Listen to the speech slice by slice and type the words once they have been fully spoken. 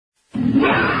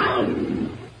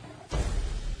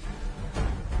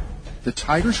The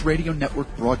Tigers Radio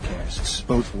Network broadcasts,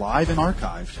 both live and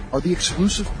archived, are the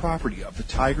exclusive property of the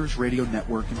Tigers Radio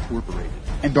Network Incorporated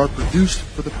and are produced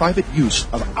for the private use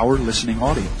of our listening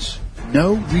audience.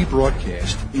 No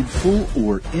rebroadcast, in full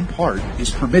or in part,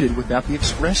 is permitted without the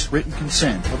express written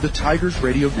consent of the Tigers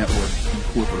Radio Network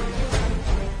Incorporated.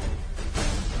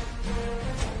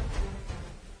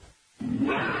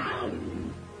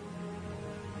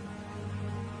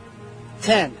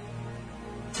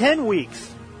 Ten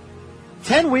weeks.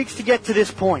 10 weeks to get to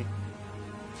this point.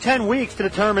 10 weeks to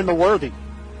determine the worthy.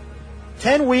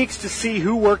 10 weeks to see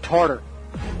who worked harder.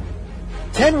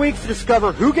 10 weeks to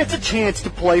discover who gets a chance to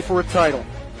play for a title.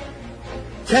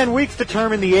 10 weeks to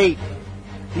determine the 8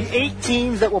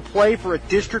 teams that will play for a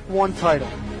District 1 title.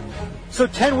 So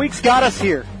 10 weeks got us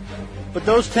here. But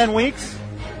those 10 weeks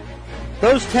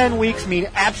mean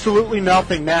absolutely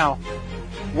nothing now.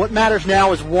 What matters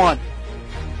now is one.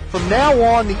 From now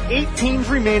on, the 8 teams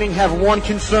remaining have one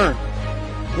concern,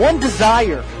 one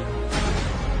desire.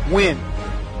 Win.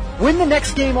 Win the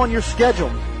next game on your schedule.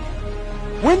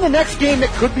 Win the next game that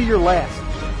could be your last.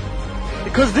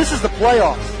 Because this is the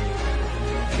playoffs.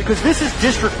 Because this is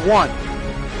District 1.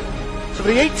 So for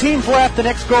the 8 teams left, the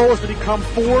next goal is to become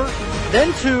 4,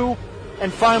 then 2,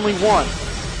 and finally 1.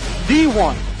 The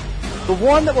one. The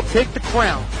one that will take the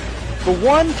crown. The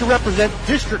one to represent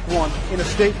District 1 in a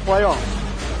state playoff.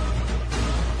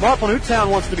 Marple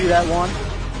Newtown wants to be that one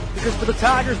because for the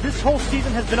Tigers, this whole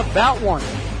season has been about one.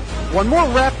 One more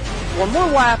rep, one more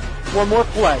lap, one more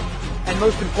play. And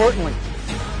most importantly,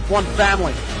 one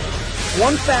family.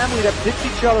 One family that picks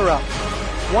each other up.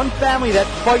 One family that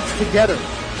fights together.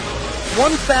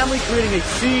 One family creating a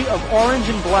sea of orange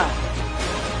and black.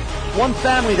 One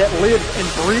family that lives and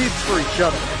breathes for each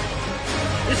other.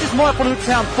 This is Marple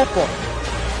Newtown football.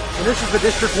 And this is the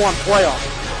District 1 playoff.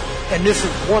 And this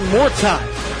is one more time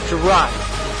to ride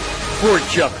for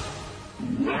each other.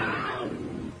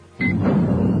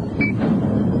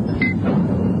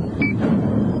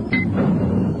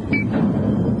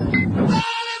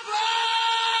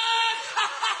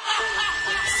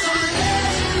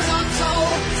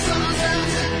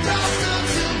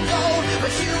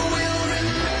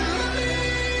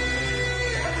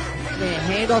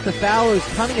 Handoff to Fowler,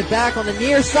 who's coming it back on the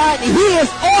near side, and he is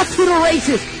off to the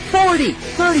races. 40,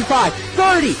 35,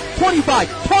 30,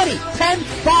 25, 20, 10,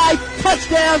 5,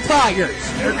 touchdown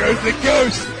Tigers. There goes the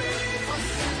ghost.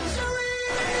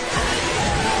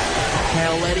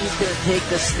 Paoletti's going to take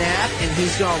the snap, and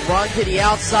he's going to run to the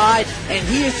outside, and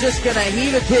he is just going to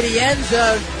heave it to the end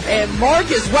zone, and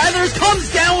Marcus Weathers comes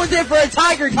down with it for a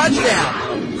Tiger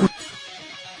touchdown.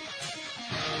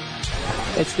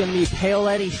 It's going to be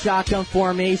Paoletti shotgun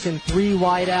formation, 3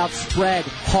 wide out spread,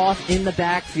 Hoff in the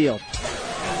backfield.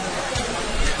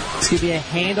 It's going to be a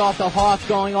handoff to Hoff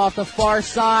going off the far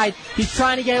side. He's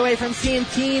trying to get away from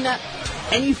Santina,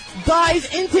 and he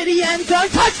dives into the end zone.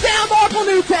 Touchdown, Marple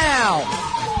Newtown!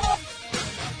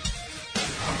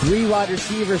 3 wide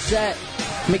receiver set.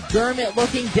 McDermott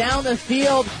looking down the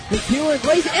field. McEwen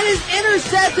plays and is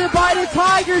intercepted by the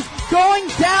Tigers going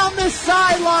down the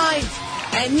sidelines.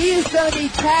 And he is going to be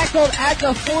tackled at the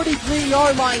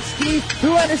 43-yard line. Steve,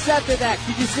 who intercepted that?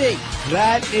 Did you see?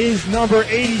 That is number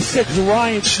 86,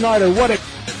 Ryan Schneider. What a...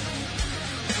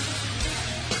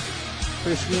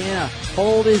 Christiana,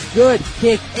 hold is good.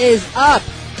 Kick is up.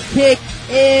 Kick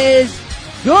is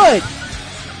good.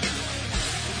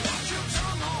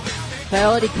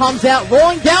 Paoletti comes out,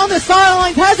 rolling down the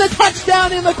sideline, has a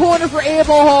touchdown in the corner for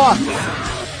Abel Hoff.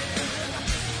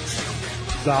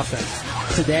 Offense.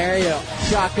 Sedario,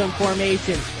 shotgun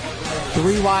formation.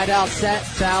 3 wide out set.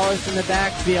 Salas in the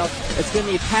backfield. It's going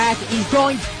to be a pass. He's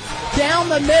going down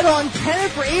the middle, intended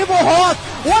for Abel Hoff.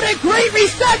 What a great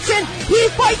reception! He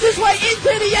fights his way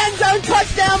into the end zone.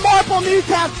 Touchdown, Marple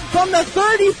Newtown from the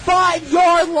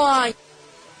 35-yard line.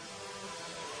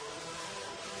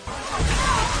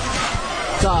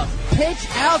 The pitch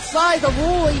outside the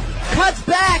rule. He cuts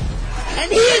back. And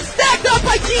he is stacked up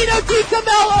by Gino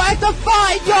DiCamillo at the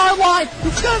 5-yard line.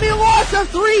 It's going to be a loss of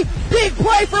 3. Big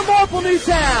play for Marple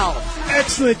Newtown.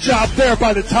 Excellent job there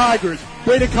by the Tigers.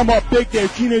 Way to come up big there.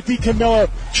 Gino DiCamillo,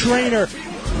 trainer,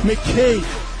 McKay.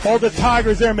 All the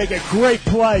Tigers there make a great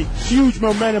play. Huge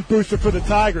momentum booster for the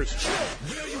Tigers.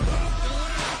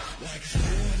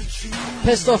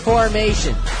 Pistol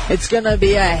formation. It's going to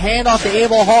be a handoff to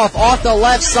Abel Hoff off the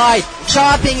left side,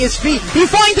 chopping his feet. He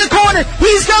finds a corner.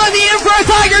 He's going to be in for a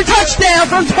Tiger touchdown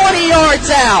from 20 yards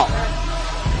out.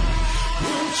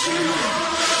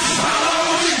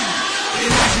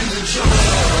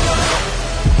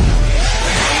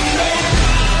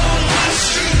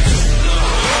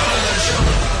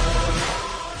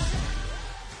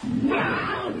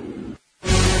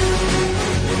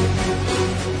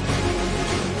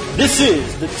 This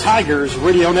is the Tigers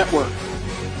Radio Network,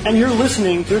 and you're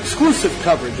listening to exclusive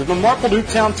coverage of the Marple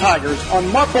Newtown Tigers on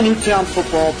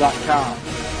MarpleNewtownFootball.com.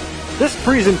 This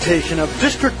presentation of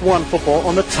District 1 football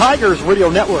on the Tigers Radio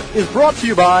Network is brought to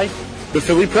you by the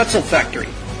Philly Pretzel Factory,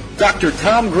 Dr.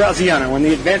 Tom Graziano and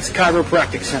the Advanced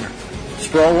Chiropractic Center,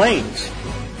 Sproul Lanes,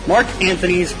 Mark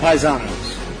Anthony's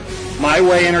Paisanos, My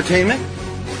Way Entertainment,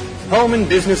 Home and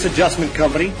Business Adjustment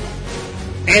Company,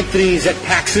 Anthony's at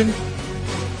Paxson,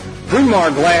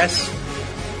 Brumar Glass,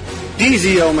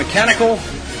 DZO Mechanical,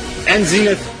 and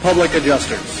Zenith Public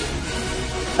Adjusters.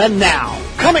 And now,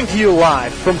 coming to you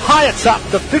live from high atop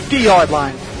the 50-yard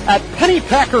line at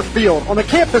Pennypacker Field on the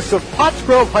campus of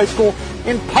Pottsgrove High School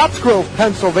in Pottsgrove,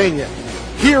 Pennsylvania,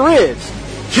 here is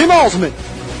Jim Alsman,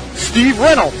 Steve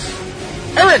Reynolds,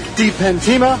 Eric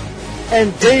DiPentima,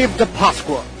 and Dave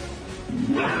DePasqua.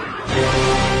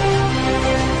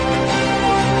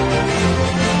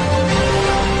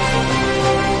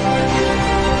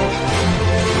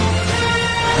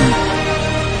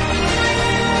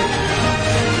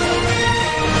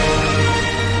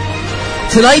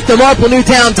 Tonight, the Marple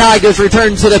Newtown Tigers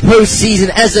return to the postseason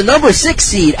as the number 6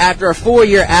 seed after a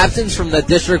 4-year absence from the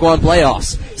District 1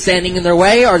 playoffs. Standing in their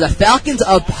way are the Falcons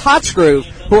of Pottsgrove,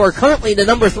 who are currently the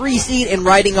number 3 seed and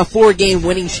riding a 4-game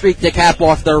winning streak to cap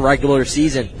off their regular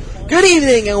season. Good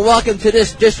evening and welcome to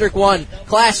this District 1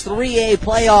 Class 3A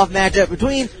playoff matchup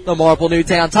between the Marple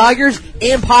Newtown Tigers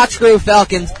and Pottsgrove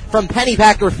Falcons from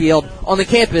Pennypacker Field on the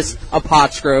campus of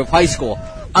Pottsgrove High School.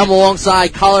 I'm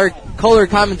alongside color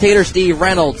commentator Steve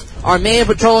Reynolds. Our man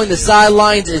patrolling the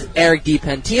sidelines is Eric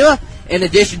DiPentima, in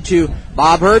addition to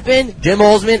Bob Herpin, Jim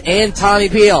Olsman, and Tommy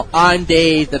Peel. I'm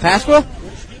Dave DePasqua.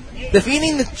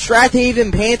 Defeating the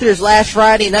Strathaven Panthers last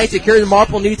Friday night secured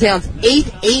Marple Newtown's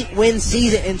 8th win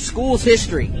season in school's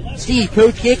history. Steve,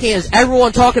 Coach Gicking has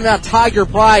everyone talking about Tiger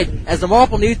pride as the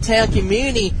Marple Newtown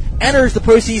community enters the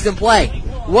postseason play.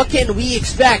 What can we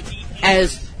expect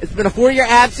as it's been a 4-year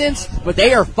absence, but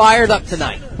they are fired up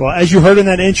tonight? Well, as you heard in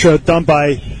that intro done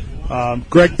by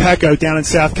Greg Pecco down in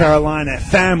South Carolina,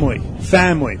 family.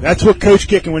 That's what Coach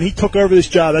Gicking, when he took over this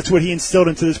job, that's what he instilled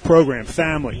into this program,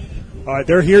 family. All right,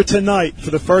 they're here tonight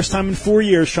for the first time in 4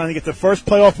 years trying to get the first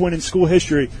playoff win in school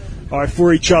history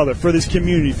for each other, for this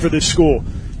community, for this school.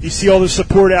 You see all the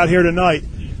support out here tonight,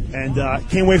 and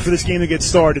can't wait for this game to get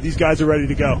started. These guys are ready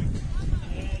to go.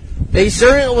 They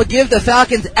certainly will give the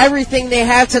Falcons everything they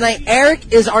have tonight.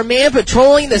 Eric is our man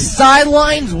patrolling the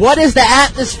sidelines. What is the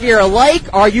atmosphere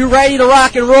like? Are you ready to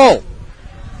rock and roll?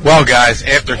 Well, guys,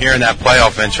 after hearing that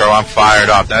playoff intro, I'm fired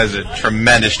up. That is a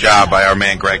tremendous job by our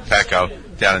man Greg Pecco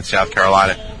down in South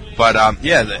Carolina. But,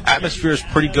 yeah, the atmosphere is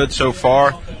pretty good so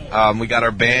far. We got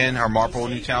our band, our Marple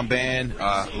Newtown band,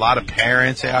 a lot of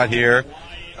parents out here.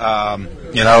 Some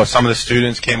of the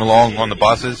students came along on the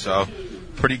buses, so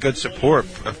pretty good support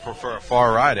for a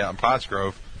far ride out in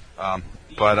Pottsgrove.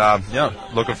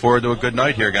 Looking forward to a good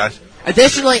night here, guys.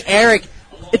 Additionally, Eric,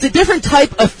 it's a different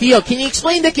type of field. Can you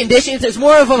explain the conditions? It's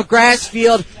more of a grass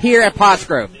field here at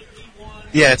Pottsgrove.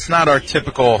 Yeah, it's not our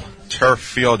typical turf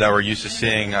field that we're used to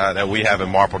seeing that we have in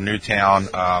Marple Newtown,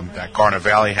 that Garner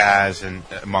Valley has, and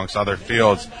amongst other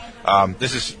fields.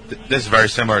 This is very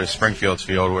similar to Springfield's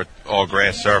field with all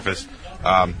grass surface.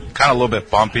 Kind of a little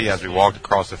bit bumpy as we walked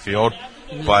across the field.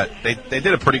 But they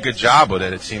did a pretty good job with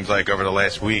it, it seems like, over the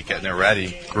last week, getting it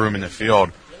ready, grooming the field.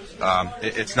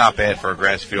 It's not bad for a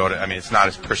grass field. I mean, it's not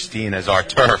as pristine as our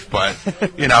turf, but,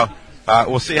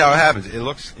 we'll see how it happens. It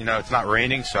looks, it's not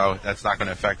raining, so that's not going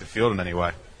to affect the field in any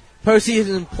way.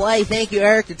 Postseason play. Thank you,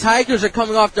 Eric. The Tigers are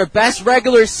coming off their best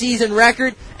regular season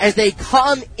record as they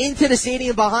come into the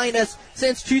stadium behind us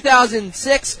since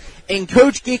 2006 in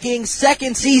Coach Gicking's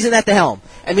second season at the helm.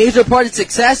 A major part of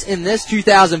success in this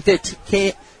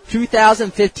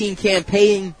 2015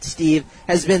 campaign, Steve,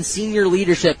 has been senior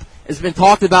leadership. Has been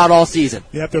talked about all season.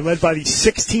 Yep, they're led by these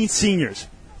 16 seniors.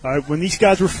 When these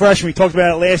guys were freshmen, we talked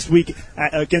about it last week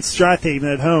against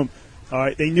Strathaven at home.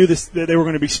 They knew that they were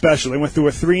going to be special. They went through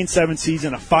a 3-7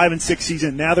 season, a 5-6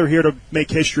 season. Now they're here to make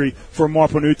history for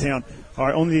Marple Newtown.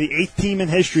 Only the 8th team in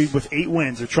history with 8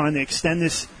 wins. They're trying to extend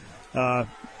this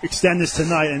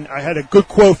tonight. And I had a good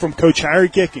quote from Coach Harry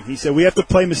Gicking. He said, "We have to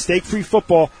play mistake-free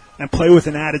football and play with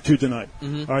an attitude tonight."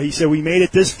 Mm-hmm. He said, "We made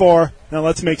it this far. Now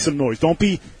let's make some noise. Don't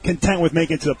be content with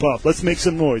making it to the playoffs. Let's make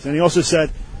some noise." And he also said,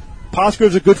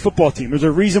 "Pottsgrove's a good football team. There's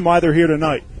a reason why they're here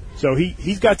tonight." So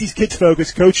he's got these kids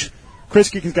focused. Coach Chris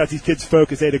Gicking's got these kids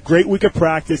focused. They had a great week of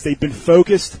practice. They've been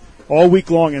focused all week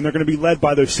long, and they're going to be led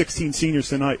by those 16 seniors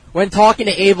tonight. When talking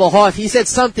to Abel Hoff, he said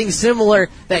something similar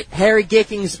that Harry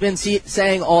Gicking's been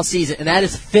saying all season, and that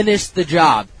is finish the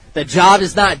job. the job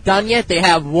is not done yet. They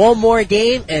have one more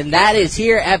game, and that is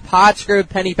here at Pottsgrove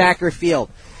Pennypacker Field.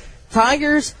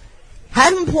 Tigers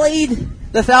haven't played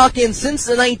the Falcons since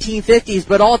the 1950s,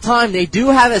 but all time they do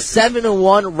have a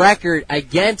 7-1 record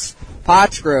against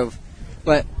Pottsgrove.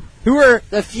 But who are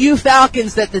the few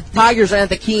Falcons that the Tigers are going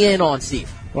to have to key in on,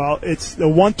 Steve? Well, it's the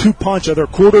 1-2 punch of their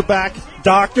quarterback,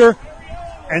 Doctor,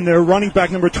 and their running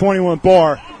back, number 21,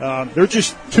 Barr. They're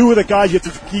just two of the guys you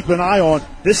have to keep an eye on.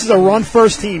 This is a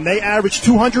run-first team. They average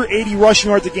 280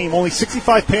 rushing yards a game, only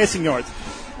 65 passing yards.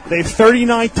 They have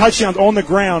 39 touchdowns on the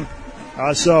ground.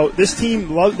 So this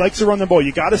team likes to run the ball.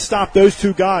 You got to stop those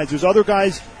two guys. There's other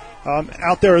guys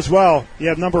out there as well. You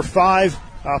have number 5,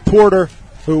 Porter,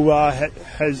 who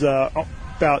has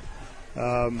about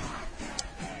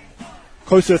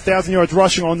close to 1,000 yards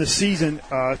rushing on the season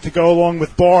to go along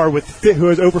with Barr, who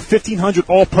has over 1,500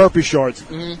 all-purpose yards.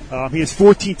 Mm-hmm. He has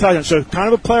 14 touchdowns. So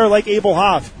kind of a player like Abel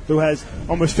Hoff, who has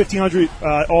almost 1,500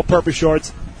 all-purpose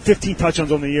yards, 15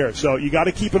 touchdowns on the year. So you got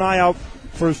to keep an eye out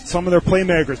for some of their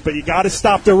playmakers, but you got to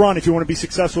stop their run if you want to be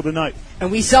successful tonight.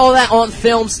 And we saw that on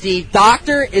film, Steve.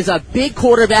 Doctor is a big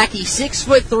quarterback. He's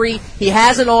 6'3". He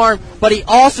has an arm, but he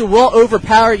also will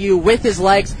overpower you with his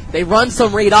legs. They run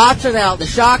some read option out the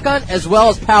shotgun as well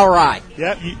as power I.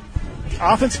 Yeah,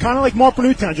 offense kind of like Marple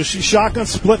Newtown. You'll see shotgun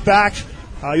split back.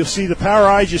 You'll see the power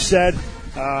I just said.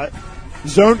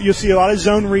 Zone. You'll see a lot of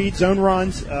zone reads, zone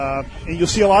runs, and you'll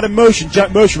see a lot of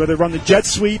jet motion, where they run the jet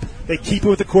sweep, they keep it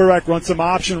with the quarterback, run some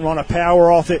option, run a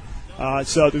power off it.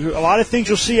 So there's a lot of things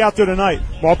you'll see out there tonight.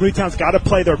 Marple Newtown's got to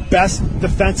play their best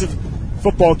defensive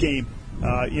football game.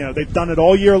 They've done it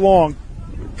all year long,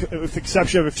 with the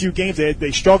exception of a few games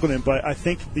they struggled in. But I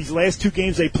think these last 2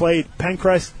 games they played,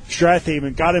 Pencrest,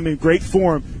 Strathaven, got them in great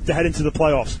form to head into the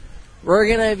playoffs. We're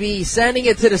going to be sending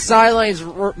it to the sidelines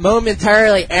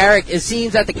momentarily, Eric. It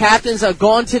seems that the captains have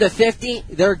gone to the 50.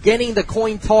 They're getting the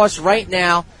coin toss right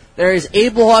now. There is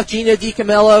Abel Hawk, Gino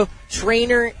DiCamillo,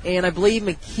 Trainer, and I believe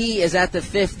McKee is at the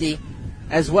 50,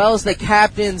 as well as the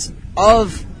captains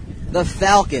of the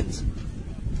Falcons.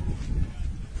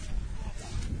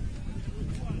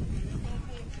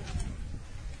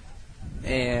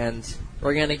 And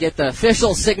we're going to get the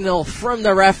official signal from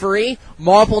the referee.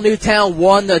 Marple Newtown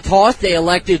won the toss. They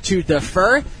elected to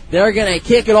defer. They're going to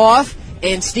kick it off.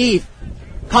 And, Steve,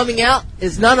 coming out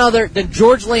is none other than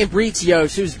George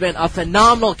Lambricios, who's been a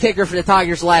phenomenal kicker for the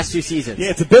Tigers the last 2 seasons.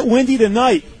 Yeah, it's a bit windy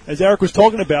tonight, as Eric was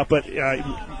talking about, but,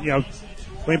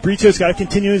 Lambricios got to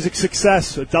continue his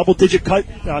success. Double-digit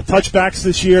touchbacks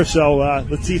this year, so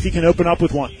let's see if he can open up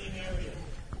with one.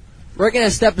 We're going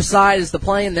to step aside as the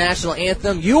playing national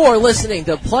anthem. You are listening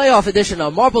to playoff edition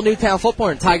of Marple Newtown Football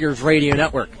and Tigers Radio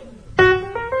Network.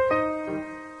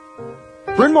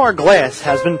 Bryn Mawr Glass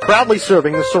has been proudly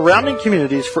serving the surrounding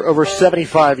communities for over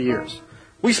 75 years.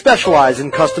 We specialize in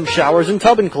custom showers and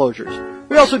tub enclosures.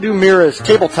 We also do mirrors,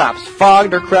 tabletops,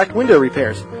 fogged or cracked window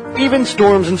repairs, even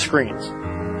storms and screens.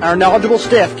 Our knowledgeable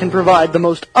staff can provide the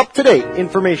most up-to-date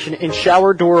information in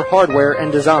shower door hardware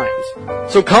and designs.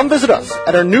 So come visit us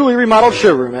at our newly remodeled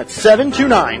showroom at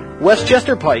 729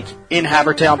 Westchester Pike in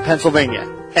Havertown,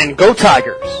 Pennsylvania. And go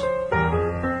Tigers!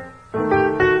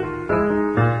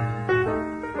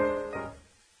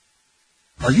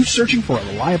 Are you searching for a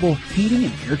reliable heating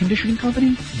and air conditioning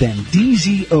company? Then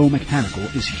DZO Mechanical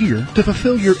is here to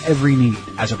fulfill your every need.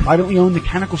 As a privately owned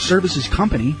mechanical services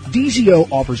company,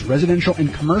 DZO offers residential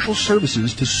and commercial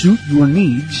services to suit your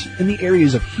needs in the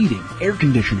areas of heating, air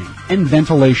conditioning, and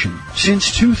ventilation.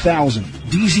 Since 2000,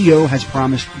 DZO has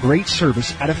promised great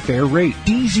service at a fair rate.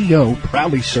 DZO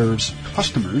proudly serves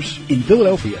customers in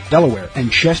Philadelphia, Delaware,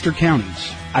 and Chester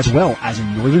counties, as well as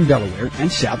in northern Delaware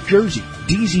and South Jersey.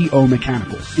 DZO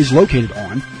Mechanical is located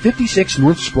on 56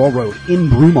 North Sproul Road in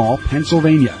Broomall,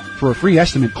 Pennsylvania. For a free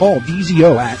estimate, call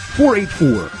DZO at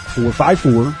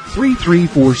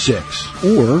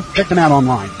 484-454-3346 or check them out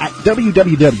online at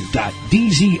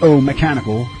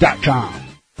www.dzomechanical.com.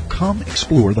 Come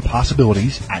explore the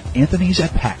possibilities at Anthony's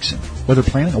at Paxson. Whether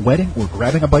planning a wedding or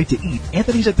grabbing a bite to eat,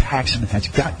 Anthony's at Paxson has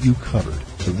got you covered.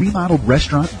 The remodeled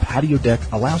restaurant and patio deck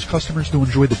allows customers to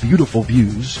enjoy the beautiful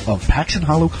views of Paxson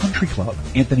Hollow Country Club.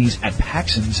 Anthony's at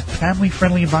Paxson's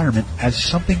family-friendly environment has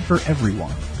something for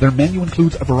everyone. Their menu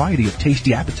includes a variety of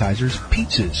tasty appetizers,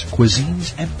 pizzas,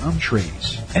 cuisines, and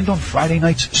entrees. And on Friday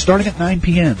nights, starting at 9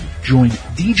 p.m., join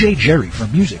DJ Jerry for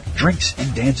music, drinks,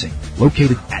 and dancing.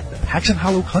 Located at the Paxson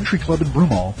Hollow Country Club in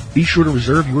Broomall, be sure to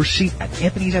reserve your seat at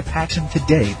Anthony's at Paxson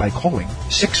today by calling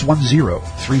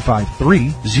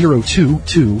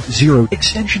 610-353-0220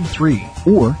 extension 3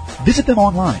 or visit them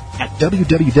online at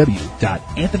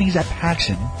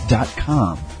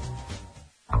www.anthonysatpaxson.com.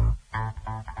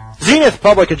 Zenith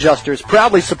Public Adjusters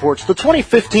proudly supports the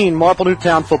 2015 Marple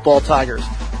Newtown Football Tigers,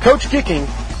 Coach Gicking,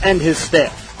 and his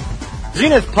staff.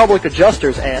 Zenith Public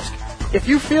Adjusters ask if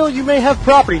you feel you may have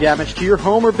property damage to your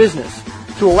home or business,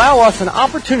 to allow us an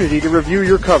opportunity to review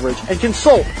your coverage and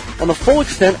consult on the full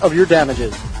extent of your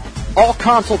damages. All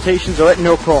consultations are at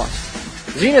no cost.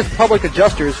 Zenith Public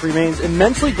Adjusters remains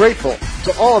immensely grateful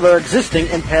to all of our existing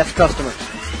and past customers.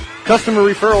 Customer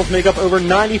referrals make up over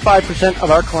 95%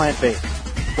 of our client base.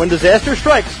 When disaster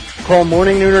strikes, call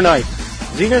morning, noon, or night.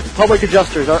 Zenith Public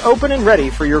Adjusters are open and ready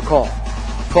for your call.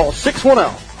 Call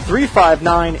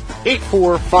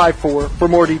 610-359-8454 for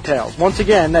more details. Once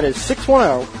again, that is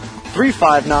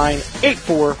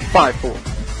 610-359-8454.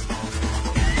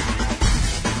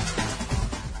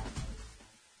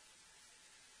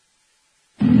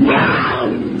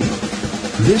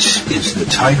 This is the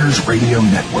Tigers Radio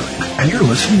Network, and you're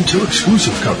listening to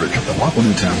exclusive coverage of the Marple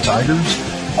Newtown Tigers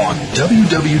on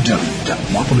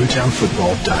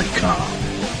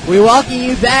www.marplenewtownfootball.com. We welcome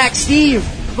you back, Steve.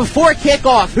 Before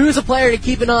kickoff, who's a player to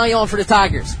keep an eye on for the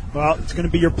Tigers? Well, it's going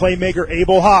to be your playmaker,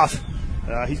 Abel Hoff.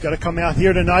 He's got to come out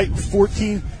here tonight.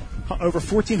 Over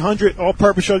 1,400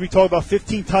 all-purpose yards. We talk about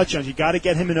 15 touchdowns. You got to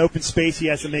get him in open space. He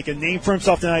has to make a name for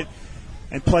himself tonight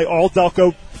and play all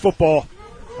Delco football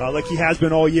like he has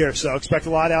been all year. So expect a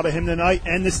lot out of him tonight.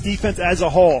 And this defense as a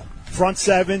whole, front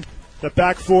seven, the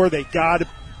back four, they got to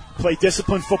play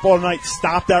disciplined football tonight.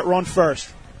 Stop that run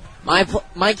first. My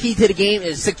key to the game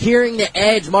is securing the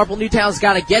edge. Marple Newtown's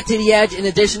got to get to the edge in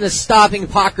addition to stopping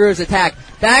Pottsgrove's attack.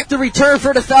 Back to return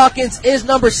for the Falcons is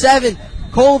number 7,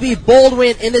 Colby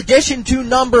Baldwin, in addition to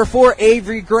number 4,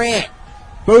 Avery Grant.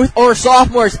 Both are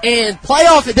sophomores, and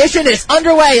playoff edition is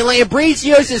underway.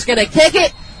 Lambricios is going to kick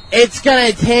it. It's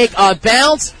going to take a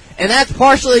bounce, and that's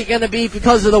partially going to be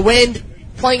because of the wind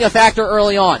playing a factor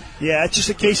early on. Yeah, it's just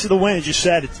a case of the wind, as you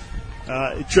said.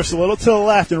 It drifts a little to the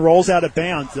left and rolls out of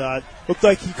bounds. Looked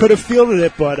like he could have fielded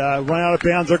it, but run out of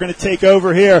bounds. They're going to take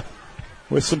over here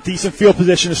with some decent field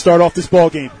position to start off this ball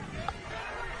game.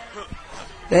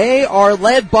 They are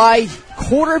led by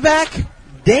quarterback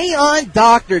Dayon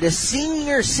Doctor, the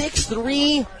senior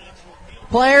 6'3"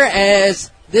 player,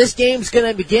 as this game's going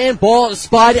to begin. Ball is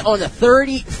spotted on the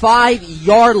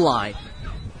 35-yard line.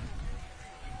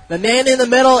 The man in the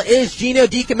middle is Gino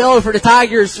DiCamillo for the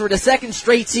Tigers. For the second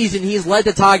straight season, he's led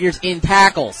the Tigers in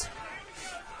tackles.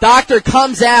 Doctor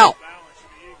comes out.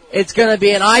 It's going to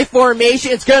be an I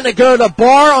formation. It's going to go to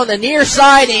Barr on the near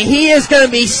side, and he is going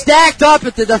to be stacked up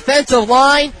at the defensive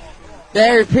line.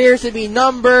 There appears to be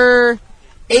number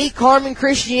 8, Carmen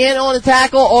Christiana on the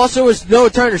tackle. Also is Noah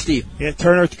Turner, Steve. Yeah,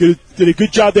 Turner did a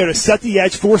good job there to set the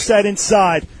edge, force that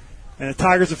inside. And the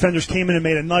Tigers defenders came in and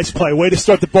made a nice play. Way to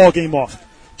start the ball game off.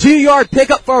 2-yard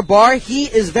pickup for Barr. He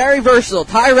is very versatile.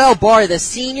 Tyrell Barr, the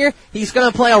senior, he's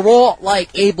going to play a role like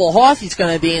Abel Hoff. He's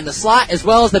going to be in the slot as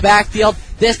well as the backfield.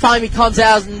 This time he comes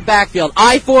out in the backfield.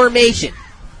 I formation.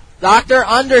 Doctor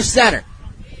under center.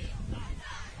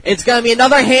 It's going to be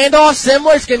another handoff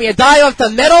similar. It's going to be a dive up the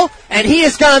middle, and he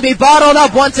is going to be bottled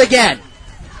up once again.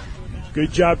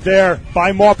 Good job there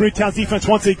by Marple Newtown's defense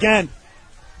once again.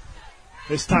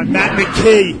 This time Matt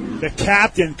McKee, the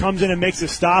captain, comes in and makes a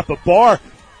stop. But Barr,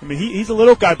 I mean, he's a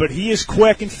little guy, but he is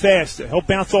quick and fast. He'll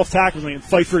bounce off tackles and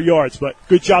fight for yards. But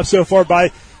good job so far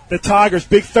by the Tigers.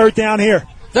 Big third down here.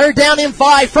 Third down and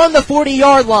 5 from the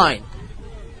 40-yard line.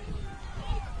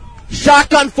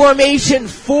 Shotgun formation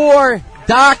for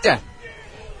Doctor.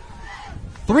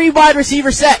 3 wide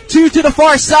receiver set, 2 to the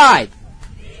far side.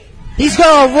 He's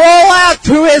going to roll out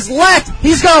to his left.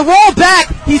 He's going to roll back.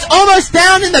 He's almost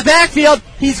down in the backfield.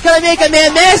 He's going to make a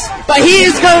man miss, but he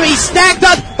is going to be stacked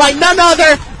up by none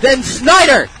other than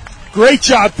Snyder. Great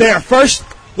job there. First,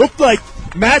 looked like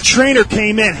Matt Trainer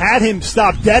came in, had him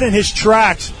stop dead in his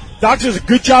tracks. Doctor does a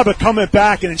good job of coming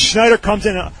back, and then Schneider comes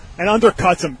in and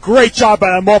undercuts him. Great job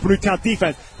by the Marple Newtown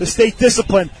defense to stay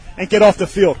disciplined and get off the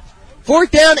field.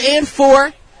 4th down and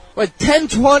 4 with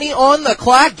 10:20 on the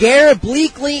clock. Garrett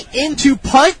Bleakley into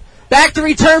punt. Back to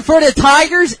return for the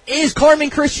Tigers is Carmen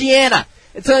Christiana.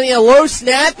 It's going to be a low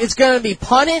snap. It's going to be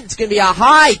punted. It's going to be a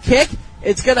high kick.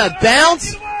 It's going to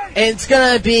bounce, and it's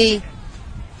going to be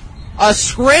a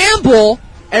scramble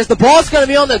as the ball's going to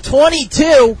be on the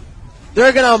 22.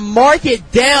 They're going to mark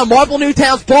it down. Marple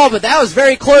Newtown's ball, but that was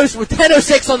very close with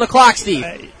 10:06 on the clock, Steve.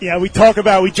 Yeah, we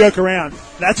joke around.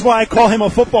 That's why I call him a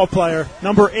football player.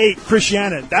 Number 8,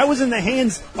 Christiana. That was in the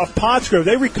hands of Pottsgrove.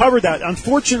 They recovered that.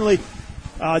 Unfortunately,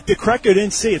 DeCrecco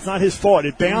didn't see. It's not his fault.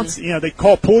 It bounced. You know, they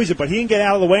call poison, but he didn't get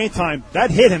out of the way in time.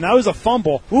 That hit him. That was a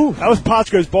fumble. Ooh, that was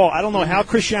Pottsgrove's ball. I don't know how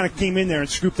Christiana came in there and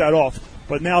scooped that off.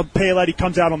 But now Paoletti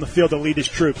comes out on the field to lead his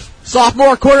troops.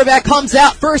 Sophomore quarterback comes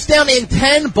out, first down and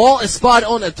 10. Ball is spotted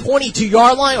on the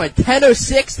 22-yard line with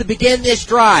 10:06 to begin this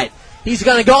drive. He's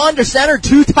going to go under center,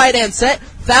 2 tight end set.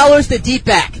 Fowler's the deep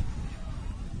back.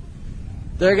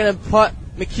 They're going to put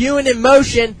McEwen in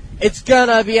motion. It's going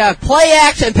to be a play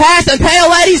action pass, and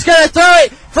Paoletti's going to throw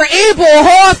it for Abel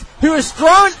Hoff, who is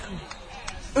thrown.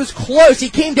 It was close. He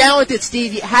came down with it,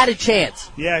 Steve. He had a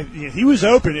chance. Yeah, he was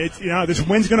open. This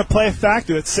wind's going to play a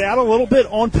factor. It sat a little bit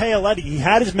on Paoletti. He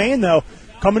had his man, though,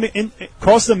 coming in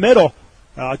across the middle,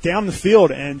 down the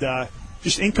field, and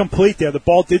just incomplete there. The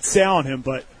ball did sail on him,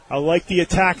 but I like the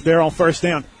attack there on first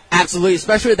down. Absolutely,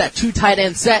 especially with that 2 tight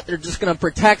end set. They're just going to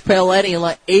protect Paoletti and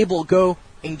let Abel go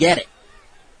and get it.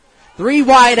 3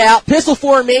 wide out, pistol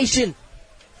formation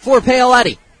for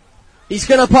Paoletti. He's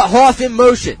going to put Hoff in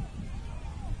motion.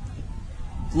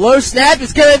 Low snap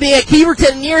is going to be a keeper to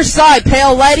the near side.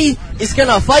 Paoletti is going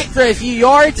to fight for a few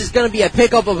yards. It's going to be a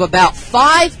pickup of about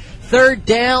 5. Third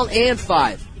down and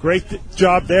 5. Great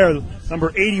job there. Number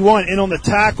 81 in on the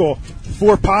tackle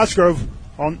for Pottsgrove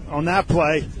on that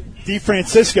play.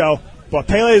 DeFrancisco. But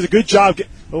Paoletti does a good job.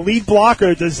 The lead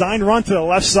blocker, design run to the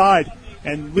left side.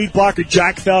 And lead blocker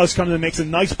Jack Fells comes in and makes a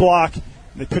nice block. And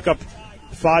they pick up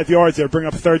 5 yards there, bring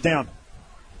up a third down.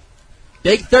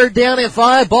 Big third down and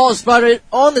 5. Ball is spotted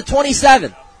on the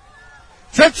 27.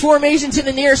 Trips formation to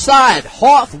the near side.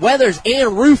 Hoff, Weathers,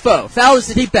 and Rufo. Fowler's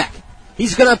the deep back.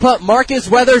 He's going to put Marcus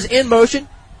Weathers in motion.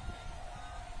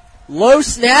 Low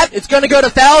snap. It's going to go to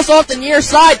Fowles off the near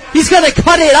side. He's going to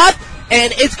cut it up,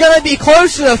 and it's going to be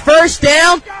close to the first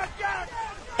down.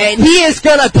 And he is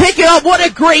going to pick it up. What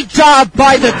a great job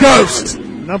by the Ghost.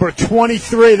 Number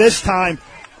 23 this time.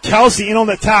 Kelsey in on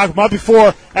the tackle. But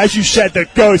before, as you said, the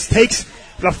Ghost takes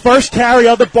the first carry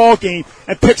of the ball game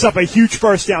and picks up a huge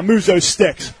first down, moves those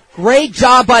sticks. Great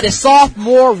job by the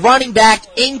sophomore running back.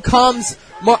 In comes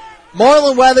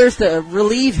Marlon Weathers to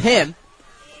relieve him.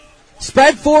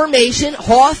 Spread formation,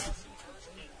 Hoff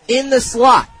in the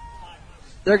slot.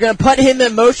 They're going to put him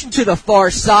in motion to the far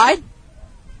side.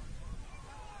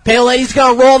 Paoletti's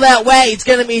going to roll that way. It's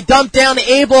going to be dumped down to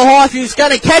Abel Hoff, who's going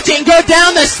to catch it and go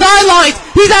down the sidelines.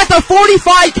 He's at the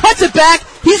 45, cuts it back.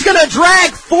 He's going to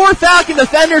drag 4 Falcon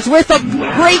defenders with him.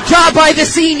 Great job by the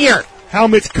senior.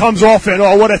 Helmet comes off it.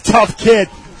 Oh, what a tough kid.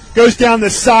 Goes down the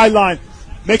sideline,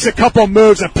 makes a couple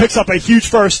moves, and picks up a huge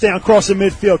first down across the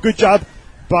midfield. Good job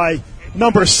by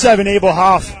number 7, Abel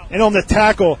Hoff. And on the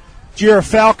tackle,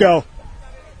 Girafalco.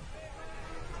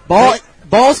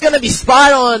 Ball's going to be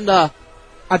spot on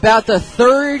about the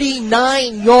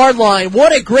 39-yard line.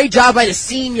 What a great job by the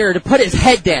senior to put his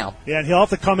head down. Yeah, and he'll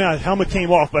have to come out. His helmet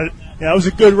came off, but yeah, that was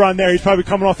a good run there. He's probably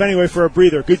coming off anyway for a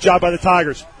breather. Good job by the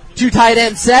Tigers. 2 tight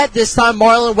end set. This time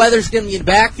Marlon Weathers going to be in the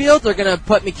backfield. They're going to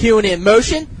put McEwen in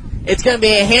motion. It's going to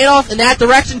be a handoff in that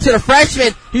direction to the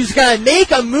freshman, who's going to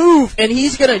make a move, and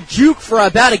he's going to juke for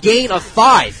about a gain of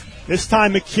 5. This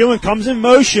time McEwen comes in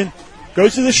motion,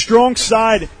 goes to the strong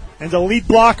side, and the lead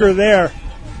blocker there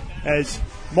as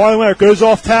Marlon Weathers goes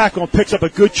off tackle and picks up a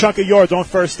good chunk of yards on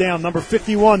first down. Number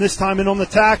 51 this time in on the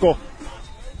tackle.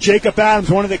 Jacob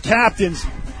Adams, one of the captains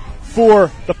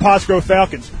for the Pottsgrove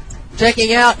Falcons.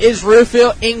 Checking out is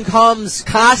Rufio. In comes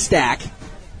Kostak.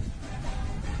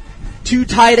 2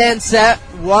 tight end set.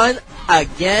 1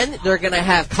 again. They're going to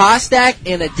have Kostak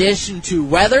in addition to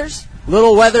Weathers.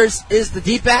 Little Weathers is the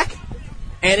deep back.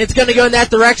 And it's going to go in that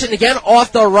direction again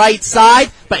off the right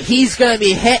side. But he's going to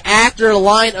be hit after the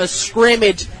line of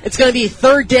scrimmage. It's going to be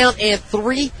 3rd down and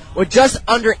 3 with just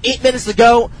under 8 minutes to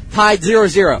go. Tied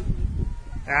 0-0.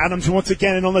 Adams once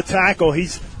again in on the tackle.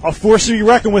 He's a force to be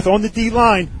reckoned with on the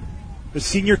D-line. The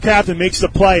senior captain makes the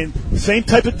play. And same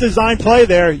type of design play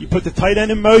there. You put the tight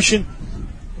end in motion.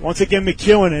 Once again,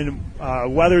 McEwen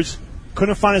and Weathers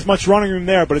couldn't find as much running room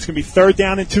there, but it's going to be 3rd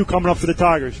down and 2 coming up for the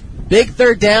Tigers. Big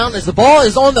 3rd down as the ball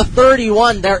is on the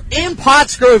 31. They're in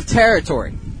Pottsgrove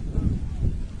territory.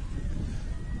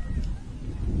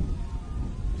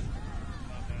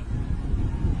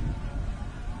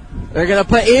 They're going to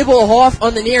put Abel Hoff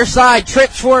on the near side.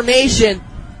 Trips formation.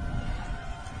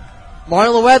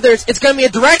 Marlon Weathers. It's going to be a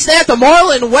direct snap to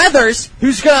Marlon Weathers,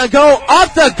 who's going to go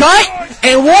up the gut.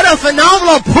 And what a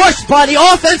phenomenal push by the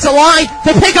offensive line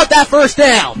to pick up that first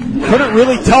down. Couldn't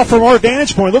really tell from our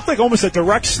vantage point. It looked like almost a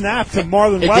direct snap to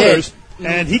Marlon Weathers.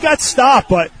 And he got stopped,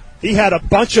 but he had a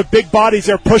bunch of big bodies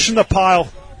there pushing the pile.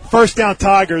 First down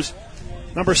Tigers.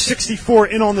 Number 64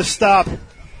 in on the stop,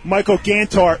 Michael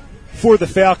Gantart for the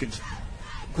Falcons.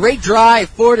 Great drive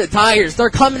for the Tigers. They're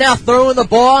coming out throwing the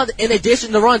ball in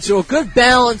addition to run. So a good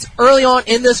balance early on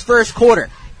in this first quarter.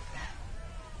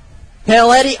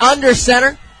 Paoletti under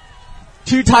center.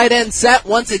 two tight end set.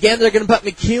 Once again, they're going to put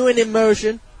McEwen in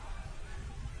motion.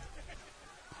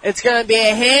 It's going to be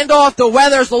a handoff to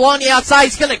Weathers along the outside.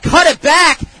 He's going to cut it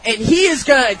back, and he is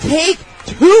going to take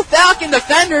two Falcon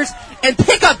defenders and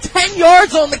pick up 10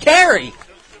 yards on the carry.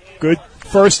 Good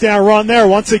first down run there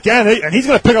once again, and he's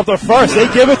going to pick up the first.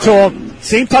 They give it to him.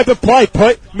 Same type of play.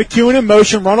 Put McEwen in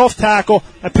motion, run off tackle,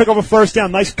 and pick up a first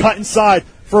down. Nice cut inside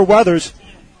for Weathers.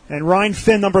 And Ryan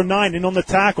Finn, number 9, in on the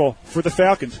tackle for the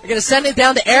Falcons. We're going to send it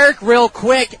down to Eric real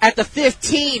quick at the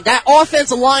 15. That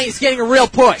offensive line is getting a real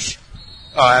push.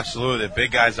 Oh, absolutely. The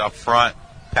big guys up front,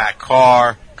 Pat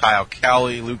Carr, Kyle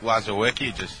Kelly, Luke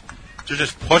Lazowicki, they're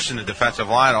just pushing the defensive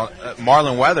line.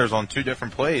 Marlon Weathers on 2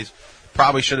 different plays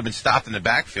probably should have been stopped in the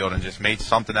backfield and just made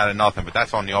something out of nothing. But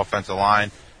that's on the offensive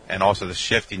line and also the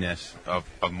shiftiness of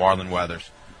Marlon Weathers.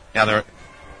 Now they're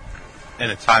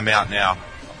in a timeout now.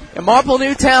 And Marple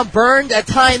Newtown burned a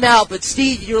timeout, but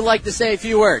Steve, you would like to say a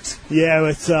few words. Yeah,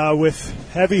 it's with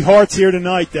heavy hearts here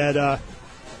tonight that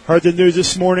heard the news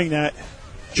this morning that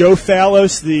Joe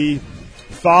Fallos, the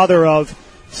father of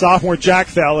sophomore Jack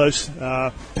Fallos,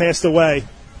 passed away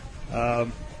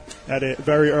at a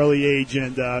very early age.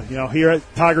 And, here at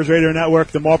Tigers Radio Network,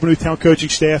 the Marple Newtown coaching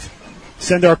staff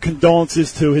send our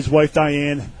condolences to his wife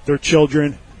Diane, their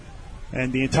children,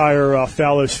 and the entire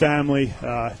Fallos family.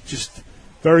 Just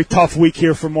very tough week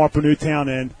here for Marple Newtown,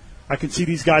 and I can see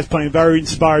these guys playing very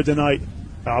inspired tonight,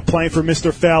 playing for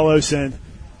Mr. Fallos. And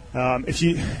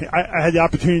I had the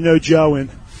opportunity to know Joe,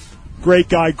 and great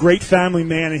guy, great family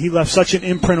man, and he left such an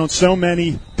imprint on so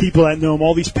many people that know him,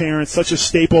 all these parents, such a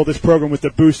staple of this program with the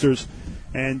boosters.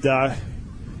 And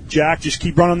Jack, just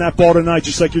keep running that ball tonight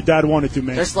just like your dad wanted to,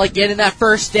 man. Just like getting that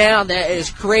first down that is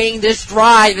creating this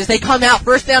drive as they come out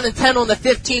first down and 10 on the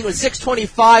 15 with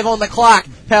 6:25 on the clock.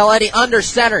 Paletti under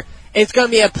center. It's going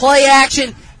to be a play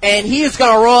action, and he is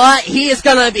going to roll out. He is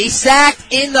going to be sacked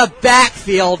in the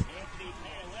backfield.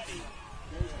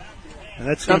 And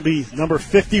that's going to be number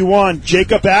 51,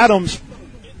 Jacob Adams.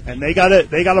 And they got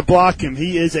to block him.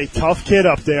 He is a tough kid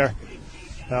up there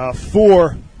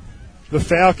for the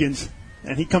Falcons.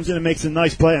 And he comes in and makes a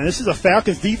nice play. And this is a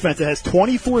Falcons defense that has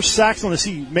 24 sacks on the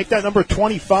season. Make that number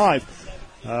 25.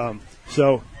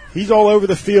 So he's all over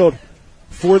the field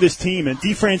for this team. And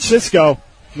DeFrancisco,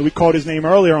 we called his name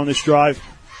earlier on this drive,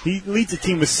 he leads the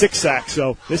team with 6 sacks.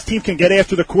 So this team can get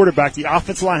after the quarterback. The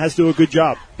offensive line has to do a good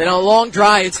job. Been a long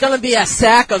drive. It's going to be a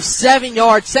sack of 7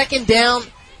 yards. Second down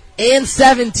and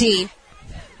 17.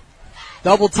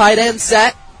 Double tight end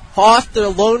set. Hoff, the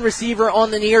lone receiver on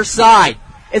the near side.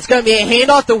 It's going to be a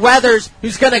handoff to Weathers,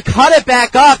 who's going to cut it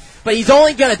back up, but he's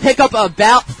only going to pick up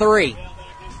about 3.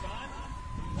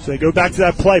 So they go back to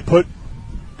that play, put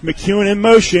McEwen in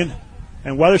motion,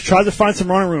 and Weathers tries to find some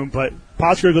running room, but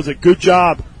Pottsgrove does a good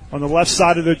job on the left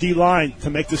side of their D-line to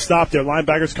make the stop there.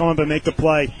 Linebackers come up and make the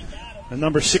play. And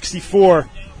number 64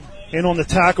 in on the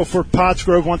tackle for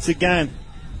Pottsgrove once again.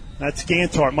 That's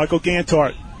Gantart, Michael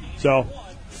Gantart. So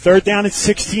third down and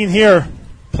 16 here.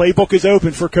 Playbook is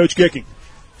open for Coach Gicking.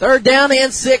 Third down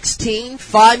and 16.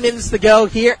 5 minutes to go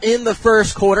here in the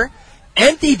first quarter.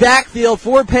 Empty backfield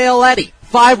for Paletti.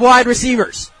 5 wide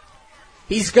receivers.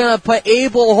 He's going to put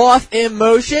Abel Hoff in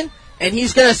motion, and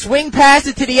he's going to swing past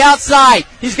it to the outside.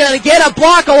 He's going to get a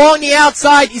block along the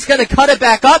outside. He's going to cut it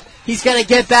back up. He's going to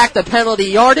get back the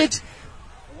penalty yardage.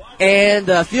 And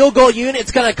the field goal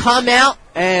unit's going to come out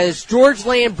as George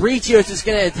Lambricios is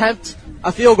going to attempt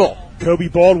a field goal. Kobe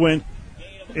Baldwin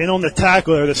in on the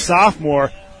tackle there, the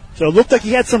sophomore. So it looked like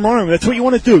he had some running room. That's what you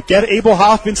want to do. Get Abel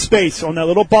Hoff in space on that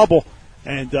little bubble.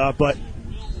 And but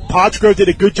Pottsgrove did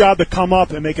a good job to come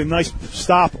up and make a nice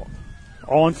stop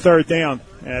on third down.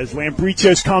 As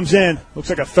Lambricios comes in, looks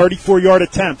like a 34-yard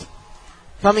attempt.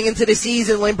 Coming into the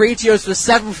season, Lambricios was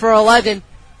 7 for 11.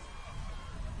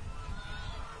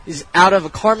 He's out of a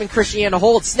Carmen Christiana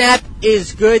hold. Snap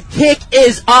is good. Kick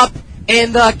is up,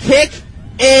 and the kick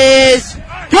is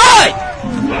good!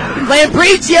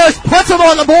 Lambricios puts him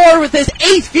on the board with his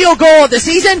 8th field goal of the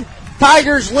seaseason.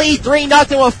 Tigers lead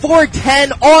 3-0 with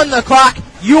 4:10 on the clock.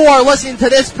 You are listening to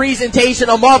this presentation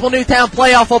of Marple Newtown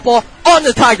Playoff Football on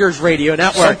the Tigers Radio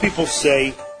Network. Some people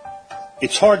say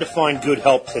it's hard to find good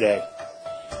help today.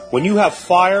 When you have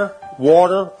fire,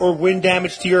 water, or wind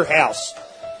damage to your house,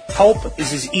 help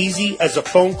is as easy as a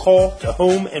phone call to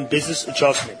Home and Business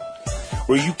Adjustment,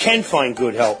 where you can find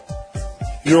good help.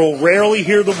 You'll rarely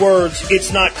hear the words,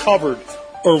 "it's not covered,"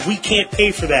 or "we can't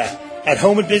pay for that." At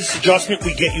Home and Business Adjustment,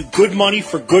 we get you good money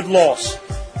for good loss.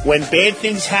 When bad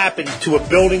things happen to a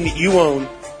building that you own,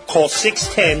 call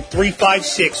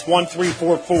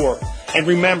 610-356-1344. And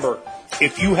remember,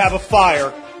 if you have a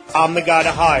fire, I'm the guy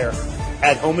to hire.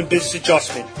 At Home and Business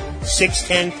Adjustment,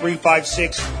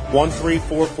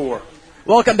 610-356-1344.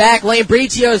 Welcome back. Lane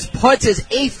Bricio's puts his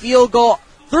 8th field goal,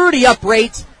 30 up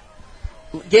rate,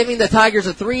 giving the Tigers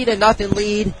a 3-0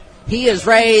 lead. He is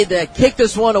ready to kick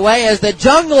this one away as the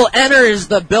jungle enters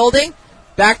the building.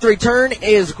 Back to return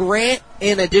is Grant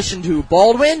in addition to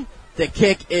Baldwin. The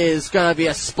kick is going to be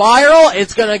a spiral.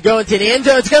 It's going to go into the end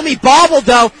zone. It's going to be bobbled,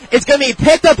 though. It's going to be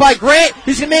picked up by Grant.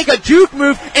 He's going to make a juke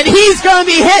move, and he's going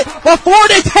to be hit before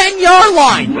the 10-yard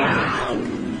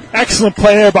line. Excellent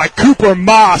play there by Cooper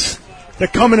Moss to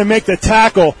come in and make the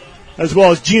tackle, as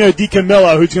well as Gino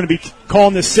DiCamillo, who's going to be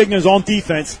calling the signals on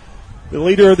defense, the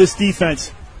leader of this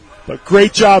defense. But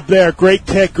great job there. Great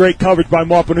kick, great coverage by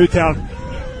Marple Newtown.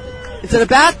 It's at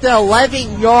about the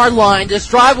 11-yard line. This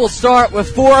drive will start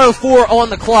with 4:04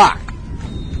 on the clock.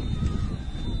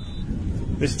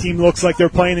 This team looks like they're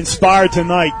playing inspired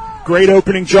tonight. Great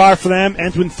opening drive for them.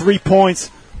 Ends with 3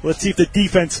 points. Let's see if the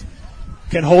defense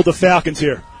can hold the Falcons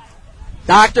here.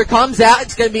 Doctor comes out.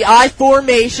 It's going to be I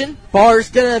formation. Barr's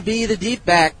going to be the deep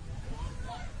back.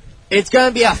 It's going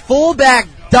to be a fullback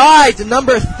dive to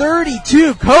number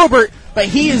 32, Cobert, but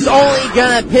he is only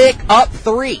going to pick up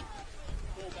 3.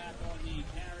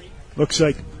 Looks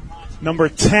like number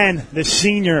 10, the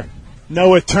senior,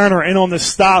 Noah Turner, in on the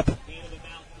stop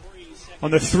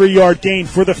on the 3-yard gain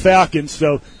for the Falcons.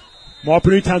 So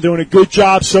Marple Newtown doing a good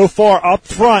job so far up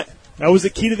front. That was the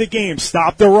key to the game.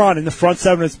 Stop the run, and the front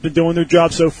seven has been doing their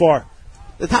job so far.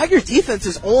 The Tigers' defense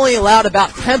has only allowed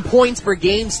about 10 points per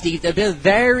game, Steve. They've been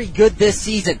very good this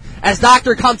season. As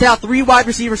Doctor comes out, 3 wide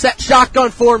receiver set,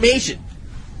 shotgun formation.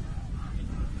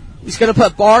 He's going to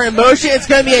put Barr in motion. It's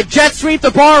going to be a jet sweep, the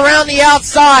Barr around the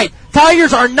outside.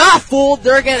 Tigers are not fooled.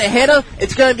 They're going to hit him.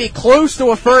 It's going to be close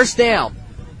to a first down.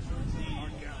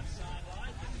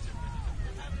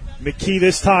 McKee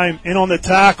this time in on the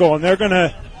tackle, and they're going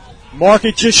to mark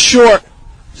it just short.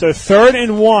 So 3rd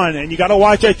and 1, and you got to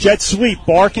watch that jet sweep.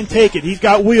 Barr can take it. He's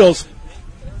got wheels.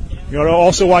 You got to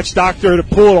also watch Doctor to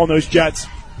pull on those jets.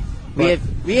 We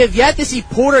have yet to see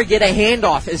Porter get a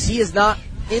handoff, as he is not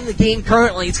in the game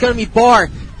currently. It's going to be Barr,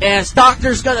 as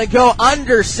Doctor's going to go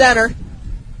under center,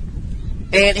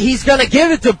 and he's going to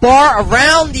give it to Barr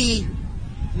around the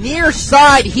near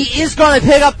side. He is going to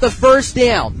pick up the first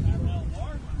down.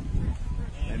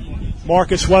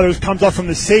 Marcus Weathers comes up from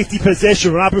the safety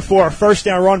position right before a first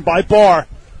down run by Barr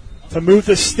to move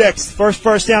the sticks.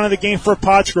 First down of the game for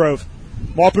Pottsgrove.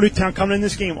 Marple Newtown coming in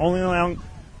this game only allowing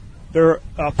their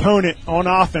opponent on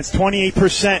offense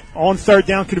 28% on 3rd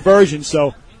down conversion.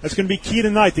 So that's going to be key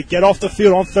tonight to get off the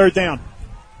field on 3rd down.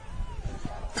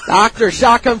 Doctor,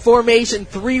 shotgun formation,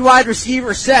 3 wide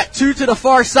receiver set, 2 to the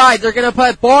far side. They're going to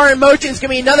put Barr in motion. It's going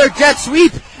to be another jet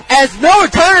sweep as Noah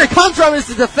Turner comes from his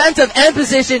defensive end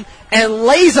position and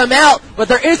lays him out, but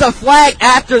there is a flag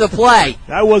after the play.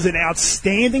 That was an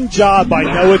outstanding job by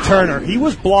Noah Turner. He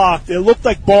was blocked. It looked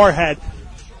like Barr had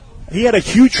a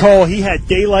huge hole. He had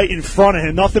daylight in front of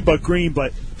him, nothing but green,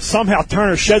 but somehow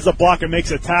Turner sheds the block and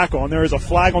makes a tackle, and there is a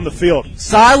flag on the field.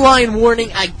 Sideline warning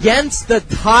against the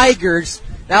Tigers.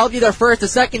 That will be their first. The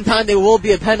second time they will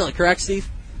be a penalty, correct, Steve?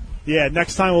 Yeah,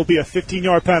 next time will be a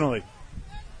 15-yard penalty.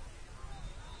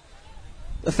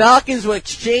 The Falcons will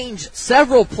exchange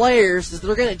several players as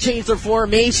they're going to change their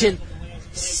formation.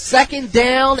 2nd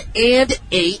down and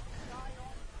 8.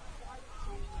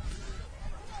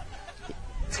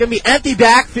 It's going to be empty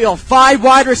backfield, 5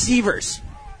 wide receivers.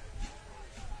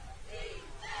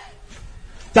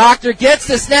 Doctor gets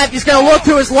the snap. He's going to look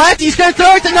to his left. He's going to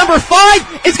throw it to number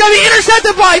 5. It's going to be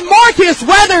intercepted by Marcus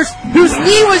Weathers, whose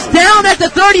knee was down at the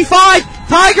 35.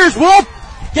 Tigers will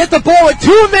get the ball with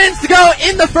 2 minutes to go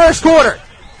in the first quarter.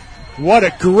 What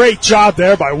a great job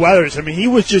there by Weathers. I mean, he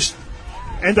was just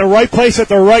in the right place at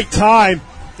the right time.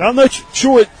 I'm not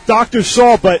sure what Doctor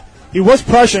saw, but he was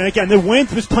pressuring. Again, the wind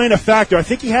was playing a factor. I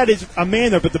think he had a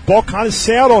man there, but the ball kind of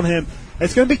sailed on him.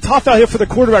 It's going to be tough out here for the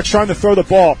quarterbacks trying to throw the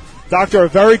ball. Doctor, a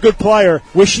very good player.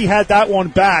 Wish he had that one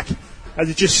back as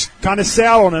it just kind of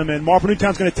sailed on him, and Marple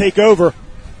Newtown's going to take over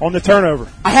on the turnover.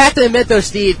 I have to admit, though,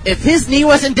 Steve, if his knee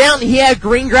wasn't down and he had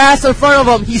green grass in front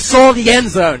of him, he saw the end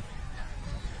zone.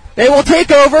 They will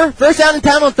take over. First down and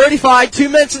 10 on 35. 2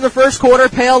 minutes in the first quarter.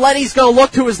 Paoletti's going to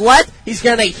look to his left. He's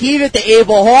going to heave it to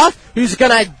Abel Hoff, who's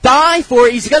going to dive for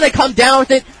it. He's going to come down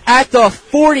with it at the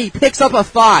 40. Picks up a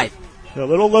 5. A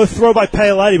little low throw by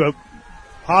Paoletti, but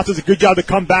Hoff does a good job to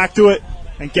come back to it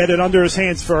and get it under his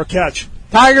hands for a catch.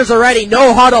 Tigers are ready.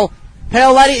 No huddle.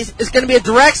 Paoletti is going to be a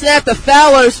direct snap to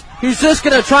Fallows, who's just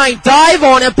going to try and dive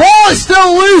on it. Ball is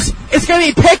still loose. It's going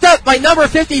to be picked up by number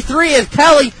 53 of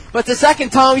Kelly, but the second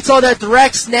time we saw that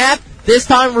direct snap, this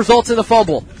time results in a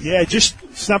fumble. Yeah, just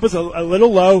snap was a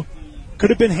little low. could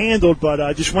have been handled,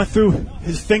 but just went through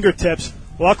his fingertips.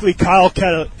 Luckily, Kyle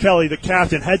Kelly, the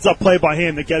captain, heads up play by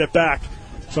him to get it back.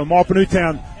 So Marple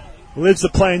Newtown lives to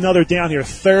play another down here,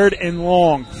 3rd and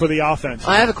long for the offense.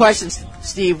 I have a question,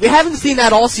 Steve. We haven't seen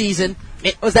that all season.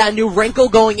 Was that a new wrinkle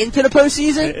going into the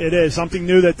postseason? It is something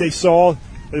new that they saw.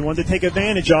 They wanted to take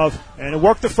advantage of, and it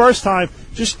worked the first time.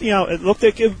 Just, it looked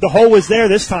like the hole was there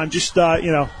this time. Just,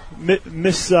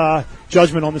 misjudgment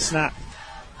on the snap.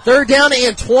 3rd down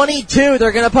and 22.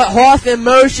 They're going to put Hoff in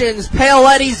motions.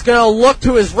 Paoletti's going to look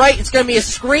to his right. It's going to be a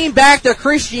screen back to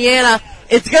Christiana.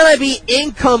 It's going to be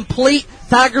incomplete.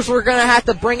 Tigers were going to have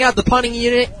to bring out the punting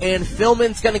unit, and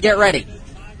Philman's going to get ready.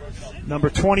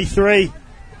 Number 23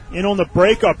 in on the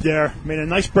break up there. Made a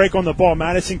nice break on the ball.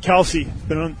 Madison Kelsey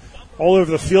been all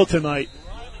over the field tonight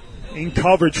in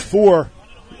coverage for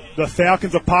the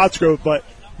Falcons of Pottsgrove, but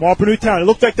Marple Newtown, it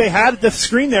looked like they had the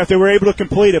screen there if they were able to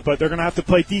complete it, but they're going to have to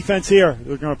play defense here.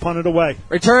 They're going to punt it away.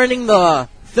 Returning the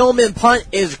Philman punt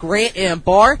is Grant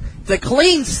Ambar. It's a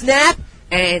clean snap,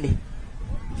 and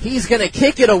he's going to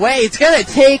kick it away. It's going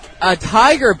to take a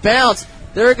Tiger bounce.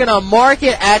 They're going to mark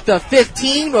it at the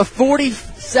 15 with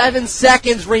 47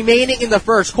 seconds remaining in the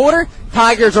first quarter.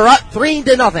 Tigers are up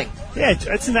 3-0. Yeah,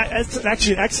 that's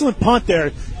actually an excellent punt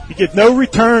there. You get no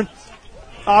return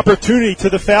opportunity to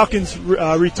the Falcons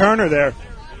returner there.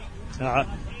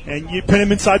 And you pin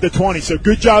him inside the 20. So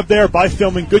good job there by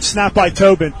Philman. Good snap by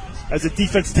Tobin as the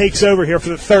defense takes over here for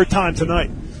the 3rd time tonight.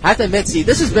 I have to admit, Steve,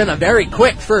 this has been a very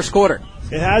quick first quarter.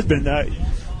 It has been.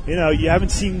 You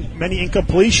haven't seen many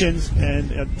incompletions, and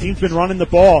the team's been running the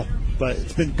ball, but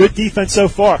it's been good defense so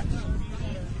far.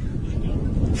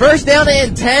 1st down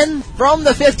and 10 from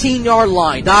the 15-yard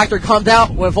line. Doctor comes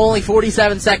out with only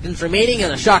 47 seconds remaining in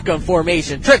a shotgun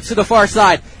formation. Trips to the far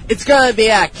side. It's going to be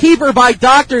a keeper by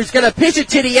Doctor. He's going to pitch it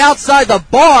to the outside, the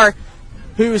bar,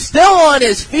 who's still on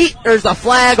his feet. There's a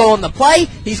flag on the play.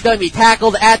 He's going to be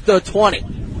tackled at the 20.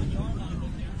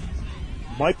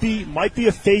 Might be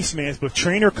a face mask, but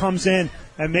Trainer comes in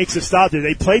and makes a stop there.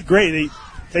 They played great.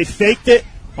 They faked it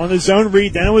on the zone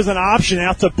read. Then it was an option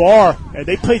out to Barr. And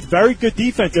they played very good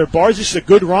defense there. Barr's just a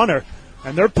good runner.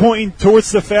 And they're pointing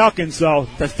towards the Falcons, so.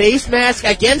 The face mask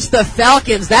against the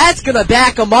Falcons. That's going to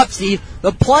back them up, Steve.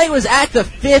 The play was at the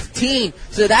 15.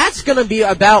 So that's going to be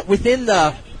about within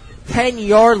the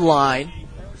 10-yard line.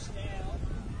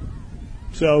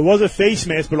 So it was a face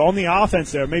mask, but on the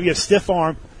offense there, maybe a stiff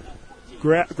arm.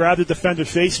 Grab the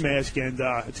defender's face mask, and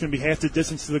it's going to be half the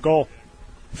distance to the goal.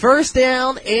 1st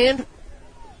down and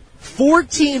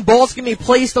 14. Ball's going to be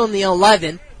placed on the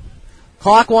 11.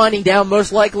 Clock winding down,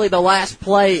 most likely the last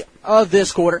play of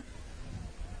this quarter.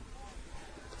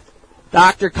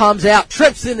 Doctor comes out,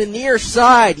 trips in the near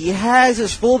side. He has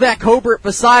his fullback Hobart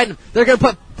beside him. They're going to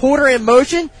put Porter in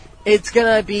motion. It's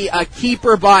going to be a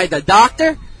keeper by the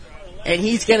Doctor, and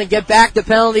he's going to get back the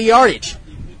penalty yardage.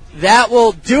 That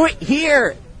will do it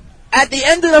here at the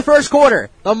end of the first quarter.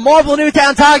 The Marple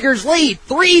Newtown Tigers lead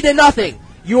 3-0.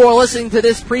 You are listening to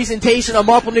this presentation of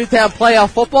Marple Newtown Playoff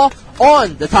Football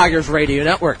on the Tigers Radio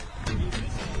Network.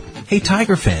 Hey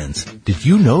Tiger fans, did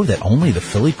you know that only the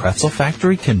Philly Pretzel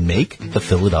Factory can make the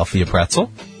Philadelphia pretzel?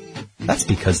 That's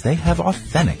because they have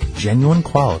authentic, genuine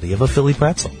quality of a Philly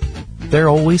pretzel. They're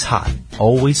always hot,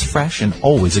 always fresh, and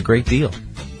always a great deal.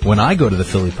 When I go to the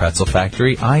Philly Pretzel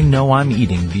Factory, I know I'm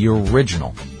eating the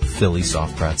original Philly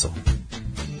soft pretzel.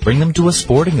 Bring them to a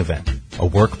sporting event, a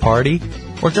work party,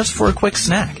 or just for a quick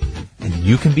snack, and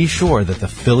you can be sure that the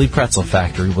Philly Pretzel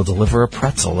Factory will deliver a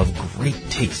pretzel of great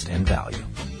taste and value.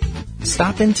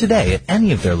 Stop in today at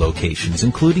any of their locations,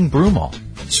 including Broomall,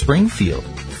 Springfield,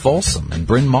 Folsom, and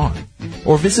Bryn Mawr,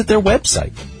 or visit their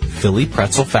website,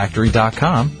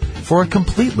 phillypretzelfactory.com, for a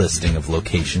complete listing of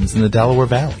locations in the Delaware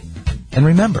Valley. And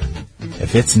remember,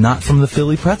 if it's not from the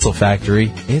Philly Pretzel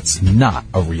Factory, it's not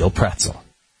a real pretzel.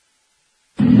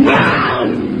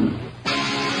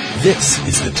 This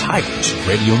is the Tigers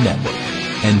Radio Network,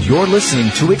 and you're listening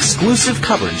to exclusive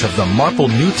coverage of the Marple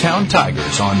Newtown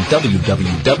Tigers on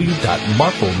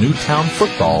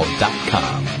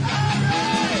www.marplenewtownfootball.com.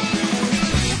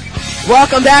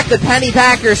 Welcome back to Penny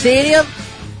Packer Stadium.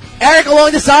 Eric,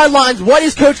 along the sidelines, what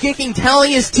is Coach Gicking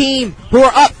telling his team who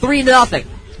are up 3-0?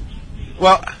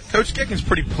 Well, Coach Gicking's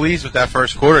pretty pleased with that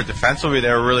first quarter. Defensively, they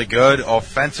were really good.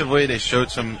 Offensively, they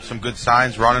showed some good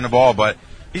signs running the ball, but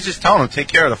he's just telling them, take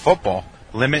care of the football.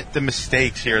 Limit the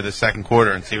mistakes here the second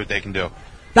quarter and see what they can do.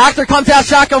 Doctor comes out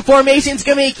shotgun formation. It's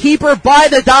going to be a keeper by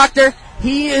the Doctor.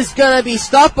 He is going to be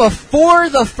stopped before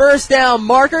the first down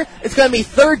marker. It's going to be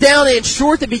 3rd down and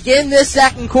short to begin this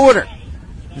second quarter.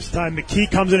 This time McKee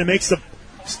comes in and makes the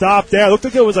stop there. It looked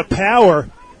like it was a power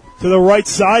to the right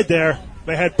side there.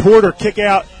 they had Porter kick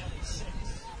out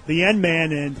the end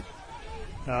man,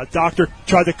 and Doctor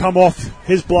tried to come off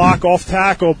his block, off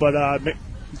tackle, but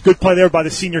good play there by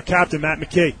the senior captain, Matt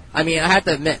McKee. I mean, I have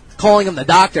to admit, calling him the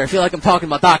doctor, I feel like I'm talking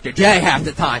about Dr. J half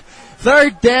the time.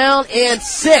 3rd down and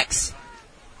 6.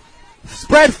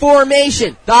 Spread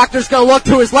formation. Doctor's going to look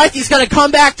to his left. He's going to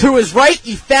come back to his right.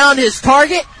 He found his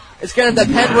target. It's going to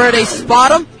depend where they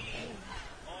spot him.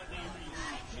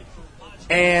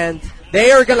 And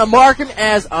they are going to mark him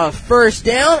as a first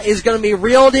down. Is going to be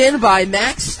reeled in by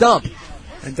Max Stump.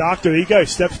 And Doctor, there you go.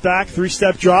 Steps back,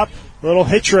 3-step drop, little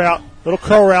hitch route, little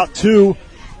curl route to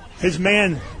his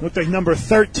man, looked like number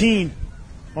 13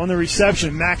 on the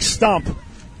reception, Max Stump.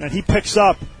 And he picks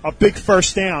up a big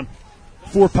first down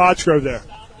for Pottsgrove there.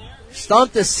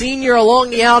 Stump, the senior, along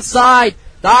the outside.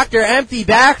 Doctor, empty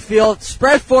backfield,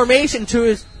 spread formation to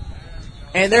his,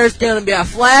 and there's going to be a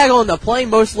flag on the play,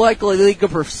 most likely legal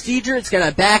procedure. It's going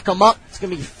to back him up. It's going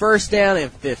to be first down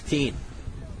and 15.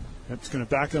 That's going to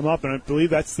back them up, and I believe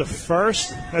that's the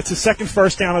second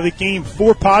first down of the game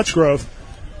for Pottsgrove.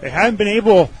 They haven't been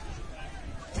able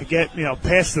to get,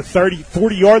 past the 30,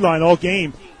 40-yard line all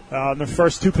game in the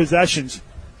first three possessions,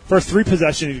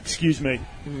 excuse me.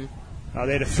 Mm-hmm.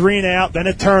 They had a 3-and-out, then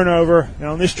a turnover.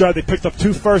 Now on this drive, they picked up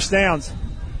 2 first downs.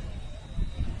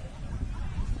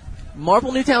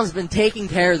 Marple Newtown's been taking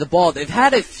care of the ball. They've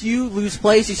had a few loose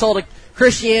plays. You saw the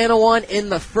Christiana one in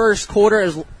the first quarter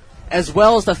as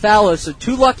well as the Fallows. So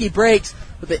 2 lucky breaks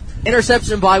with the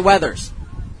interception by Weathers.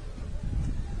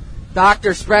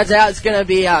 Doctor spreads out. It's going to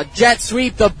be a jet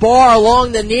sweep. The bar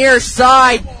along the near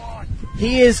side.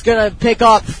 He is going to pick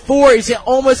up 4. He's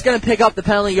almost going to pick up the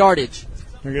penalty yardage.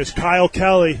 There goes Kyle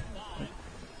Kelly,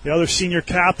 the other senior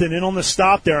captain, in on the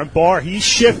stop there. And Barr, he's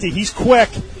shifty, he's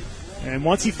quick, and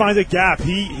once he finds a gap,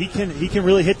 he can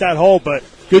really hit that hole. But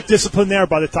good discipline there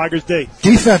by the Tigers D.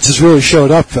 Defense has really showed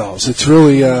up, fellas. It's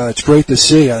really it's great to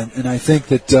see, and I think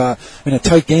that in a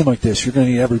tight game like this, you're going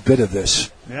to need every bit of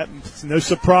this. Yep, it's no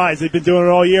surprise. They've been doing it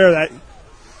all year.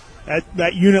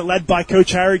 That unit led by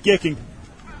Coach Harry Gicking.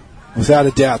 Without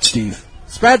a doubt, Steve.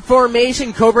 Spread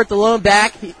formation, Cobert the lone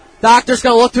back. Doctor's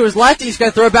going to look to his left. He's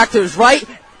going to throw it back to his right.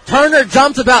 Turner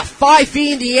jumps about 5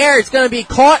 feet in the air. It's going to be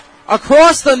caught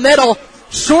across the middle,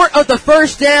 short of the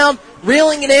first down.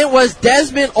 Reeling it in was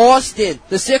Desmond Austin,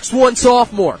 the 6'1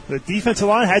 sophomore. The defensive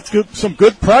line had some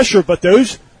good pressure, but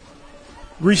those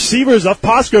receivers of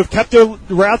Pottsgrove kept their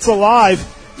routes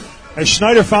alive as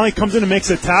Schneider finally comes in and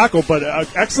makes a tackle. But an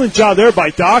excellent job there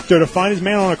by Doctor to find his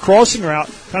man on a crossing route.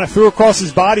 Kind of threw across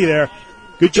his body there.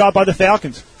 Good job by the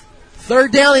Falcons.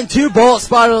 3rd down and 2, ball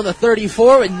spotted on the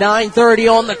 34 with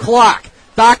 9:30 on the clock.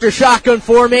 Doctor shotgun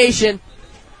formation.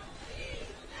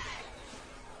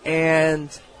 And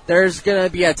there's going to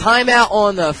be a timeout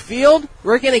on the field.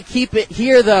 We're going to keep it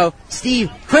here, though.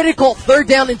 Steve, critical 3rd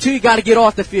down and 2, you got to get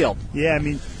off the field. Yeah, I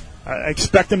mean, I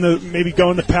expect them to maybe go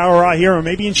in the power eye here or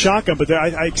maybe in shotgun, but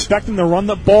I expect them to run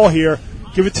the ball here,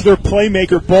 give it to their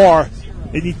playmaker, Barr.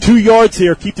 They need 2 yards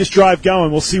here, keep this drive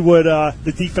going. We'll see what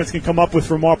the defense can come up with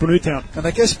from Marple Newtown. And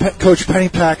I guess Coach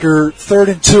Pennypacker, 3rd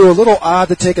and 2, a little odd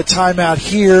to take a timeout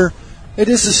here. It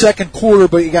is the second quarter,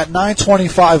 but you got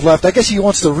 9:25 left. I guess he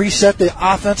wants to reset the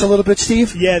offense a little bit,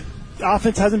 Steve? Yeah, the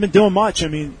offense hasn't been doing much. I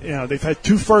mean, they've had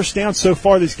 2 first downs so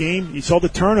far this game. You saw the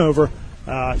turnover.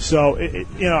 I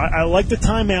like the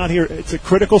timeout here. It's a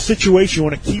critical situation. You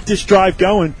want to keep this drive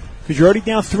going because you're already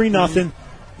down 3-0.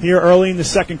 Here early in the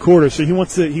second quarter, so he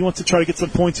wants to try to get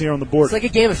some points here on the board. It's like a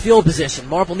game of field position.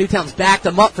 Marple Newtown's backed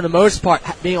them up for the most part,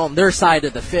 being on their side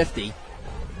of the 50.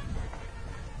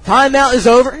 Timeout is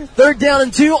over. 3rd down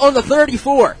and 2 on the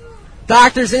 34.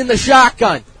 Doctor's in the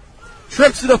shotgun.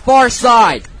 Trips to the far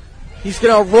side. He's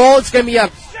going to roll. It's going to be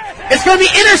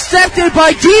intercepted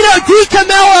by Gino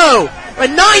DiCamillo.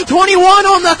 With 9:21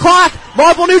 on the clock,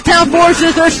 Marple Newtown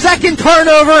forces their second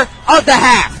turnover of the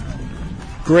half.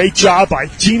 Great job by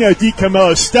Gino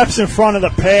DiCamillo. Steps in front of the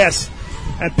pass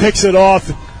and picks it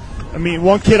off. I mean,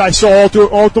 one kid I saw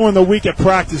all during the week at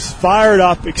practice, fired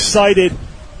up, excited,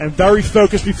 and very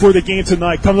focused before the game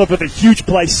tonight. Comes up with a huge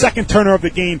play, second turner of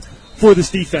the game for this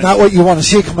defense. Not what you want to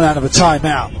see coming out of a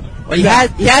timeout. Well, he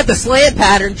had the slant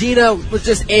pattern. Gino was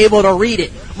just able to read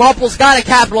it. Marple's got to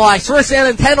capitalize. First down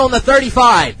and 10 on the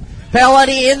 35.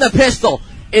 Paoletti in the pistol.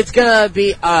 It's going to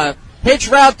be hitch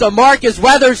route to Marcus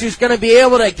Weathers, who's going to be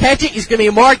able to catch it. He's going to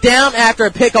be marked down after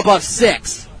a pickup of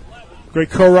 6.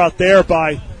 Great curl route there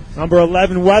by number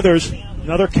 11 Weathers,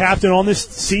 another captain on this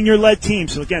senior-led team.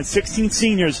 So, again, 16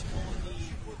 seniors.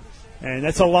 And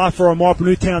that's a lot for a Marple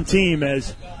Newtown team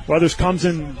as Weathers comes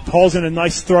in, hauls in a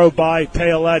nice throw by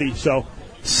Paoletti. So,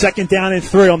 2nd down and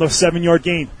 3 on the 7-yard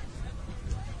gain.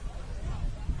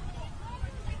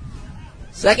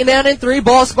 Second down and 3,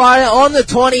 ball spotted on the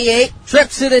 28,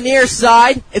 trips to the near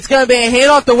side. It's going to be a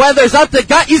handoff to Weathers up the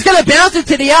gut. He's going to bounce it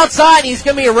to the outside, and he's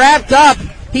going to be wrapped up.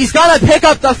 He's going to pick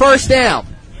up the first down.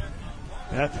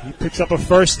 Yep, he picks up a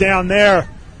first down there.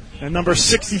 And number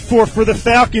 64 for the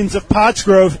Falcons of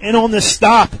Pottsgrove in on the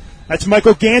stop. That's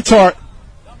Michael Gantart,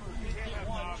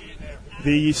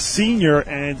 the senior,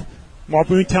 and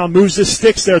Marple Newtown moves the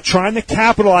sticks there, trying to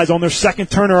capitalize on their second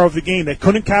turnover of the game. They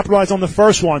couldn't capitalize on the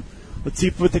first one. Let's see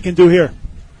what they can do here.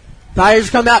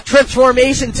 Tigers come out, trips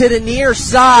formation to the near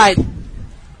side.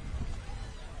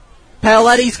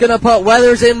 Paoletti's going to put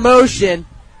Weathers in motion.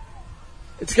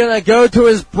 It's going to go to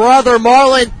his brother,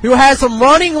 Marlon, who has some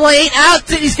running lane out.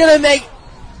 He's going to make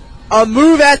a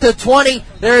move at the 20.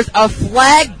 There's a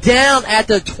flag down at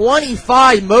the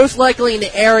 25, most likely in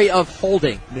the area of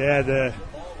holding. Yeah, the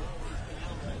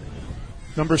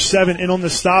number 7 in on the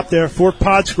stop there for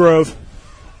Pottsgrove,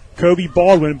 Kobe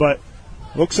Baldwin, but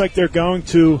looks like they're going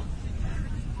to.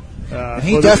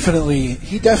 He definitely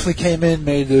came in,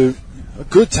 made a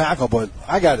good tackle, but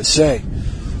I got to say,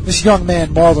 this young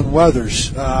man, Marlon Weathers,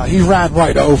 he ran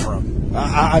right over him.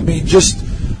 I mean, just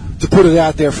to put it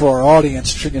out there for our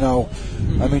audience, you know,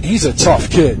 I mean, he's a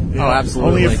tough kid. Yeah, oh,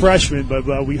 absolutely. Only a freshman,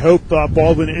 but we hope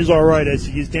Baldwin is all right as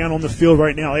he's down on the field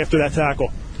right now after that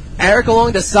tackle. Eric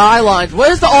along the sidelines, what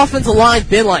has the offensive line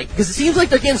been like? Because it seems like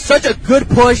they're getting such a good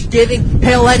push, giving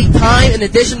Paoletti time in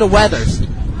addition to Weathers.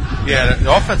 Yeah,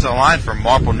 the offensive line for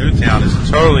Marple Newtown is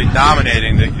totally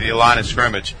dominating the line of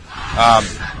scrimmage.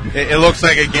 It looks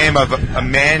like a game of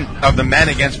the men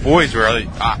against boys, really.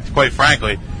 Quite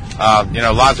frankly,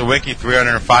 Lazawicki,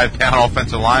 305-pound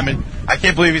offensive lineman. I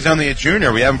can't believe he's only a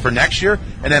junior. We have him for next year,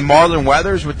 and then Marlon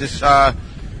Weathers with this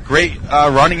great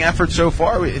running effort so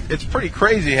far. It's pretty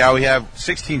crazy how we have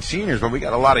 16 seniors, but we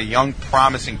got a lot of young,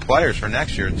 promising players for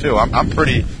next year too. I'm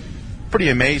pretty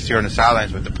amazed here on the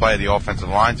sidelines with the play of the offensive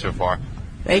line so far.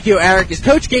 Thank you, Eric. As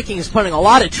Coach Gicking is putting a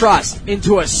lot of trust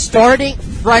into a starting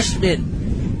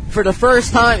freshman for the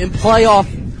first time in playoff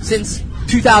since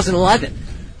 2011.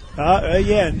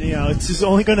 It's just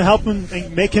only going to help him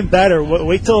and make him better.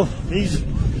 Wait till he's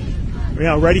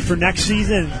ready for next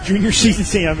season, junior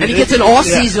season. I mean, and he gets an off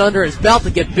season under his belt to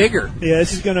get bigger. Yeah,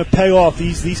 this is going to pay off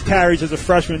these carries as a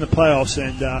freshman in the playoffs,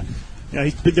 and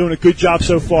he's been doing a good job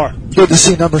so far. Good to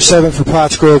see number 7 for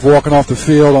Pottsgrove walking off the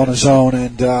field on his own,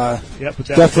 and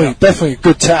definitely a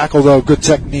good tackle though, good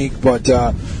technique. But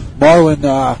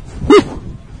Marlon,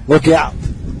 look out!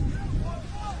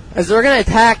 As they're going to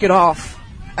attack it off,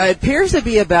 it appears to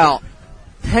be about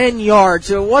 10 yards.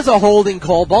 So it was a holding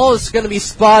call. Ball is going to be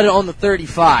spotted on the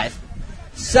 35.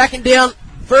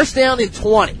 First down and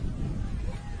 20.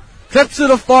 Trips to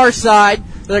the far side.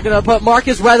 They're going to put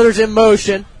Marcus Weathers in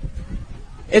motion.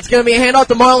 It's going to be a handoff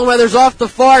to Marlon Weathers off the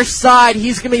far side.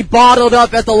 He's going to be bottled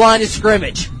up at the line of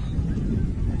scrimmage.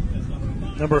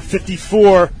 Number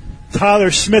 54,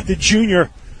 Tyler Smith, the junior,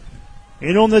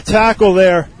 in on the tackle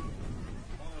there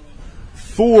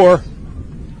for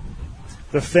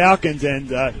the Falcons. And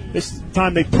this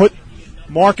time they put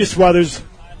Marcus Weathers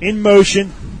in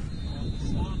motion,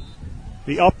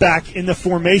 the up back in the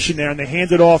formation there, and they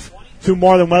hand it off to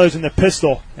Marlon Weathers in the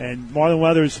pistol. And Marlon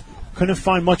Weathers couldn't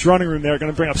find much running room there.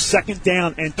 Going to bring up second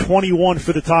down and 21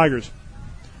 for the Tigers.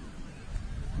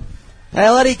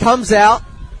 Paoletti comes out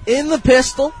in the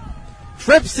pistol,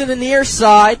 trips to the near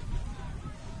side.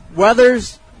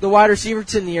 Weathers, the wide receiver,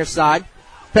 to the near side.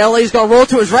 Paoletti's going to roll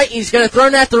to his right, and he's going to throw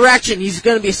in that direction. He's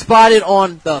going to be spotted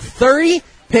on the 30,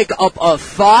 pick up of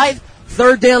 5,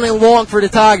 third down and long for the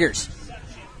Tigers.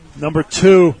 Number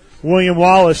 2, William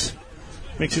Wallace,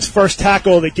 makes his first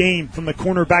tackle of the game from the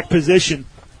cornerback position.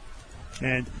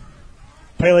 And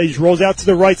Paoletti rolls out to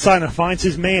the right side and finds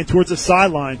his man towards the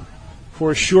sideline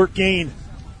for a short gain.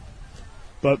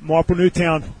 But Marple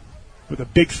Newtown with a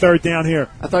big third down here.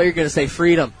 I thought you were going to say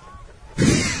freedom.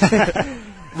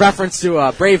 Reference to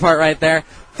Braveheart right there.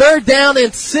 Third down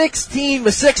and 16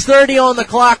 with 6:30 on the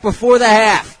clock before the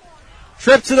half.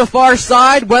 Trip to the far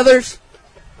side. Weathers.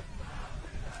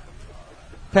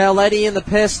 Paoletti in the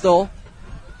pistol.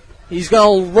 He's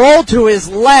going to roll to his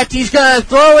left. He's going to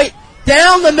throw it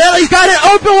down the middle. He's got an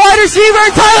open wide receiver,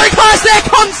 and Tyler Kostak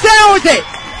comes down with it.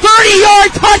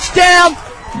 30-yard touchdown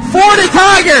for the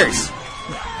Tigers.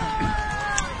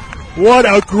 What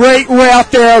a great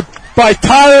route there by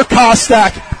Tyler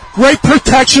Kostak. Great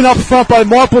protection up front by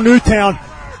Marple Newtown.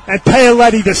 And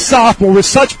Paoletti, the sophomore, with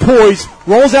such poise,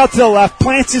 rolls out to the left,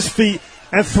 plants his feet,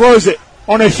 and throws it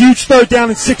on a huge third down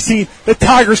and 16. The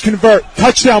Tigers convert.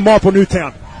 Touchdown, Marple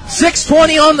Newtown.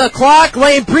 6:20 on the clock.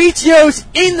 Lambricios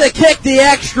in the kick, the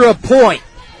extra point.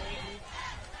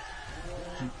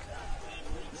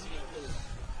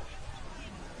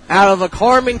 out of a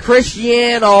Carmen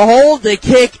Cristiano hold. The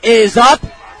kick is up,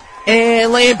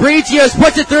 and Lambricios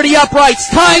puts it through the uprights.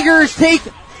 Tigers take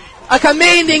a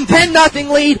commanding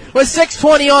 10-0 lead with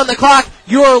 6:20 on the clock.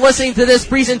 You're listening to this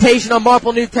presentation of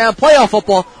Marple Newtown playoff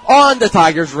football on the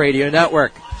Tigers Radio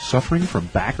Network. Suffering from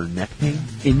back or neck pain,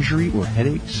 injury, or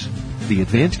headaches? The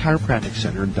Advanced Chiropractic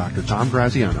Center and Dr. Tom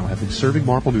Graziano have been serving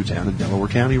Marple Newtown and Delaware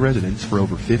County residents for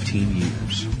over 15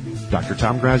 years. Dr.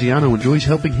 Tom Graziano enjoys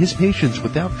helping his patients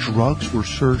without drugs or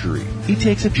surgery. He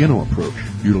takes a gentle approach,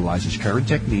 utilizes current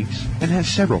techniques, and has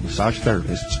several massage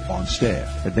therapists on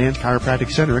staff. Advanced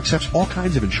Chiropractic Center accepts all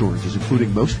kinds of insurances,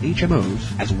 including most HMOs,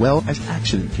 as well as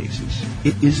accident cases.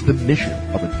 It is the mission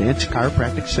of Advanced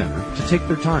Chiropractic Center to take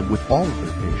their time with all of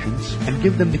their patients and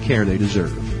give them the care they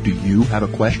deserve. Do you have a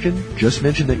question? Just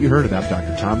mention that you heard about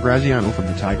Dr. Tom Graziano from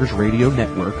the Tigers Radio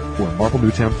Network or Marple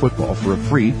Newtown Football for a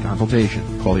free consultation.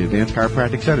 Call the Advanced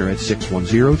Chiropractic Center at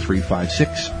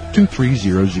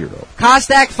 610-356-2300.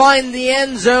 Kostak finds the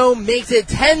end zone, makes it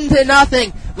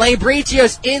 10-0.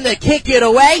 Lambricios in the kick it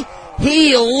away.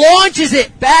 He launches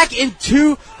it back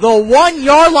into the 1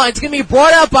 yard line. It's going to be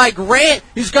brought out by Grant,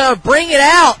 who's going to bring it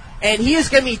out, and he is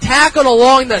going to be tackled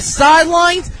along the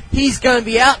sidelines. He's going to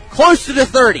be out close to the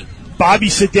 30. Bobby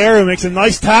Sidero makes a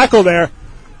nice tackle there.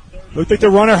 Looked like the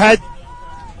runner had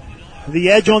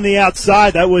the edge on the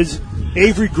outside. That was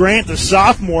Avery Grant, the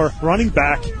sophomore running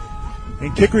back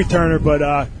and kick returner. But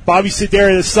Bobby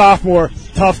Sidero, the sophomore,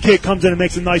 tough kick, comes in and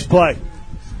makes a nice play.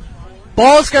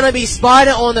 Ball's going to be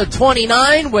spotted on the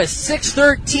 29 with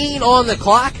 6:13 on the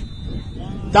clock.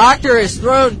 Doctor has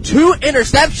thrown 2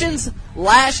 interceptions.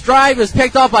 Last drive was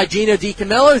picked off by Gino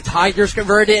DiCamillo. Tigers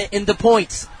converted it into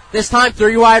points. This time,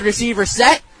 3 wide receiver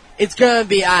set. It's going to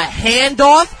be a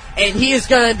handoff, and he is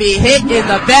going to be hit in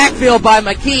the backfield by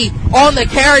McKee. On the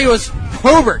carry was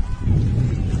Hobart.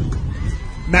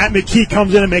 Matt McKee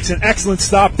comes in and makes an excellent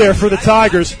stop there for the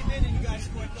Tigers.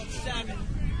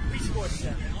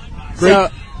 So,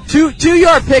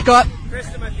 2-yard pickup.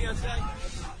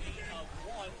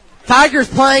 Tigers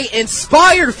playing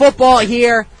inspired football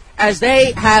here as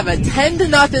they have a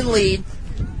 10-0 lead.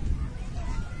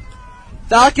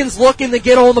 Falcons looking to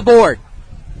get on the board.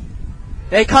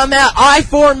 They come out I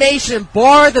formation,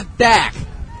 bar the back.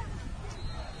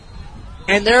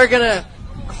 And they're going to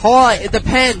call it. It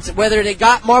depends whether they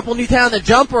got Marple Newtown to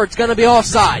jump or it's going to be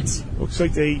offsides. Looks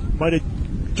like they might have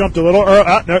jumped a little.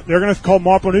 They're going to call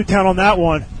Marple Newtown on that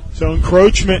one. So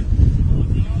encroachment.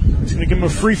 It's going to give them a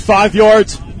free 5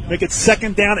 yards. Make it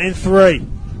 2nd down and 3.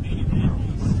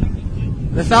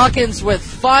 The Falcons with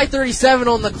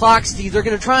 5:37 on the clock, Steve, they're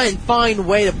going to try and find a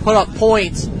way to put up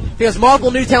points because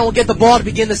Marple Newtown will get the ball to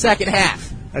begin the second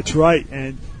half. That's right,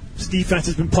 and this defense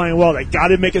has been playing well. They got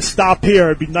to make a stop here.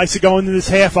 It'd be nice to go into this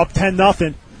half up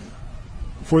 10-0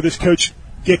 for this Coach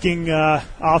Gicking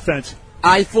offense.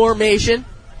 I formation.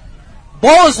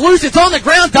 Ball is loose. It's on the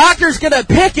ground. Doctor's going to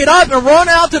pick it up and run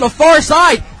out to the far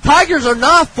side. Tigers are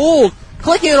not fooled.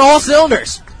 Clicking on all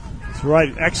cylinders. That's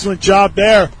right. Excellent job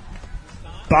there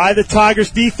by the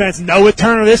Tigers defense. No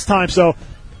returner this time, so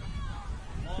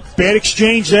bad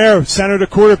exchange there, center to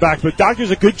quarterback. But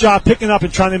Doctor's a good job picking up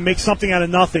and trying to make something out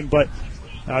of nothing, but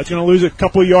it's going to lose a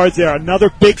couple of yards there. Another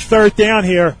big 3rd down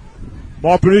here.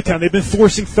 Marple Newtown, they've been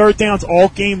forcing 3rd downs all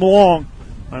game long.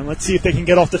 And let's see if they can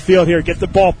get off the field here, get the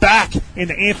ball back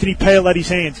into Anthony Paoletti's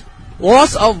hands.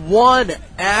 Loss of 1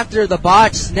 after the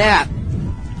botch snap.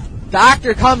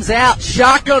 Doctor comes out,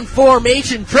 shotgun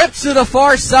formation, trips to the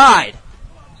far side.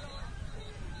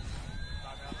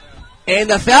 And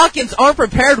the Falcons aren't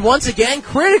prepared once again.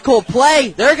 Critical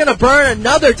play. They're going to burn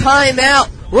another timeout.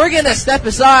 We're going to step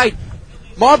aside.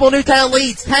 Marple Newtown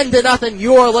leads 10-0.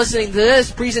 You are listening to this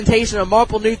presentation of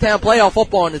Marple Newtown playoff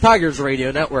football on the Tigers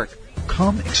Radio Network.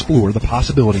 Come explore the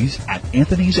possibilities at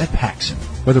Anthony's at Paxson.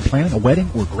 Whether planning a wedding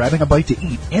or grabbing a bite to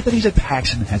eat, Anthony's at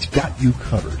Paxson has got you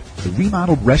covered. The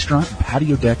remodeled restaurant and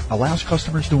patio deck allows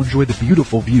customers to enjoy the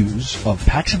beautiful views of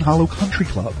Paxson Hollow Country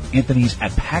Club. Anthony's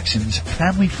at Paxson's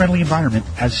family-friendly environment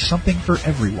has something for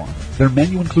everyone. Their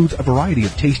menu includes a variety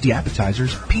of tasty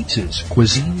appetizers, pizzas,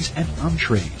 cuisines, and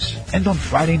entrees. And on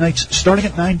Friday nights, starting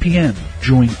at 9 p.m.,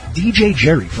 join DJ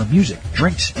Jerry for music,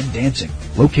 drinks, and dancing.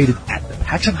 Located at the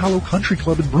Paxson Hollow Country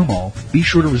Club in Broomall, be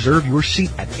sure to reserve your seat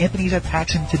at Anthony's at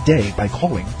Paxson today by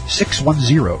calling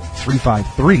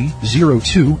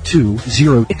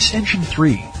 610-353-0220 extension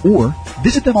 3 or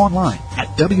visit them online at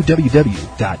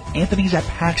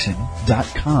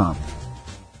www.anthonysatpaxson.com.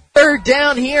 3rd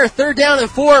down here, 3rd down and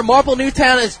 4. Marple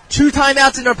Newtown has 2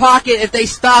 timeouts in their pocket if they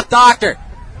stop Doctor.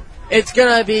 It's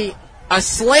going to be a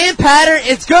slam pattern.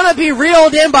 It's going to be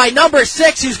reeled in by number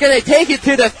 6, who's going to take it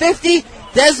to the 50.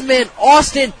 Desmond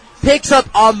Austin picks up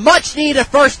a much-needed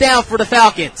first down for the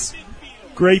Falcons.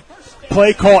 Great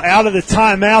play call out of the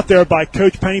timeout there by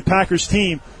Coach Pennypacker's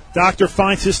team. Doctor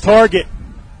finds his target,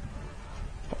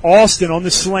 Austin, on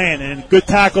the slant, and good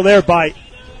tackle there by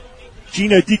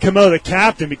Gino DiCamo, the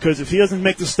captain, because if he doesn't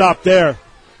make the stop there,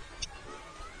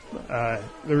 the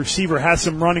receiver has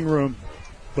some running room.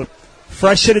 But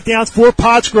fresh set of downs for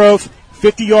Pottsgrove,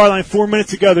 50-yard line, 4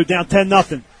 minutes to go. They're down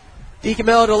 10-0.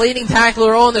 DiCamillo, the leading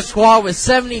tackler on the squad with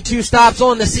 72 stops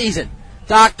on the season.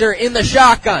 Doctor in the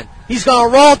shotgun. He's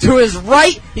going to roll to his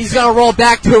right. He's going to roll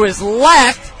back to his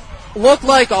left. Looked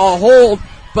like a hold,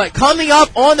 but coming up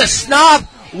on the snap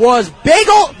was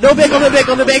Bagel,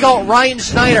 Ryan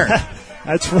Schneider.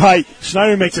 That's right.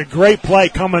 Schneider makes a great play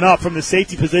coming up from the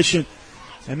safety position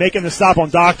and making the stop on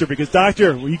Doctor, because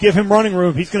Doctor, when you give him running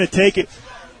room, he's going to take it.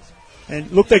 And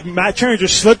it looked like Matt Turner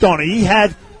just slipped on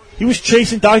it. He was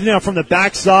chasing Doctor down from the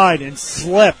backside and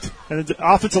slipped. And the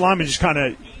offensive lineman just kind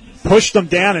of pushed him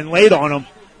down and laid on him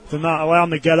to not allow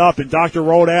him to get up, and Doctor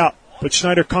rolled out. But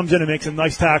Schneider comes in and makes a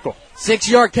nice tackle.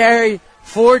 6-yard carry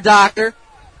for Doctor.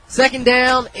 2nd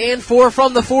down and 4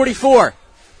 from the 44.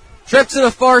 Trip to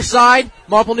the far side.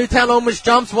 Marple Newtown almost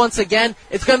jumps once again.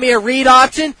 It's going to be a read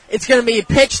option. It's going to be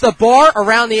pitch the bar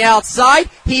around the outside.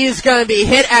 He is going to be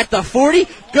hit at the 40.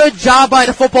 Good job by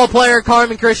the football player,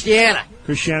 Carmen Christiana.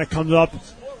 Christiana comes up,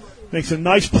 makes a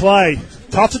nice play.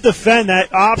 Tough to defend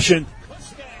that option.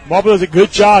 Marple does a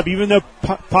good job, even though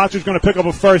Potter's going to pick up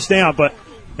a first down. But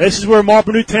this is where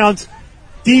Marple Newtown's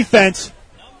defense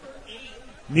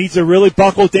needs to really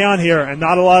buckle down here and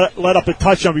not let up a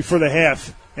touchdown before the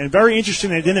half. And very interesting,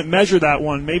 they didn't measure that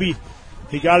one. Maybe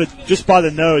he got it just by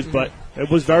the nose, but it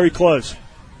was very close.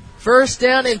 1st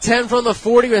down and 10 from the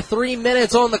 40 with 3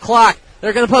 minutes on the clock.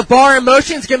 They're going to put Barr in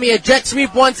motion. It's going to be a jet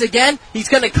sweep once again. He's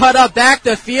going to cut up back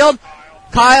the field.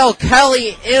 Kyle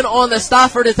Kelly in on the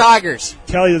stop for the Tigers.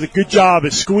 Kelly does a good job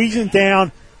of squeezing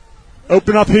down,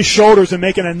 open up his shoulders, and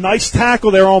making a nice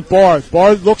tackle there on Barr.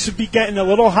 Barr looks to be getting a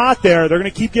little hot there. They're going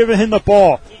to keep giving him the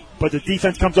ball, but the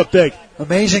defense comes up big.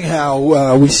 Amazing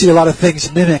how we see a lot of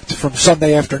things mimicked from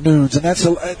Sunday afternoons, and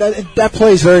that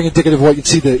play is very indicative of what you'd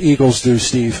see the Eagles do,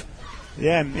 Steve.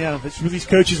 Yeah, that's what these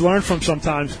coaches learn from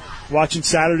sometimes, watching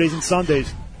Saturdays and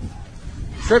Sundays.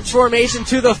 Trips formation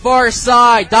to the far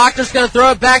side. Doctor's going to throw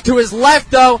it back to his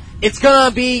left, though. It's going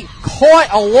to be caught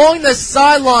along the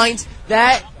sidelines.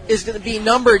 That is going to be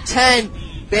number 10,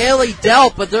 Bailey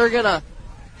Delp, but they're going to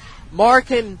mark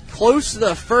him close to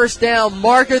the first down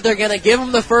marker. They're going to give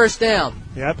him the first down.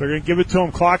 Yep, they're going to give it to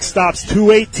him. Clock stops,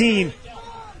 2:18.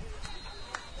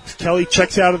 Kelly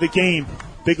checks out of the game.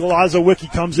 Big Lazo Wiki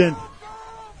comes in.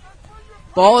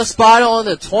 Ball is spotted on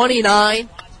the 29.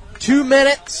 2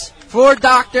 minutes for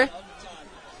Doctor.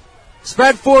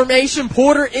 Spread formation,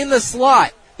 Porter in the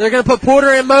slot. They're going to put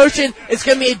Porter in motion. It's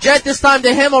going to be a jet this time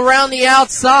to him around the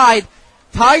outside.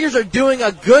 Tigers are doing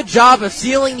a good job of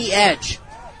sealing the edge.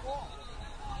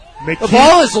 The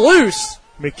ball is loose.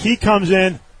 McKee comes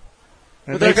in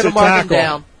and they're makes going to a mark tackle. him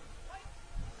down.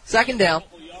 2nd down.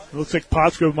 It looks like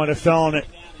Pottsgrove might have fell on it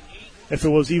if it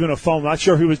was even a foul. Not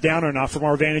sure if he was down or not from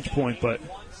our vantage point, but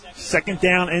 2nd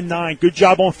down and 9. Good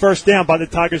job on first down by the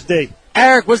Tigers D.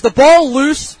 Eric, was the ball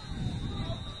loose?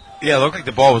 Yeah, it looked like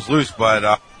the ball was loose,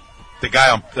 but the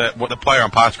player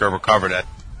on Pottsgrove recovered it.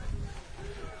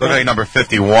 Looked like number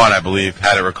 51, I believe,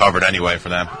 had it recovered anyway for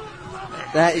them.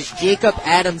 That is Jacob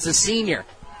Adams, a senior.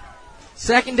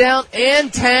 2nd down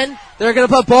and 10. They're going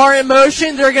to put Barr in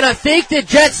motion. They're going to fake the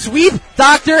jet sweep.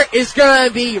 Doctor is going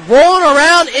to be rolling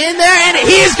around in there, and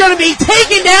he's going to be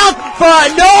taken down for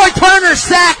a Noah Turner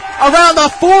sack around the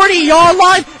 40-yard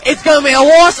line. It's going to be a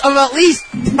loss of at least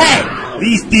 10.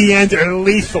 These DNs are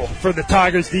lethal for the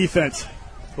Tigers defense.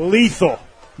 Lethal.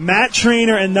 Matt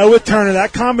Trainer and Noah Turner,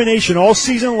 that combination all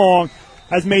season long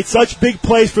has made such big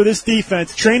plays for this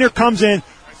defense. Trainer comes in,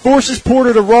 forces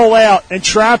Porter to roll out and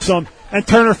traps him, and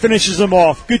Turner finishes him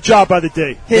off. Good job by the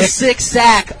D. His 6th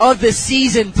sack of the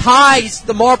season ties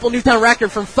the Marple Newtown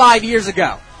record from 5 years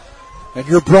ago. And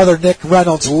your brother Nick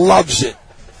Reynolds loves it.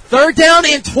 3rd down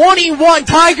and 21.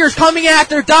 Tigers coming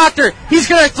after Doctor. He's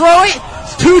going to throw it.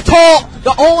 It's too tall.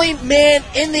 The only man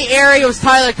in the area was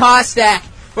Tyler Kostak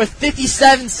with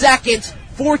 57 seconds.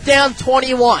 4th down,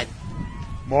 21.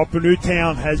 Marple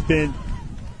Newtown has been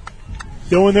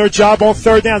doing their job on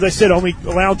 3rd downs. I said only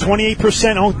allowed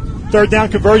 28% on 3rd down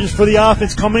conversions for the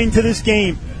offense coming into this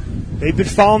game. They've been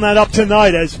following that up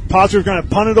tonight as Pottsgrove are going to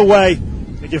punt it away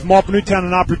and give Marple Newtown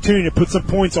an opportunity to put some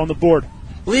points on the board.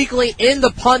 Legally in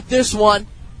the punt this one.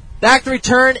 Back to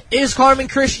return is Carmen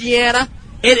Christiana.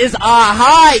 It is a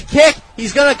high kick.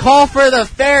 He's going to call for the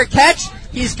fair catch.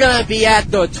 He's going to be at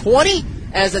the 20.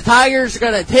 as the Tigers are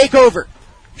going to take over.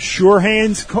 Sure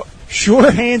hands,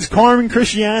 Carmen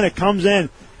Christiana comes in.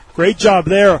 Great job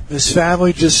there. His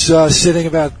family just sitting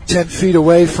about 10 feet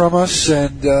away from us,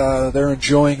 and they're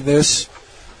enjoying this.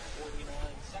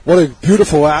 What a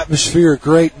beautiful atmosphere,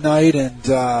 great night,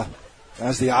 and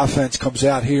as the offense comes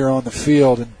out here on the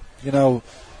field, and, you know,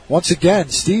 once again,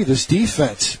 Steve, this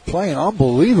defense playing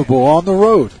unbelievable on the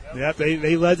road. Yep,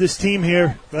 they led this team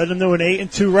here, led them to an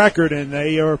 8-2 record, and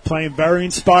they are playing very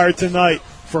inspired tonight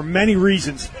for many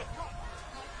reasons.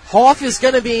 Hoff is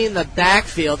going to be in the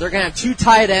backfield. They're going to have two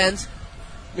tight ends.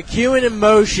 McEwen in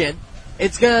motion.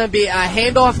 It's going to be a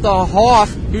handoff to Hoff,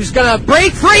 who's going to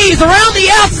break free. He's around the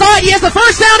outside. He has the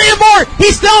first down and more.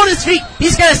 He's still on his feet.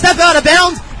 He's going to step out of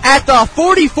bounds at the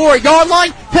 44-yard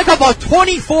line. Pick up a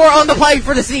 24 on the play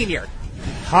for the senior.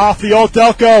 Hoff, the old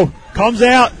Delco, comes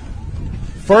out.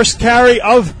 First carry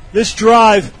of this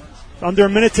drive. Under a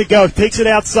minute to go. Takes it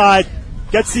outside.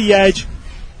 Gets the edge.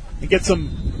 And gets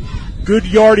some good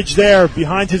yardage there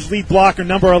behind his lead blocker,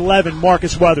 number 11,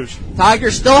 Marcus Weathers.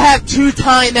 Tigers still have two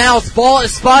timeouts. Ball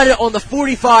is spotted on the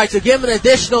 45, so give him an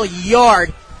additional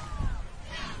yard.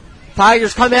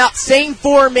 Tigers come out, same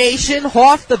formation,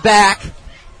 Hoff the back.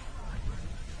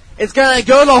 It's going to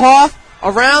go to Hoff.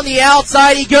 Around the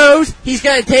outside he goes. He's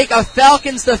going to take a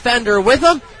Falcons defender with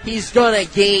him. He's going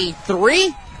to gain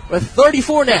 3 with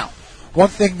 34 now. One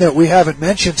thing that we haven't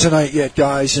mentioned tonight yet,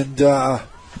 guys, and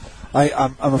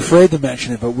I'm afraid to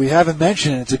mention it, but we haven't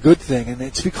mentioned it. It's a good thing, and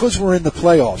it's because we're in the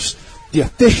playoffs. The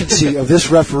efficiency of this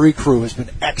referee crew has been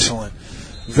excellent.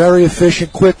 Very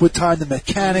efficient, quick with time. The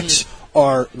mechanics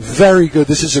are very good.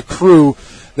 This is a crew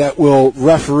that will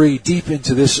referee deep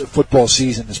into this football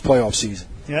season, this playoff season.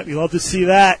 Yep, you love to see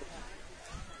that.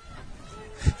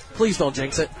 Please don't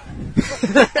jinx it.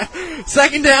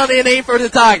 Second down and 8 for the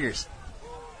Tigers.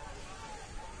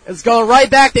 It's going right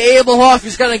back to Abel Hoff.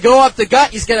 He's going to go up the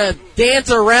gut. He's going to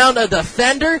dance around a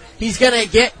defender. He's going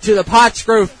to get to the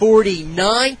Pottsgrove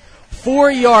 49.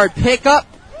 4-yard pickup.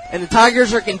 And the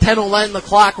Tigers are content on letting the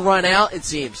clock run out, it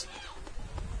seems.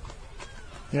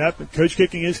 Yep, Coach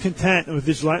Kicking is content with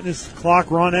just letting this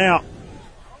clock run out.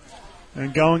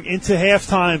 And going into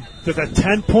halftime with a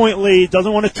 10-point lead.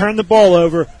 Doesn't want to turn the ball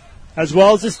over. As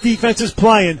well as this defense is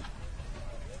playing.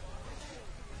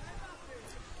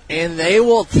 And they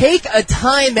will take a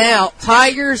timeout.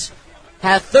 Tigers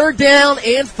have 3rd down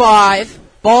and 5.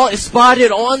 Ball is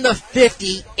spotted on the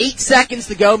 50. 8 seconds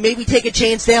to go. Maybe take a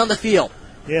chance down the field.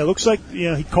 Yeah, it looks like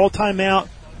he called timeout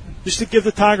just to give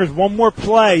the Tigers one more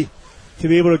play to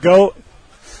be able to go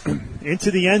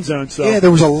into the end zone. So yeah, there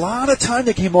was a lot of time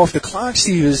that came off the clock,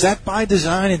 Steve. Is that by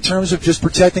design in terms of just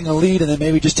protecting a lead and then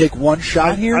maybe just take one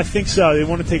shot here? I think so. They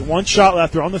want to take one shot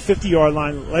left. They're on the 50-yard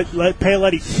line. Let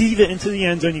Paoletti heave it into the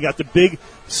end zone. You got the big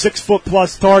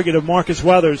 6-foot-plus target of Marcus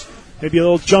Weathers. Maybe a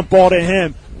little jump ball to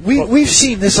him. We've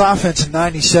seen this offense in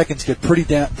 90 seconds get pretty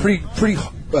far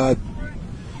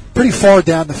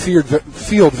down the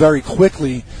field very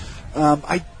quickly.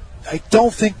 I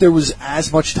don't think there was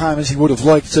as much time as he would have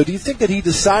liked. So do you think that he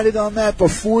decided on that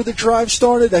before the drive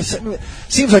started?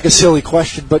 Seems like a silly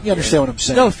question, but you understand what I'm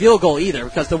saying. No field goal either,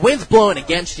 because the wind's blowing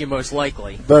against you most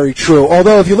likely. Very true.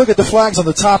 Although if you look at the flags on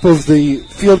the top of the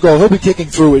field goal, he'll be kicking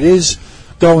through. It is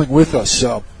going with us,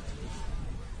 so.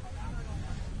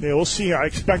 Yeah, we'll see here. I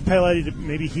expect Paoletti to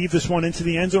maybe heave this one into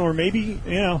the end zone, or maybe,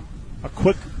 a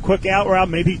quick out route,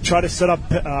 maybe try to set up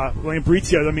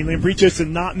Lambrizio. I mean, Lambrizio did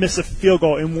not miss a field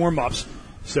goal in warm-ups,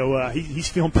 so he's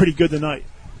feeling pretty good tonight.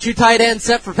 2 tight ends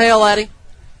set for Paoletti.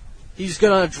 He's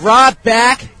going to drop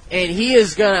back, and he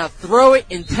is going to throw it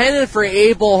intended for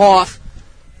Abel Hoff.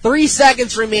 3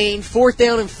 seconds remain, 4th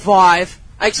down and 5.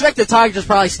 I expect the Tigers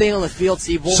probably stay on the field,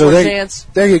 Steve. One more chance.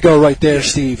 There you go right there,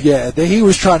 Steve. Yeah, he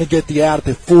was trying to get the out at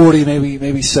the 40,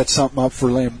 maybe set something up for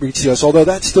Lambrizios, although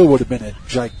that still would have been a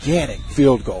gigantic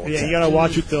field goal. Yeah, you got to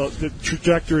watch the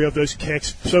trajectory of those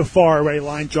kicks so far away,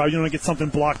 line drive. You don't want to get something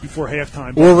blocked before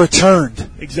halftime. Or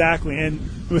returned. Exactly, and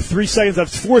with 3 seconds,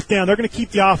 that's 4th down. They're going to keep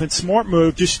the offense. Smart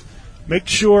move. Just make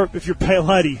sure if you're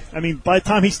Paoletti, I mean, by the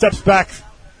time he steps back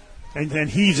and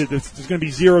heaves it, there's going to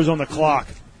be zeros on the clock.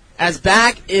 As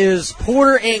back is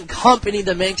Porter and company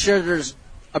to make sure there's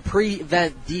a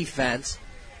prevent defense.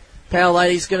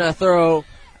 Paoletti's going to throw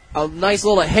a nice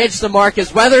little hedge to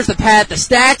Marcus Weathers to pad the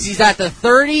stats. He's at the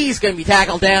 30. He's going to be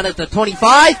tackled down at the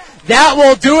 25. That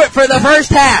will do it for the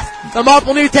first half. The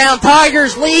Marple Newtown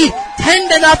Tigers lead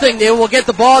 10-0. They will get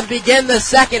the ball to begin the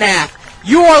second half.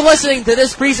 You are listening to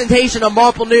this presentation of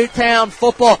Marple Newtown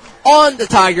football on the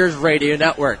Tigers Radio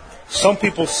Network. Some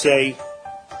people say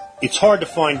it's hard to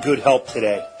find good help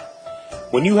today.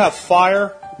 When you have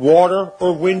fire, water,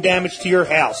 or wind damage to your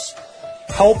house,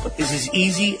 Help is as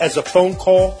easy as a phone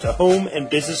call to Home and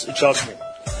Business Adjustment,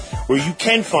 where you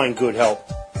can find good help.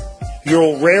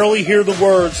 You'll rarely hear the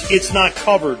words, "it's not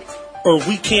covered," or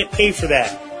 "we can't pay for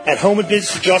that." At Home and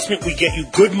Business Adjustment, we get you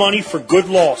good money for good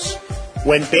loss.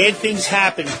 When bad things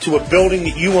happen to a building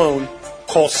that you own,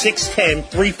 call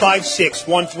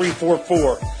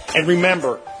 610-356-1344. And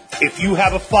remember, if you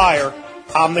have a fire,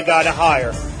 I'm the guy to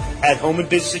hire. At Home and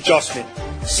Business Adjustment,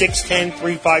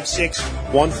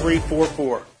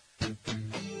 610-356-1344.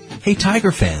 Hey,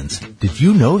 Tiger fans, did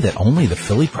you know that only the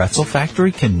Philly Pretzel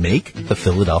Factory can make the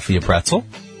Philadelphia pretzel?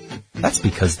 That's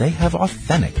because they have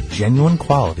authentic, genuine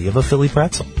quality of a Philly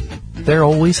pretzel. They're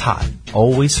always hot,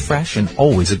 always fresh, and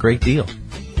always a great deal.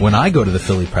 When I go to the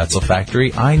Philly Pretzel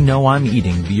Factory, I know I'm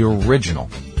eating the original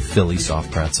Philly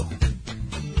soft pretzel.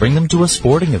 Bring them to a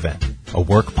sporting event, a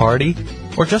work party,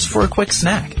 or just for a quick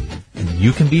snack, and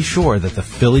you can be sure that the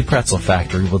Philly Pretzel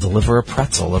Factory will deliver a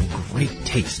pretzel of great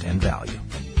taste and value.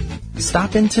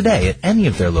 Stop in today at any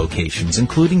of their locations,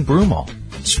 including Broomall,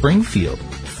 Springfield,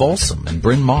 Folsom, and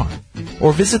Bryn Mawr,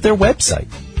 or visit their website,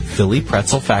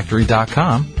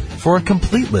 phillypretzelfactory.com, for a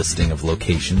complete listing of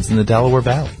locations in the Delaware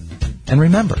Valley. And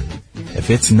remember, if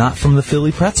it's not from the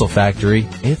Philly Pretzel Factory,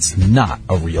 it's not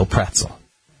a real pretzel.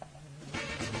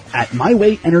 At My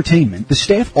Way Entertainment, the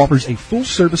staff offers a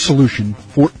full-service solution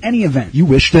for any event you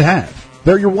wish to have.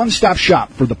 They're your one-stop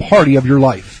shop for the party of your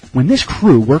life. When this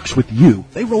crew works with you,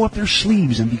 they roll up their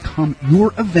sleeves and become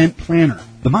your event planner.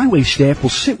 The My Way staff will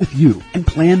sit with you and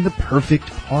plan the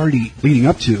perfect party leading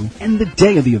up to and the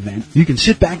day of the event. You can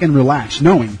sit back and relax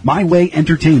knowing My Way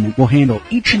Entertainment will handle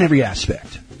each and every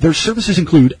aspect. Their services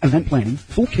include event planning,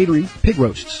 full catering, pig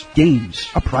roasts, games,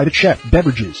 a private chef,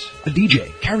 beverages, a DJ,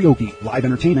 karaoke, live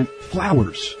entertainment,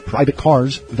 flowers, private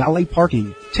cars, valet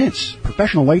parking, tents,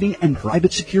 professional lighting, and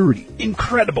private security.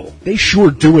 Incredible! They sure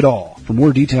do it all. For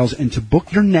more details and to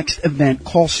book your next event,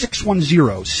 call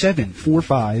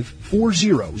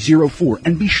 610-745-4004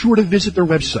 and be sure to visit their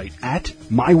website at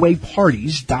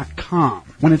mywayparties.com.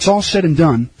 When it's all said and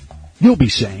done, you'll be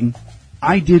saying,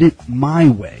 I did it my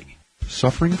way.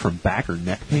 Suffering from back or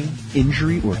neck pain,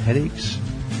 injury, or headaches?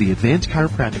 The Advanced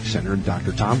Chiropractic Center and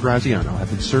Dr. Tom Graziano have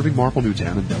been serving Marple,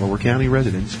 Newtown, and Delaware County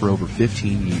residents for over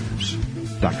 15 years.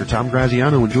 Dr. Tom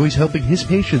Graziano enjoys helping his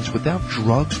patients without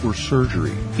drugs or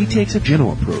surgery. He takes a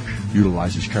gentle approach,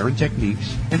 utilizes current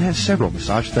techniques, and has several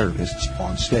massage therapists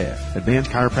on staff.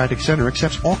 Advanced Chiropractic Center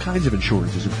accepts all kinds of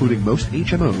insurances, including most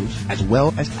HMOs, as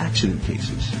well as accident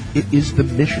cases. It is the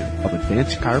mission of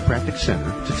Advanced Chiropractic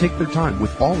Center to take their time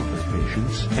with all of their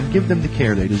patients and give them the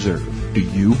care they deserve. Do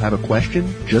you have a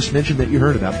question? Just mention that you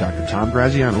heard about Dr. Tom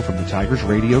Graziano from the Tigers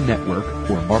Radio Network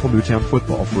or Marple Newtown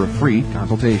Football for a free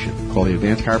consultation. Call the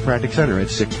Advanced Chiropractic Center at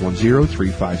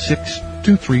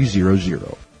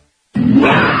 610-356-2300.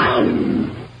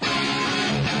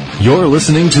 You're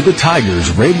listening to the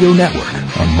Tigers Radio Network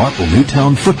on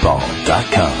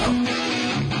MarpleNewtownFootball.com.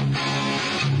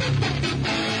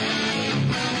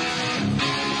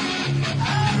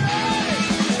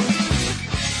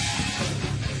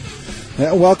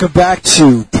 Welcome back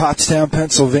to Pottstown,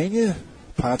 Pennsylvania,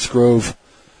 Pottsgrove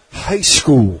High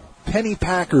School, Penny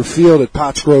Packer Field at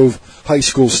Pottsgrove High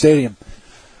School Stadium.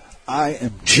 I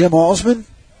am Jim Alsman.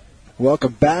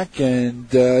 Welcome back,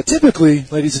 and typically,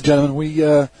 ladies and gentlemen, we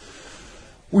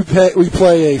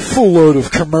play a full load of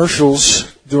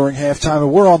commercials during halftime,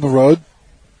 and we're on the road.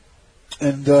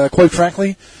 And quite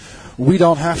frankly, we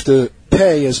don't have to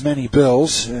pay as many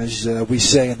bills as we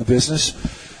say in the business.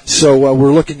 So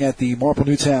we're looking at the Marple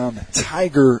Newtown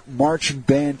Tiger Marching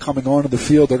Band coming onto the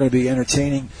field. They're going to be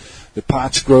entertaining the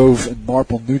Pottsgrove and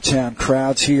Marple Newtown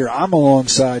crowds here. I'm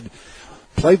alongside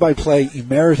play-by-play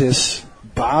emeritus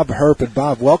Bob Herp. And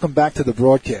Bob, welcome back to the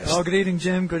broadcast. Oh, good evening,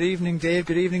 Jim. Good evening, Dave.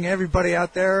 Good evening, everybody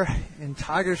out there in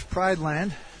Tigers Pride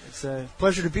Land. It's a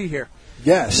pleasure to be here.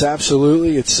 Yes,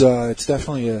 absolutely. It's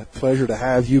definitely a pleasure to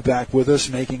have you back with us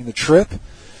making the trip.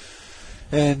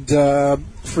 And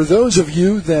for those of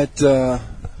you that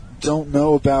don't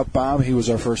know about Bob, he was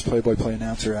our first play-by-play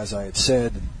announcer, as I had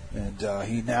said, and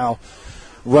he now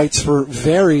writes for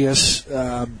various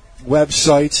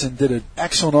websites and did an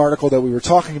excellent article that we were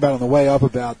talking about on the way up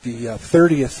about the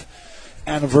 30th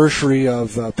anniversary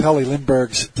of Pelle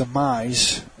Lindbergh's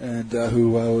demise, and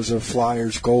who was a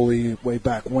Flyers goalie way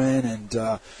back when. And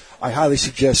I highly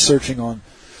suggest searching on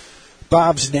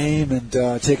Bob's name and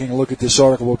taking a look at this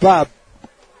article. Well, Bob,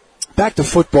 back to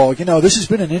football. You know, this has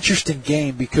been an interesting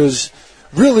game because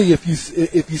really, if you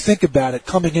think about it,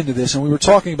 coming into this, and we were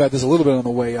talking about this a little bit on the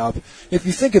way up, if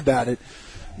you think about it,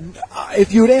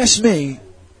 if you had asked me,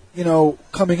 you know,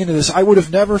 coming into this, I would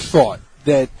have never thought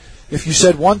that if you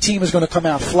said one team is going to come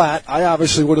out flat, I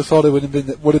obviously would have thought it would have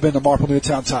been the Marple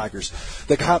Newtown Tigers.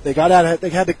 They had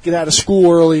to get out of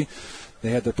school early.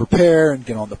 They had to prepare and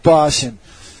get on the bus and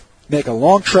make a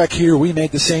long trek here. We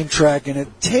made the same trek, and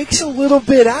it takes a little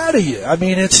bit out of you. I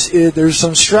mean, there's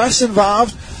some stress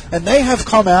involved, and they have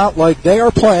come out like they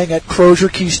are playing at Crozier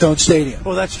Keystone Stadium.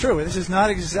 Well, that's true. This is not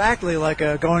exactly like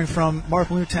going from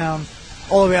Marple Newtown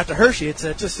all the way out to Hershey. It's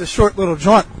just a short little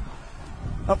jaunt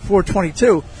up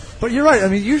 422. But you're right. I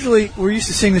mean, usually we're used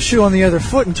to seeing the shoe on the other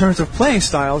foot in terms of playing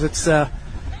styles. It's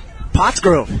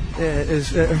Pottsgrove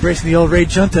is embracing the old Ray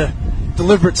Junta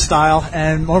deliberate style,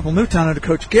 and Marple Newtown under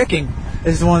Coach Gicking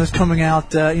is the one that's coming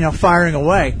out, firing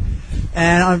away.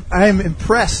 And I am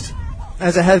impressed,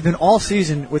 as I have been all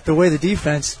season, with the way the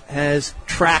defense has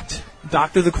tracked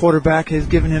Doctor the quarterback, has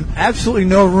given him absolutely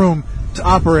no room to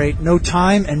operate, no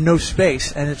time and no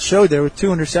space, and it showed there with 2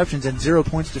 interceptions and 0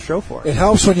 points to show for it. It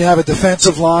helps when you have a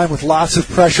defensive line with lots of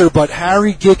pressure, but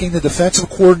Harry Gicking, the defensive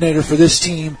coordinator for this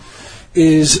team,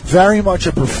 is very much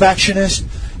a perfectionist.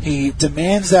 He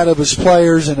demands that of his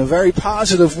players in a very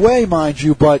positive way, mind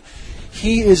you, but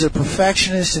he is a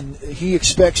perfectionist, and he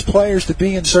expects players to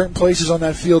be in certain places on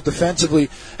that field defensively.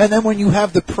 And then when you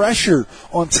have the pressure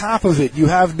on top of it, you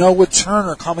have Noah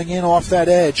Turner coming in off that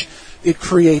edge, it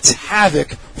creates havoc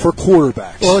for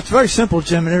quarterbacks. Well, it's very simple,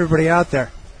 Jim, and everybody out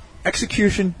there.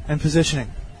 Execution and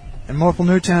positioning. And Marple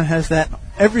Newtown has that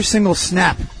every single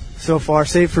snap so far,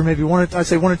 save for maybe one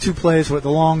or two plays with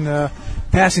the long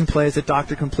passing plays that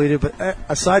Doctor completed. But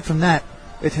aside from that,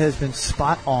 it has been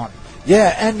spot on.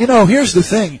 Yeah, and here's the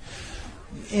thing.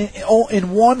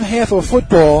 In one half of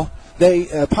football,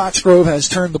 Pottsgrove has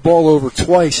turned the ball over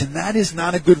twice, and that is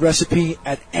not a good recipe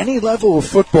at any level of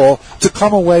football to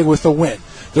come away with a win.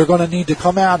 They're going to need to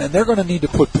come out, and they're going to need to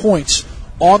put points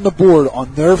on the board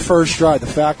on their first drive, the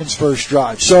Falcons' first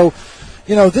drive. So,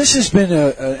 this has been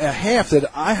a half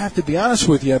that I have to be honest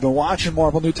with you. I've been watching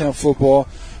Marple Newtown football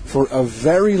for a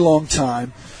very long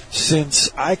time, since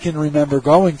I can remember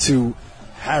going to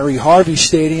Harry Harvey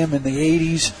Stadium in the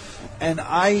 80s, and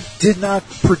I did not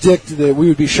predict that we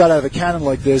would be shot out of a cannon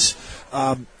like this.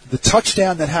 The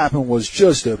touchdown that happened was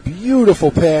just a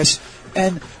beautiful pass,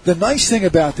 and the nice thing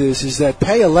about this is that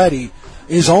PIAA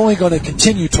is only going to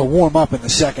continue to warm up in the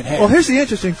second half. Well, here's the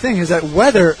interesting thing, is that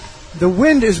the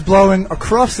wind is blowing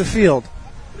across the field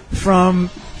from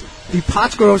the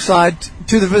Pottsgrove side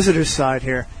to the visitors' side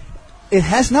here. It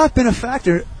has not been a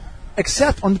factor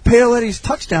except on the PIAA's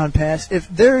touchdown pass. If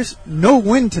there's no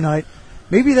wind tonight,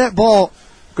 maybe that ball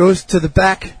goes to the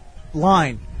back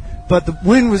line. But the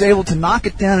wind was able to knock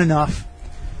it down enough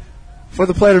for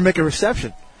the player to make a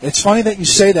reception. It's funny that you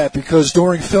say that, because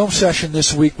during film session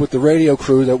this week with the radio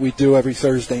crew that we do every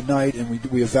Thursday night, and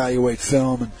we evaluate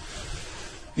film, and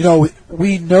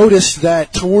we noticed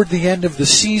that toward the end of the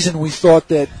season we thought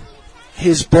that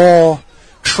his ball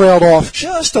trailed off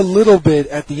just a little bit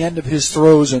at the end of his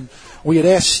throws, and we had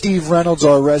asked Steve Reynolds,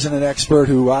 our resident expert,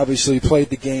 who obviously played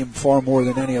the game far more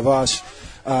than any of us.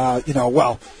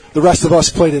 The rest of us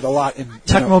played it a lot in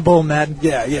Tecmo Bowl Madden.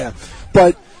 Yeah.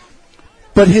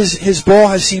 But his ball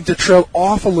has seemed to trail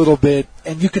off a little bit,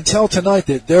 and you can tell tonight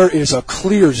that there is a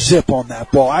clear zip on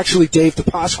that ball. Actually, Dave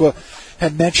DePasqua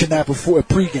had mentioned that before at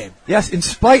pregame. Yes, in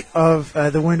spite of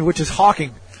the wind, which is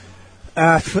hawking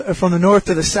from the north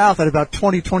to the south at about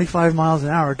 20, 25 miles an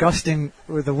hour, gusting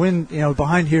with the wind.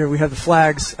 Behind here we have the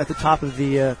flags at the top of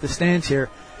the stands here,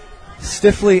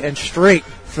 stiffly and straight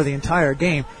for the entire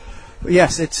game. But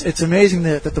yes, it's amazing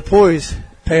that the poise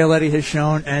PIAA has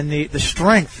shown, and the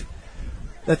strength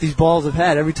that these balls have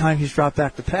had every time he's dropped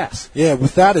back to pass. Yeah,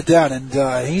 without a doubt,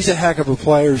 and he's a heck of a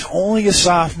player. He's only a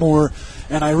sophomore,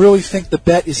 and I really think the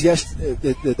best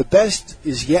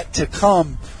is yet to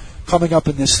come, coming up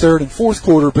in this third and fourth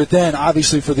quarter, but then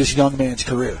obviously for this young man's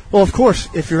career. Well, of course,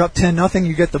 if you're up 10-0,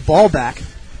 you get the ball back.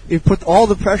 You put all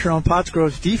the pressure on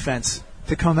Pottsgrove's defense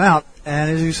to come out,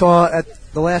 and as you saw at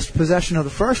the last possession of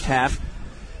the first half,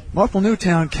 Marple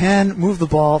Newtown can move the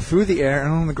ball through the air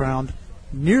and on the ground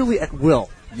nearly at will.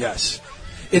 Yes.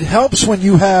 It helps when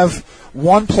you have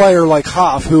one player like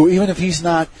Hoff, who, even if he's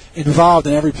not involved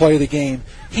in every play of the game,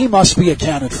 he must be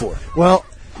accounted for. Well,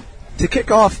 to kick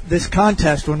off this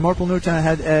contest, when Marple Newtown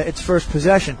had its first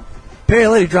possession,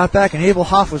 PIAA dropped back, and Abel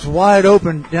Hoff was wide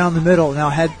open down the middle. Now,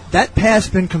 had that pass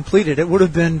been completed, it would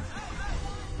have been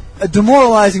a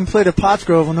demoralizing play to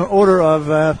Pottsgrove on the order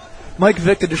of Mike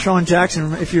Vick to Deshaun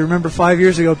Jackson, if you remember 5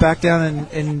 years ago, back down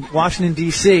in Washington,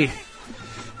 D.C.,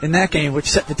 in that game, which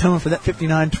set the tone for that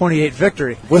 59-28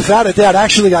 victory. Without a doubt.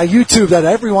 Actually, I YouTube that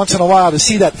every once in a while to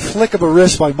see that flick of a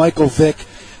wrist by Michael Vick,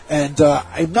 and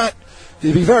I'm not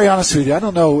To be very honest with you, I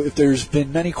don't know if there's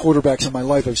been many quarterbacks in my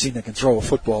life I've seen that can throw a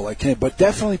football like him, but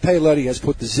definitely PIAA has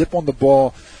put the zip on the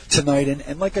ball tonight.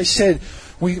 And like I said,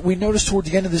 we noticed toward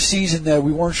the end of the season that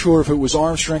we weren't sure if it was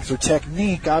arm strength or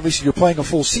technique. Obviously, you're playing a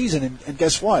full season, and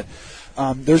guess what?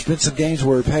 There's been some games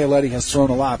where PIAA has thrown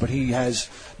a lot, but he has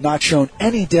not shown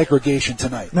any degradation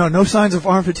tonight. No signs of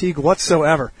arm fatigue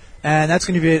whatsoever. And that's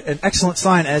going to be an excellent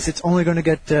sign, as it's only going to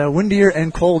get windier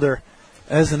and colder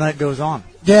as the night goes on.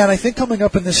 Yeah, and I think coming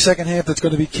up in this second half, that's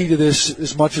going to be key to this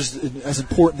as much as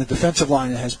important the defensive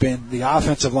line has been. The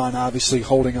offensive line, obviously,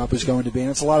 holding up is going to be.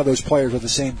 And it's a lot of those players are the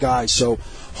same guys, so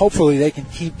hopefully they can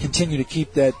continue to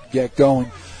keep that going.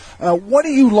 What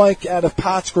do you like out of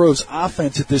Pottsgrove's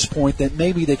offense at this point that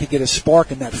maybe they could get a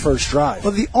spark in that first drive?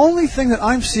 Well, the only thing that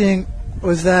I'm seeing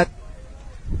was that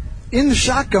in the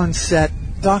shotgun set,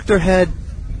 Doctor had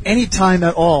any time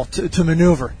at all to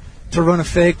maneuver, to run a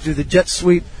fake, do the jet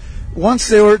sweep. Once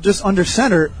they were just under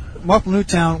center, Marple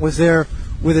Newtown was there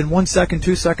within 1 second,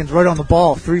 2 seconds, right on the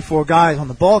ball, 3-4 guys on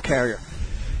the ball carrier.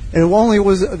 And it only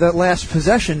was that last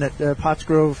possession that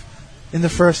Pottsgrove in the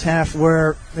first half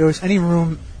where there was any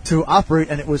room to operate,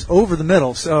 and it was over the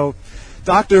middle. So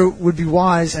Doctor would be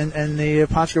wise, and the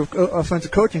Pottsgrove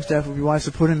offensive coaching staff would be wise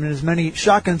to put him in as many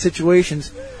shotgun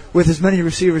situations with as many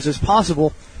receivers as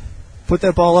possible, put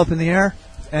that ball up in the air,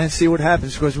 and see what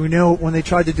happens. Because we know when they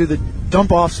tried to do the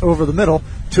dump-offs over the middle,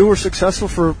 2 were successful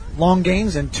for long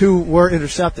gains and 2 were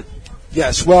intercepted.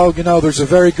 Yes, well, there's a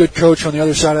very good coach on the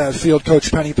other side of that field.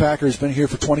 Coach Penny Packer has been here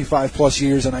for 25-plus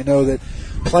years, and I know that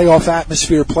playoff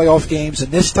atmosphere, playoff games,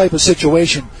 and this type of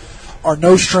situation are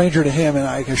no stranger to him, and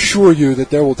I assure you that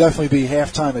there will definitely be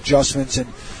halftime adjustments, and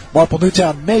Marple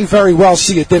Newtown may very well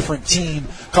see a different team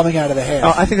coming out of the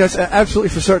half. I think that's absolutely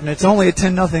for certain. It's only a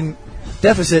 10-0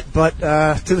 deficit, but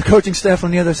to the coaching staff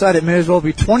on the other side, it may as well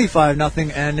be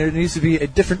 25-0, and there needs to be a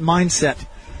different mindset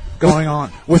going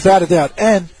on. Without a doubt,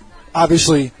 and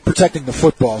obviously protecting the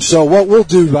football. So what we'll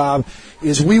do, Bob,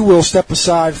 is we will step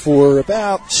aside for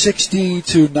about 60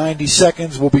 to 90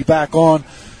 seconds. We'll be back on.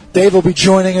 Dave will be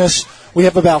joining us. We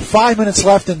have about 5 minutes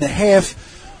left in the half.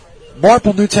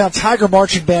 Marple Newtown Tiger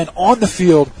Marching Band on the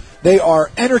field. They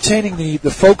are entertaining the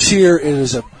folks here. It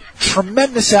is a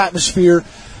tremendous atmosphere.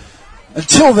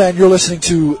 Until then, you're listening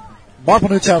to Marple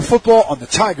Newtown Football on the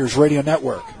Tigers Radio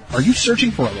Network. Are you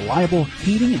searching for a reliable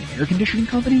heating and air conditioning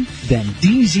company? Then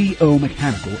DZO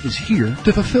Mechanical is here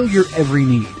to fulfill your every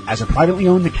need. As a privately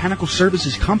owned mechanical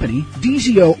services company,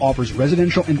 DZO offers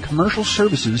residential and commercial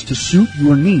services to suit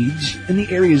your needs in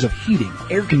the areas of heating,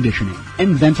 air conditioning,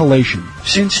 and ventilation.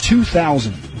 Since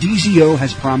 2000, DZO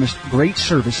has promised great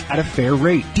service at a fair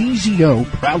rate. DZO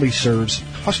proudly serves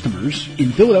customers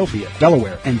in Philadelphia,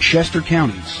 Delaware, and Chester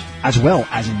counties, as well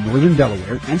as in northern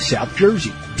Delaware and South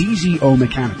Jersey. DZO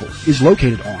Mechanical is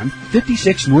located on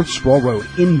 56 North Sproul Road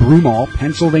in Broomall,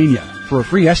 Pennsylvania. For a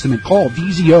free estimate, call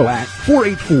DZO at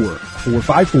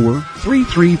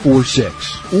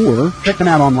 484-454-3346 or check them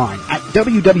out online at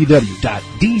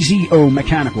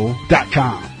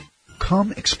www.dzomechanical.com.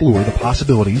 Come explore the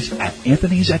possibilities at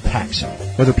Anthony's at Paxson.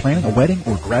 Whether planning a wedding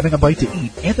or grabbing a bite to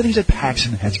eat, Anthony's at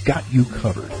Paxson has got you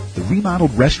covered. The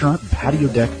remodeled restaurant and patio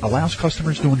deck allows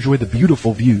customers to enjoy the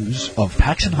beautiful views of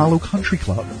Paxson Hollow Country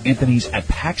Club. Anthony's at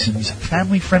Paxson's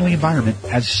family-friendly environment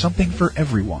has something for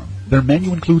everyone. Their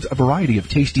menu includes a variety of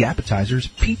tasty appetizers,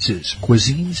 pizzas,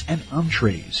 cuisines, and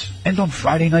entrees. And on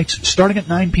Friday nights, starting at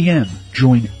 9 p.m.,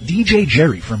 join DJ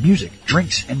Jerry for music,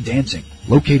 drinks, and dancing.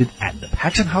 Located at the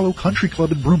Paxson Hollow Country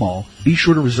Club in Broomall, be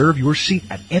sure to reserve your seat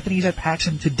at Anthony's at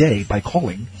Paxson today by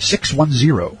calling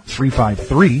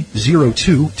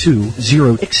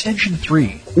 610-353-0220 extension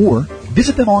 3 or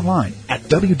visit them online at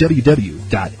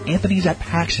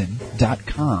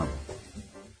www.anthonysatpaxson.com.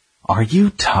 Are you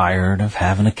tired of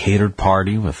having a catered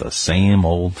party with the same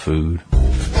old food?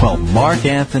 Well, Mark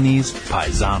Anthony's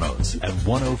Paisanos at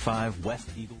 105 West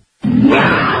Eagle.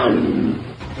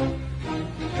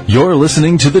 You're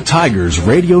listening to the Tigers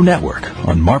Radio Network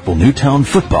on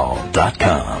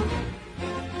MarpleNewtownFootball.com.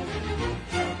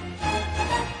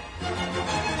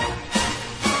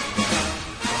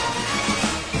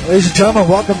 Ladies and gentlemen,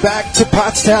 welcome back to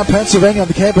Pottstown, Pennsylvania on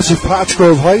the campus of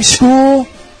Pottsgrove High School.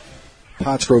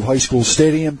 Pottsgrove High School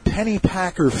Stadium, Penny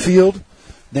Packer Field,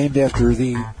 named after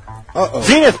the...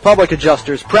 Zenith Public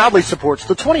Adjusters proudly supports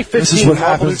the 2015 This is what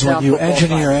happens when you Football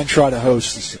engineer Final. and try to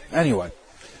host this. Anyway,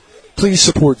 please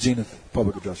support Zenith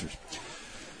Public Adjusters.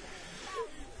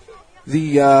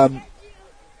 The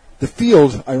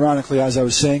field, ironically, as I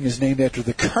was saying, is named after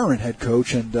the current head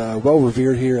coach and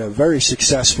well-revered here, very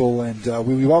successful, and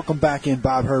we welcome back in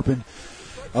Bob Herpin.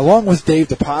 along with Dave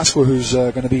DePasqua, who's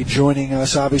going to be joining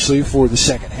us, obviously, for the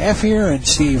second half here, and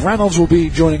Steve Reynolds will be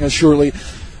joining us shortly.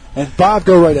 And, Bob,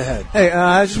 go right ahead. Hey,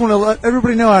 I just want to let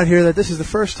everybody know out here that this is the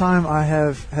first time I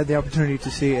have had the opportunity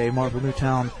to see a Marple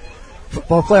Newtown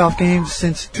football playoff game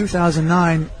since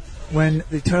 2009, when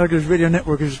the Tigers Radio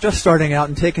Network was just starting out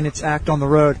and taking its act on the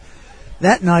road.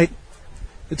 That night,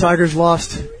 the Tigers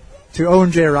lost to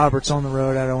Owen J. Roberts on the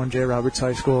road at Owen J. Roberts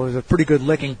High School. It was a pretty good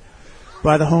licking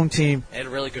by the home team. They had a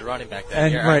really good running back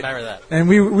that year. I remember that. And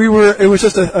it was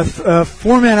just a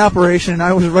four-man operation, and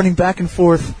I was running back and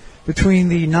forth between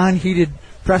the non-heated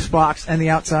press box and the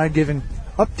outside, giving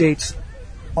updates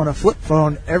on a flip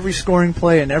phone every scoring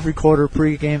play and every quarter,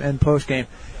 pre-game and post-game.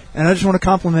 And I just want to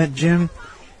compliment Jim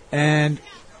and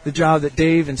the job that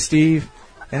Dave and Steve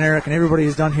and Eric and everybody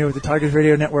has done here with the Tigers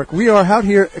Radio Network. We are out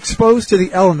here exposed to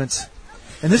the elements,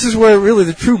 and this is where really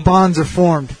the true bonds are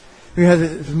formed. We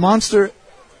have the monster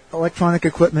electronic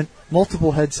equipment,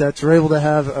 multiple headsets. We're able to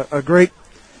have a great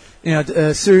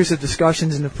a series of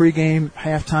discussions in the pregame,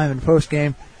 halftime, and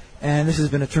postgame, and this has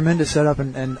been a tremendous setup,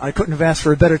 and I couldn't have asked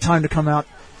for a better time to come out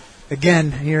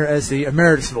again here as the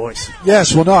emeritus voice.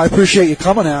 Yes, well, no, I appreciate you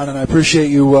coming out, and I appreciate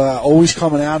you always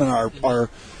coming out, and our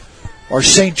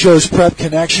St. Joe's Prep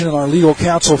connection and our legal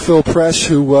counsel, Phil Press,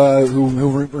 who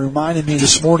reminded me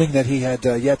this morning that he had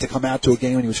yet to come out to a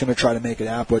game and he was going to try to make it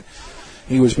out, but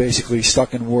he was basically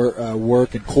stuck in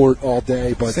work and court all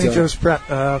day. But St. Joe's Prep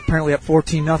apparently up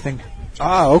 14-0.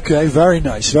 Ah, okay, very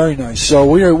nice, very nice. So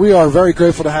we are very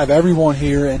grateful to have everyone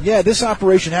here, and yeah, this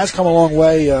operation has come a long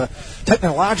way.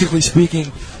 Technologically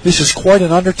speaking, this is quite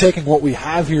an undertaking what we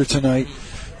have here tonight,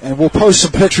 and we'll post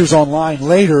some pictures online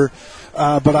later.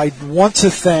 But I want to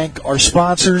thank our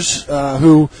sponsors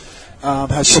who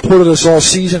have supported us all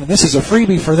season, and this is a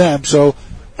freebie for them. So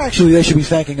actually, they should be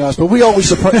thanking us, but we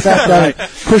always thank them and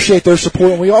appreciate their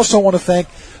support. And we also want to thank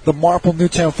the Marple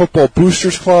Newtown Football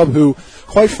Boosters Club, who,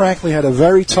 quite frankly, had a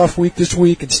very tough week this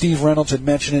week, and Steve Reynolds had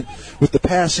mentioned it with the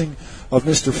passing of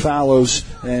Mr. Fallows.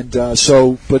 And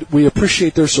but we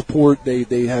appreciate their support.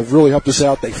 They have really helped us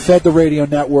out. They fed the radio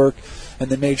network, and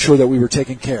they made sure that we were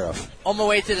taken care of. On my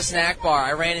way to the snack bar,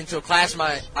 I ran into a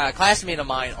classmate of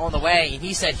mine on the way, and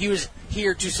he said he was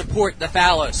here to support the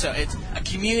Fallows. So it's a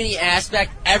community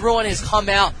aspect. Everyone has come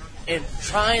out and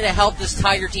trying to help this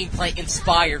Tiger team play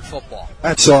inspired football.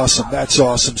 That's awesome. That's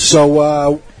awesome.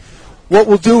 So what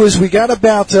we'll do is we got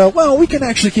about, we can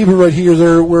actually keep it right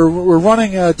here. We're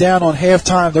running down on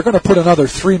halftime. They're going to put another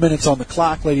 3 minutes on the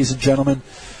clock, ladies and gentlemen.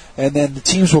 And then the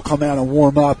teams will come out and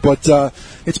warm up. But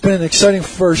it's been an exciting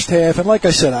first half. And like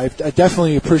I said, I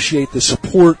definitely appreciate the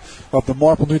support of the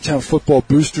Marple Newtown Football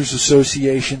Boosters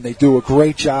Association. They do a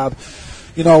great job.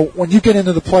 You know, when you get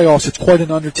into the playoffs, it's quite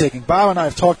an undertaking. Bob and I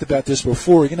have talked about this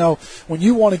before. You know, when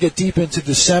you want to get deep into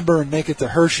December and make it to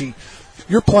Hershey,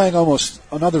 you're playing almost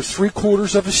another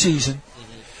 3/4 of a season.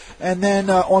 And then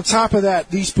on top of that,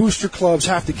 these booster clubs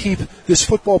have to keep this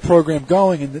football program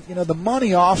going, and the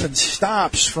money often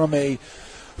stops from the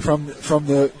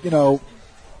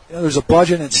there's a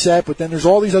budget and it's set, but then there's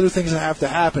all these other things that have to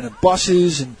happen, and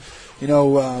buses and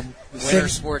winter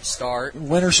sports start,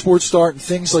 and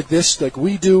things like this, like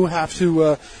we do, have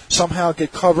to somehow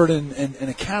get covered and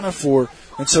accounted for,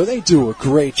 and so they do a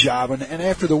great job. And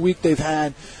after the week they've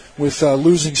had with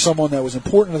losing someone that was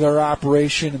important to their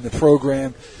operation and the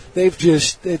program,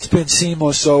 it's been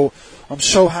seamless. So I'm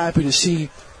so happy to see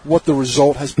what the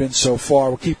result has been so far.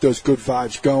 We'll keep those good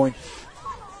vibes going.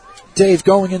 Dave,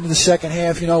 going into the second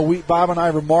half, Bob and I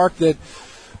remarked that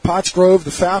Pottsgrove,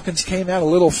 the Falcons, came out a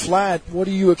little flat. What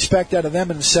do you expect out of them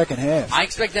in the second half? I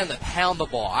expect them to pound the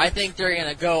ball. I think they're going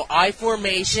to go I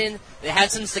formation. They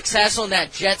had some success on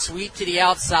that jet sweep to the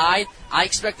outside. I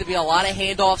expect to be a lot of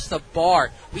handoffs to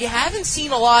Bart. We haven't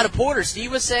seen a lot of Porter. Steve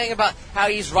was saying about how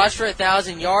he's rushed for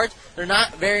 1,000 yards. They're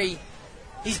not very...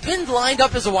 He's been lined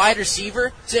up as a wide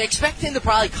receiver, so expect him to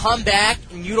probably come back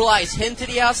and utilize him to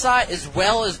the outside as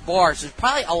well as Bart. So there's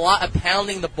probably a lot of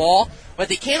pounding the ball, but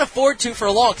they can't afford to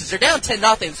for long because they're down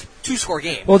 10-0. It's a two-score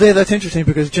game. Well, Dave, that's interesting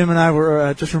because Jim and I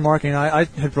were just remarking. I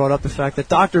had brought up the fact that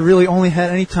Doctor really only had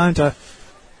any time to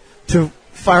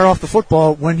fire off the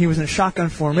football when he was in a shotgun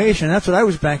formation. That's what I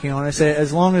was banking on. I say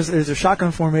as long as there's a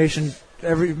shotgun formation,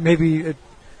 every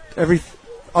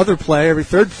other play, every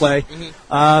third play,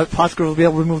 Pottsgrove will be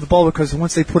able to move the ball because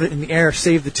once they put it in the air,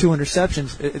 save the 2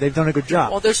 interceptions, they've done a good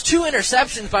job. Well, there's 2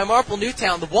 interceptions by Marple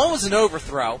Newtown. The one was an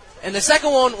overthrow, and the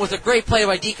second one was a great play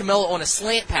by D. Camillo on a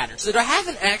slant pattern. So they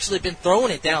haven't actually been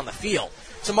throwing it down the field.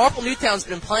 So Marple Newtown's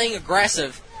been playing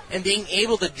aggressive and being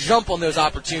able to jump on those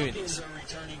opportunities.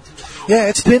 Yeah,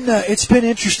 it's been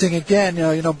interesting. Again,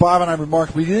 Bob and I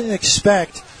remarked we didn't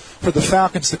expect for the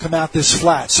Falcons to come out this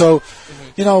flat. So,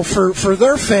 you know, for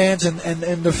their fans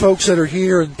and the folks that are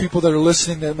here and people that are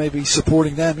listening that may be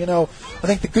supporting them, you know, I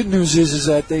think the good news is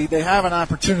that they have an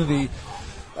opportunity.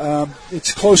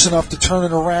 It's close enough to turn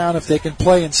it around. If they can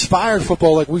play inspired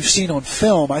football like we've seen on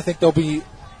film, I think they'll be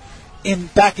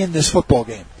back in this football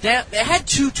game. They had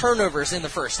 2 turnovers in the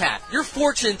first half. You're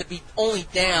fortunate to be only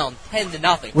down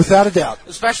 10-0. Without a doubt.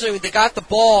 Especially when they got the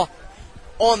ball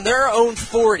on their own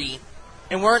 40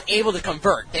 and weren't able to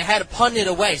convert. They had to punt it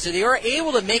away. So they were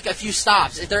able to make a few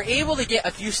stops. If they're able to get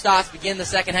a few stops, begin the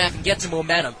second half, and get some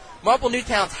momentum, Marple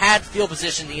Newtown's had field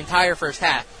position the entire first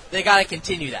half. They got to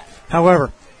continue that.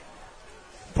 However,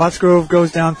 Pottsgrove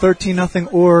goes down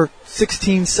 13-0 or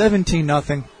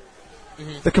 16-17-0.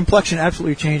 The complexion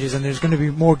absolutely changes, and there's going to be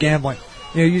more gambling.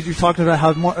 You know, you're talking about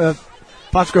how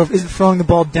Pottsgrove isn't throwing the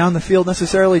ball down the field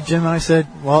necessarily. Jim and I said,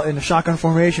 well, in a shotgun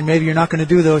formation, maybe you're not going to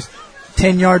do those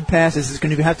 10-yard passes. It's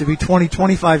going to have to be 20,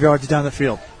 25 yards down the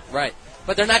field. Right.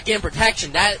 But they're not getting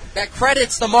protection. That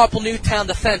credits the Marple Newtown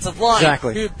defensive line,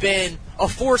 who've been a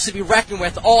force to be reckoned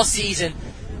with all season.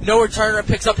 Noah Turner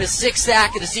picks up his 6th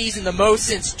sack of the season, the most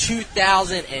since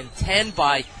 2010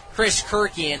 by Chris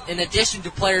Kirky, and in addition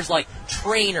to players like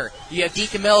Trainer, you have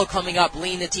DiCamillo coming up,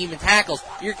 leading the team in tackles.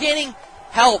 You're getting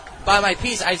help by my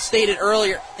piece. I stated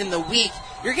earlier in the week,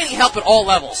 you're getting help at all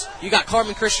levels. You got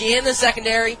Carmen Christian in the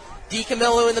secondary,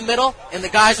 DiCamillo in the middle, and the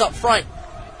guys up front.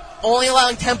 Only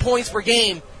allowing 10 points per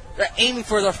game. They're aiming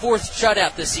for their 4th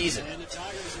shutout this season.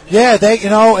 Yeah,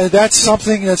 that's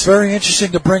something that's very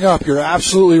interesting to bring up. You're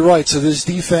absolutely right. So this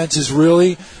defense is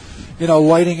really,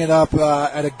 lighting it up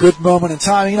at a good moment in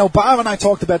time. Bob and I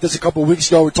talked about this a couple of weeks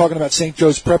ago. We're talking about St.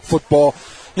 Joe's prep football.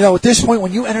 At this point,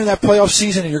 when you enter that playoff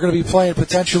season and you're going to be playing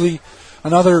potentially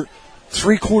another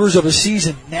 3/4 of a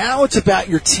season, now it's about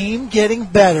your team getting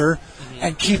better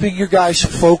and keeping your guys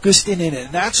focused and in it.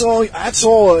 And that's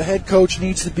all a head coach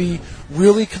needs to be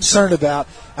really concerned about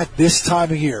at this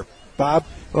time of year. Bob?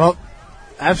 Well,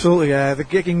 absolutely. The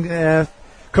kicking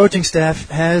coaching staff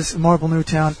has Marple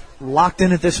Newtown locked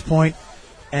in at this point,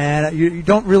 and you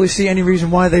don't really see any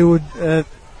reason why they would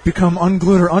become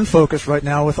unglued or unfocused right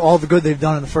now with all the good they've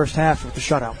done in the first half with the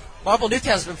shutout. Marple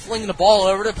Newtown's been flinging the ball all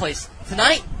over the place.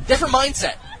 Tonight, different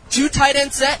mindset. 2 tight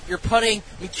end set, you're putting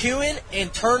McEwen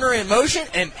and Turner in motion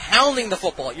and pounding the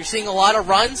football. You're seeing a lot of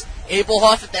runs.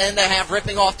 Abelhoff at the end of the half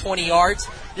ripping off 20 yards.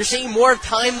 You're seeing more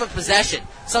time of possession,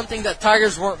 something that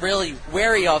Tigers weren't really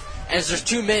wary of as there's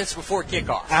 2 minutes before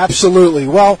kickoff. Absolutely.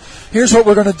 Well, here's what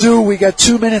we're going to do. We got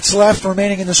 2 minutes left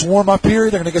remaining in this warm-up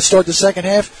period. They're going to start the second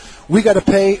half. We got to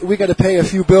pay a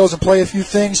few bills and play a few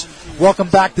things. Welcome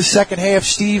back to second half.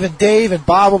 Steve and Dave and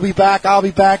Bob will be back. I'll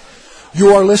be back.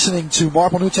 You are listening to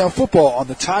Marple Newtown Football on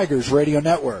the Tigers Radio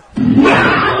Network.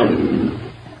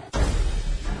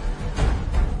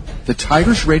 The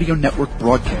Tigers Radio Network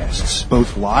broadcasts,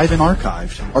 both live and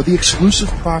archived, are the exclusive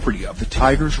property of the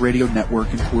Tigers Radio Network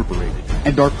Incorporated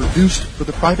and are produced for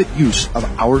the private use of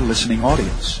our listening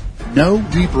audience. No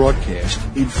rebroadcast,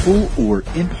 in full or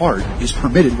in part, is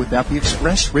permitted without the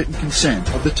express written consent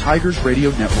of the Tigers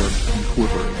Radio Network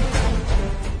Incorporated.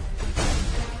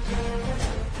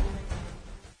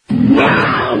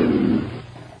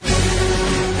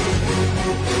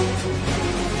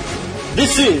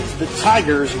 This is the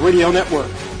Tigers Radio Network,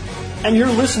 and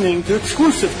you're listening to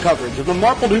exclusive coverage of the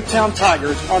Marple Newtown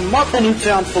Tigers on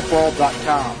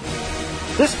MarpleNewtownFootball.com.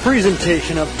 This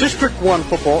presentation of District 1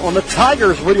 football on the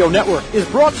Tigers Radio Network is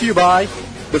brought to you by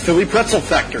the Philly Pretzel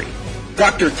Factory,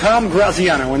 Dr. Tom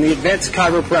Graziano and the Advanced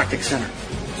Chiropractic Center,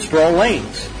 Sproul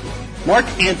Lanes, Mark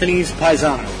Anthony's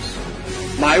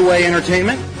Paisanos, My Way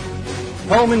Entertainment,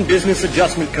 Home and Business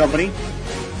Adjustment Company,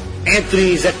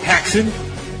 Anthony's at Paxson,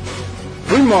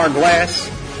 Brumar Glass,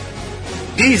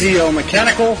 DZO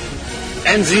Mechanical,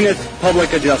 and Zenith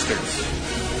Public Adjusters.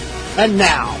 And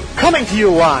now, coming to you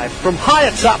live from high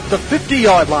atop the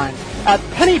 50-yard line at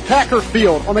Pennypacker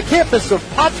Field on the campus of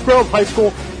Pottsgrove High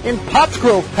School in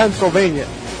Pottsgrove, Pennsylvania,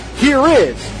 here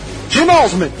is Jim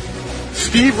Alsman,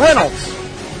 Steve Reynolds,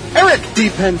 Eric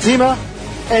DiPentima,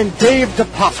 and Dave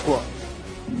DePasqua.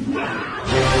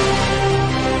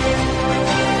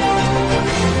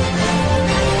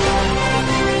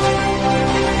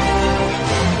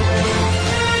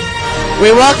 We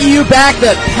welcome you back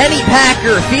to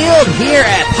Pennypacker Field here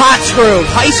at Pottsgrove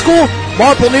High School.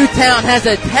 Marple Newtown has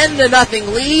a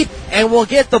 10-0 lead, and will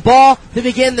get the ball to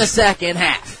begin the second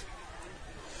half.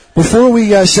 Before we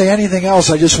say anything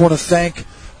else, I just want to thank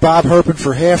Bob Herpin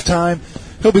for halftime.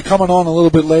 He'll be coming on a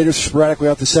little bit later, sporadically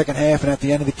out the second half, and at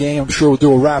the end of the game, I'm sure we'll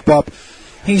do a wrap-up.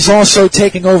 He's also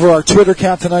taking over our Twitter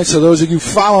account tonight, so those of you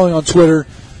following on Twitter,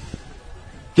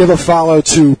 give a follow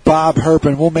to Bob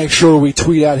Herpin. We'll make sure we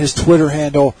tweet out his Twitter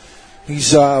handle.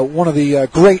 He's one of the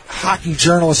great hockey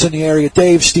journalists in the area.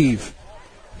 Dave, Steve.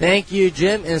 Thank you,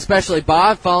 Jim, and especially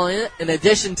Bob following it, in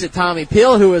addition to Tommy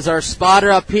Peel, who is our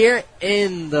spotter up here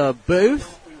in the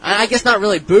booth. I guess not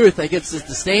really booth, I guess it's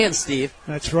the stand, Steve.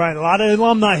 That's right. A lot of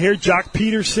alumni here. Jock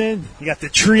Peterson. You got the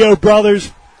Trio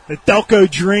brothers, the Delco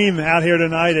Dream out here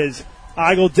tonight as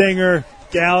Eigeldinger,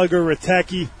 Gallagher,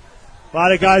 Ratecki. A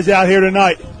lot of guys out here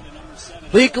tonight.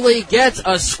 Leakley gets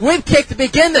a squib kick to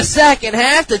begin the second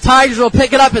half. The Tigers will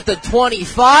pick it up at the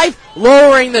 25,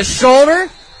 lowering the shoulder.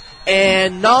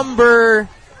 And number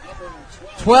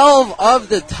 12 of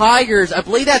the Tigers, I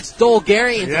believe that's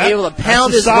Dolgarian, to be able to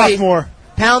pound his way,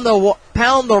 pound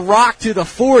the rock to the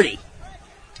 40.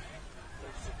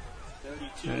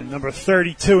 And number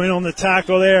 32 in on the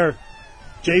tackle there.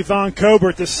 Javon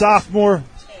Cobert, the sophomore.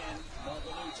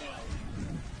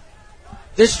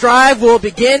 This drive will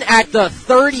begin at the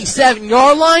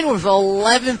 37-yard line with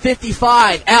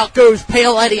 11:55. Out goes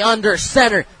Pale Eddie under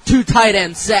center, 2 tight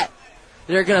end set.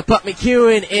 They're going to put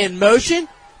McEwen in motion.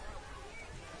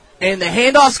 And the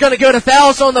handoff's going to go to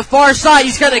Fowles on the far side.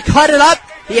 He's going to cut it up.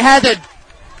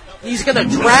 He's going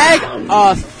to drag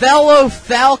a fellow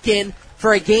Falcon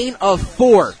for a gain of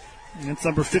 4. And it's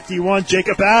number 51,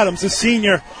 Jacob Adams, a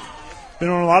senior. Been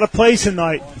on a lot of plays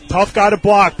tonight. Tough guy to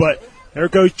block, but there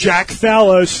goes Jack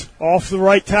Fallows off the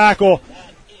right tackle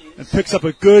and picks up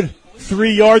a good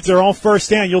 3 yards there on first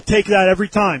down. You'll take that every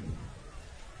time.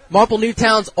 Marple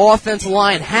Newtown's offensive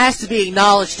line has to be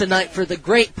acknowledged tonight for the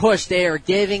great push they are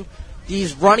giving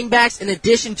these running backs in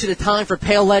addition to the time for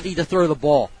Pale Eddie to throw the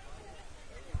ball.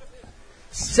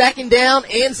 Second down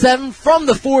and 7 from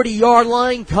the 40-yard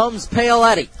line comes Pale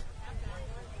Eddie.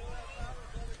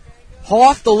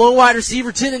 Hoff, the lone wide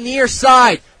receiver, to the near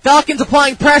side. Falcons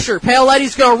applying pressure. Pale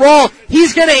Eddie's going to roll.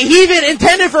 He's going to heave it,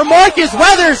 intended for Marcus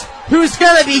Weathers, who's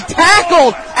going to be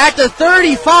tackled at the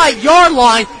 35-yard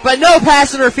line, but no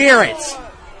pass interference.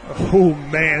 Oh,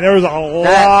 man, there was a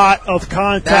lot of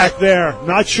contact there.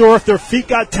 Not sure if their feet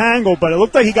got tangled, but it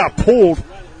looked like he got pulled.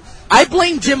 I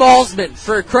blame Jim Alsman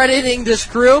for crediting this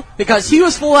crew because he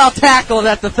was full out tackled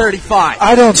at the 35.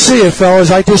 I don't see it,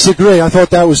 fellas. I disagree. I thought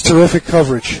that was terrific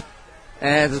coverage.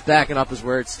 And just backing up his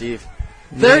words, Steve.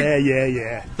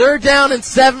 Yeah. Third down and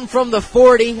 7 from the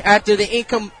 40 after the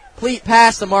incomplete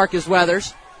pass to Marcus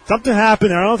Weathers. Something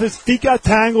happened there. I don't know if his feet got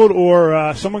tangled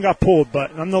or someone got pulled,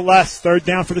 but nonetheless, third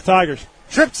down for the Tigers.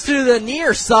 Trips to the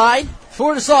near side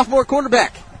for the sophomore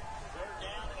quarterback.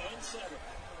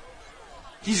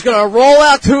 He's going to roll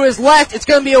out to his left. It's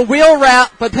going to be a wheel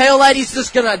route, but Pale Eddie's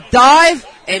just going to dive,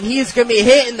 and he's going to be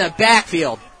hit in the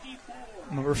backfield.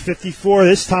 Number 54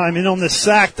 this time in on the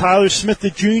sack, Tyler Smith, the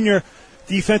junior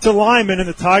defensive lineman, and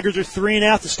the Tigers are 3 and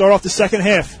out to start off the second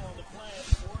half.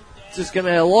 It's just going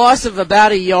to be a loss of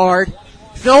about a yard.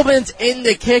 Philbin's in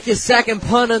to kick his second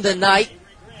punt of the night.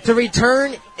 To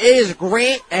return is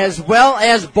Grant as well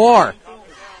as Barr.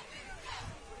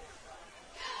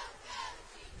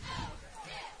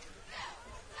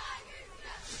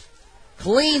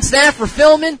 Clean snap for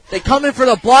Philbin. They come in for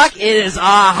the block. It is a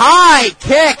high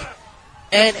kick.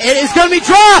 And it is going to be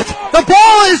dropped. The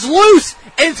ball is loose.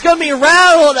 And it's going to be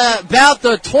rattled about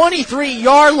the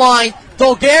 23-yard line.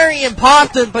 Dolgarian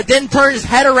popped him, but didn't turn his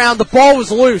head around. The ball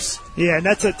was loose. Yeah, and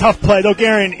that's a tough play.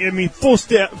 Dolgarian, full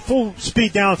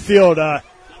speed downfield.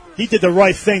 He did the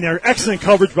right thing there. Excellent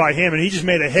coverage by him, and he just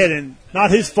made a hit. And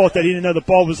not his fault that he didn't know the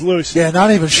ball was loose. Yeah,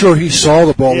 not even sure he saw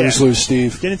the ball was loose,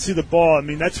 Steve. Didn't see the ball.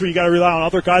 That's where you got to rely on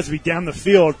other guys to be down the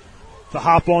field to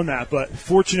hop on that. But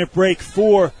fortunate break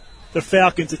for the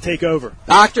Falcons to take over.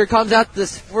 Doctor comes out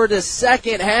for the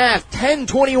second half.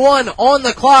 10:21 on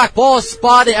the clock. Ball is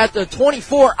spotted at the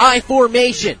 24-I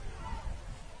formation.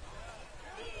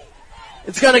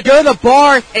 It's going to go to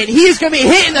Barr, and he's going to be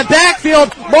hit in the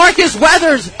backfield. Marcus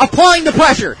Weathers applying the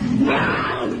pressure.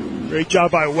 Great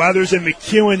job by Weathers and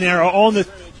McEwen there on the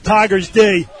Tigers'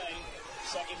 D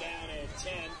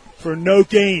for no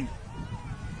gain.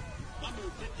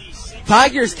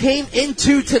 Tigers came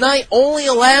into tonight only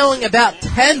allowing about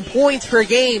 10 points per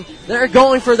game. They're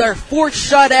going for their 4th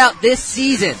shutout this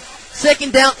season.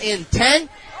 Second down and 10.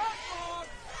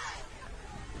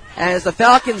 As the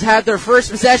Falcons had their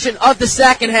first possession of the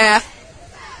second half.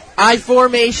 I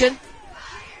formation.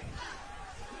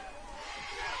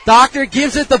 Doctor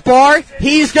gives it the Barr.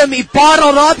 He's going to be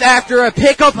bottled up after a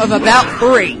pickup of about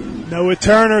 3. Noah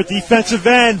Turner, defensive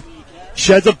end.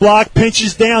 Sheds a block,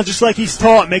 pinches down just like he's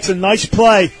taught. Makes a nice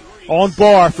play on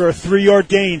Barr for a 3-yard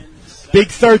gain. Big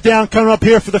third down coming up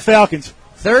here for the Falcons.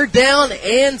 Third down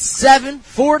and 7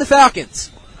 for the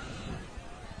Falcons.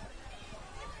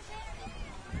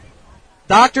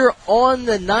 Doctor on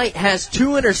the night has 2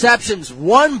 interceptions,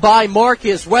 one by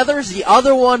Marcus Weathers, the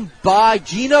other one by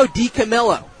Gino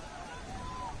DiCamillo.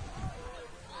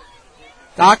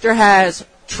 Doctor has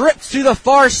trips to the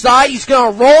far side. He's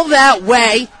going to roll that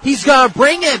way. He's going to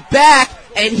bring it back,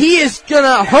 and he is going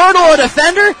to hurdle a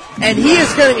defender, and he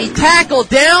is going to be tackled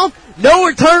down. No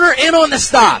returner in on the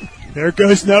stop. There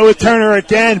goes no returner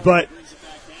again, but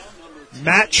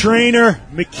Matt Trainer,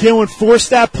 McEwen forced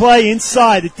that play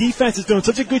inside. The defense is doing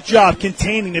such a good job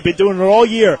containing. They've been doing it all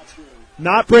year.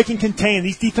 Not breaking contain.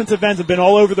 These defensive ends have been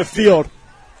all over the field.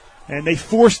 And they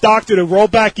forced Doctor to roll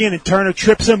back in, and Turner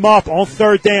trips him up on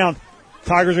 3rd down.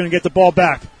 Tigers are going to get the ball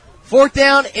back. 4th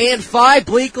down and 5.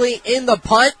 Bleakley in the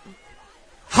punt.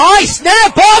 High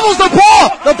snap, bobbles the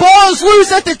ball. The ball is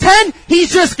loose at the 10.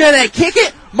 He's just going to kick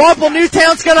it. Marple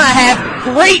Newtown's going to have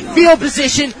great field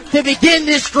position to begin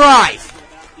this drive.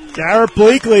 Garrett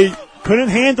Bleakley couldn't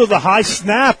handle the high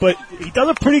snap, but he does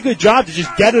a pretty good job to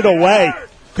just get it away.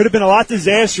 Could have been a lot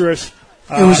disastrous.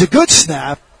 It was a good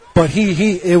snap, but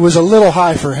it was a little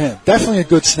high for him. Definitely a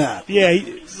good snap. Yeah,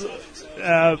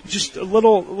 just a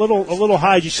little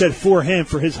high, you said, for him,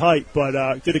 for his height,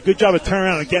 but did a good job of turning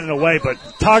around and getting it away. But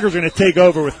Tigers are going to take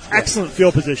over with excellent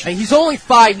field position. And he's only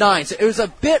 5'9", so it was a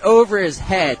bit over his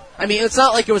head. I mean, it's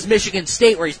not like it was Michigan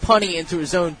State where he's punting into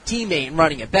his own teammate and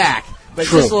running it back, but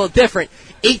it's just a little different.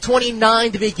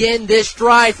 8:29 to begin this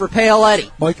drive for Paoletti.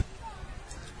 Mike.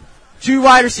 2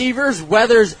 wide receivers,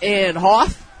 Weathers and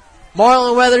Hoff.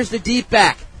 Marlon Weathers, the deep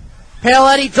back.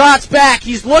 Paoletti drops back.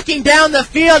 He's looking down the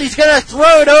field. He's going to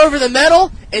throw it over the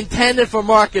middle. Intended for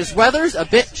Marcus Weathers, a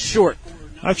bit short.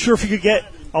 Not sure if he could get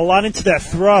a lot into that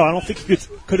throw. I don't think he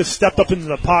could have stepped up into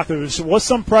the pocket. There was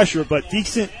some pressure, but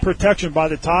decent protection by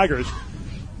the Tigers.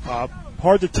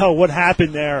 Hard to tell what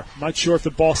happened there. Not sure if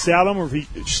the ball sailed him or if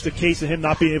it's just a case of him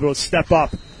not being able to step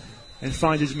up and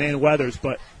find his man Weathers.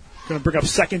 But going to bring up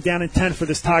 2nd down and 10 for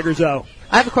this Tigers O.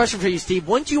 I have a question for you, Steve.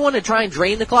 Wouldn't you want to try and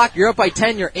drain the clock? You're up by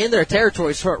 10. You're in their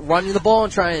territory. Start running the ball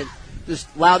and try and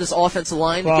just allow this offensive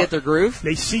line to get their groove?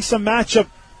 They see some matchup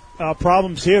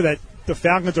problems here that the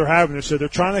Falcons are having, so they're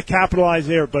trying to capitalize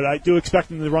there, but I do expect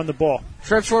them to run the ball.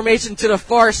 Trips formation to the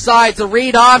far side. The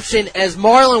read option as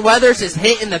Marlon Weathers is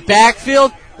hit in the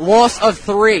backfield. Loss of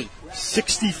 3.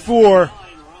 64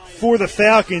 for the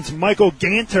Falcons. Michael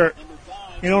Ganter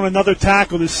in on another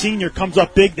tackle. The senior comes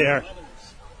up big there.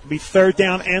 It'll be 3rd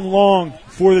down and long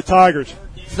for the Tigers.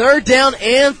 3rd down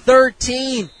and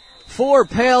 13 for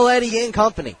Paoletti and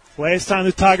company. Last time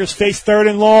the Tigers faced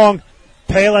 3rd and long,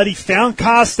 Paoletti found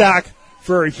Kostak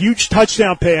for a huge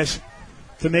touchdown pass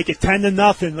to make it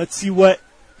 10-0. Let's see what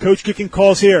Coach Kicking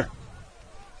calls here.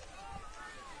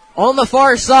 On the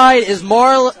far side is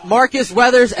Marcus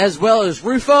Weathers as well as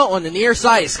Rufo. On the near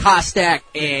side is Kostak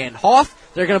and Hoff.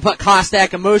 They're going to put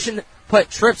Kostak in motion, put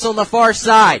Trips on the far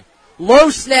side. Low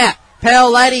snap.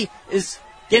 Paoletti is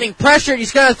getting pressured.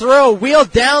 He's going to throw a wheel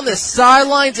down the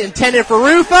sidelines intended for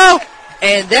Rufo.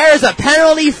 And there's a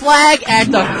penalty flag at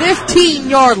the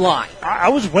 15-yard line. I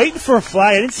was waiting for a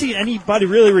flag. I didn't see anybody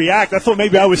really react. I thought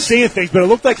maybe I was seeing things, but it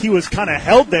looked like he was kind of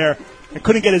held there and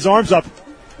couldn't get his arms up.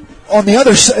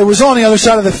 It was on the other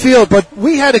side of the field, but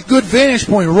we had a good vantage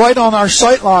point right on our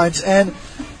sight lines, and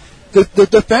the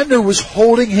defender was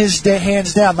holding his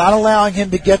hands down, not allowing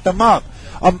him to get them up.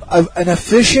 An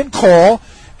efficient call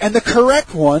and the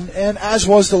correct one, and as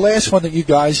was the last one that you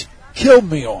guys killed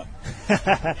me on.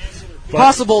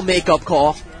 Possible makeup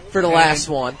call for the last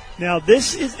one. Now,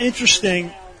 this is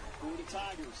interesting.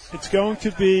 It's going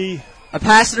to be a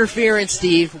pass interference,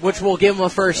 Steve, which will give him a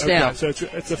first down. So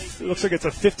it looks like it's a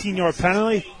 15-yard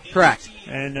penalty. Correct.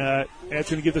 And it's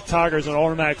going to give the Tigers an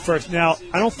automatic first. Now,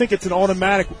 I don't think it's an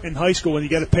automatic in high school when you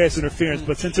get a pass interference,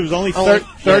 but since it was only third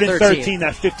and 13,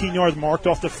 that 15 yards marked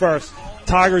off the first,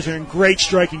 Tigers are in great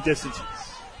striking distance.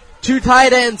 2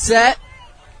 tight end set.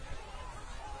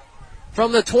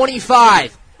 From the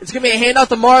 25. It's going to be a handoff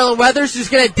to Marlon Weathers, who's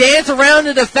going to dance around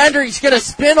the defender. He's going to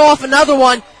spin off another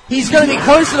one. He's going to be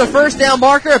close to the first down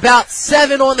marker, about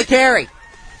 7 on the carry.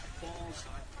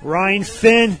 Ryan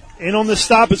Finn in on the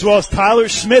stop, as well as Tyler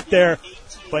Smith there.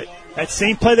 But that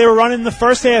same play they were running in the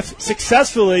first half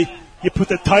successfully, you put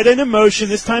the tight end in motion.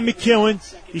 This time McEwen,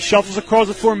 he shuffles across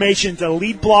the formation to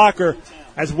lead blocker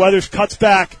as Weathers cuts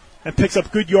back and picks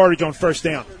up good yardage on first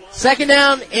down. 2nd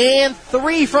down and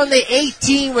 3 from the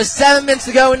 18 with 7 minutes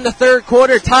to go in the third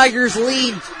quarter. Tigers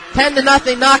lead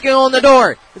 10-0, knocking on the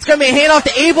door. It's going to be a handoff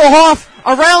to Abel Hoff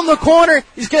around the corner.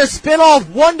 He's going to spin off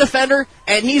one defender,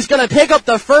 and he's going to pick up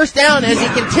the first down as he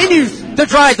continues to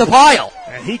drive the pile.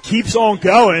 And he keeps on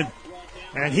going,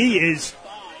 and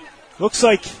looks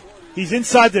like he's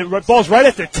inside the ball's right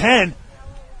at the 10.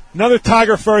 Another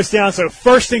Tiger first down, so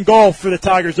first and goal for the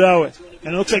Tigers, Owen.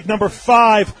 And it looks like number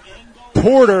 5,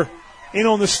 Porter, in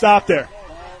on the stop there.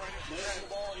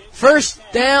 First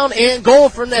down and goal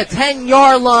from the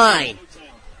 10-yard line.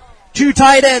 2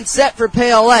 tight ends set for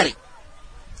PIAA.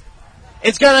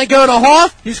 It's going to go to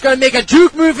Hoff. He's going to make a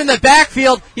juke move in the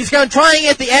backfield. He's going to try and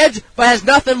get the edge, but has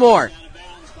nothing more.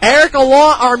 Eric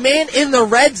Alon, our man in the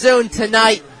red zone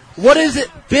tonight. What has it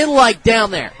been like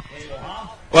down there?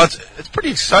 Well, it's pretty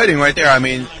exciting right there. I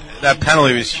mean, that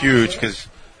penalty was huge because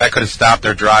that could have stopped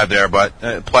their drive there.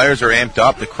 But players are amped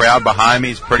up. The crowd behind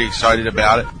me is pretty excited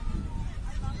about it.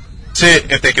 See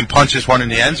if they can punch this one in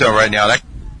the end zone right now. That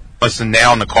was the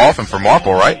nail in the coffin for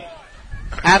Marple, right?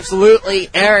 Absolutely,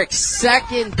 Eric.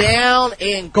 Second down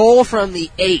and goal from the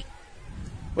 8.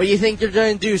 What do you think they're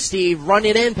going to do, Steve? Run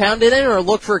it in, pound it in, or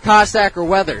look for Kostak or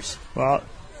Weathers? Well,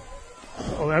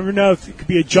 I'll never know if it could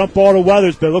be a jump ball to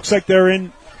Weathers, but it looks like they're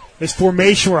in this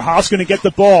formation where Haas going to get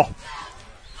the ball.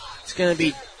 It's going to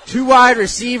be 2 wide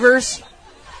receivers,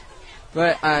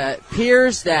 but it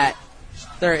appears that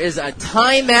there is a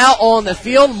timeout on the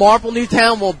field. Marple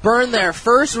Newtown will burn their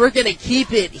first. We're going to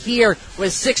keep it here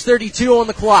with 6:32 on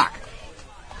the clock.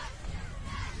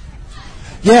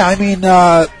 Yeah, I mean,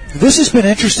 this has been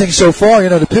interesting so far,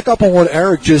 to pick up on what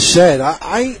Eric just said.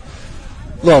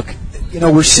 Look,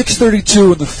 we're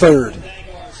 6:32 in the third.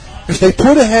 If they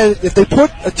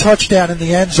put a touchdown in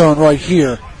the end zone right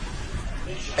here,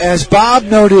 as Bob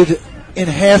noted in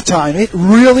halftime, it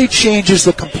really changes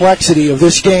the complexity of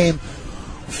this game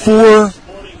for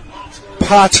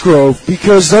Pottsgrove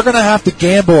because they're going to have to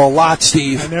gamble a lot,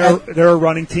 Steve. And they're a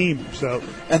running team, so.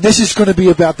 And this is going to be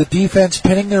about the defense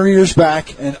pinning their ears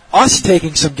back and us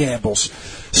taking some gambles.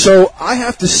 So I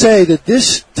have to say that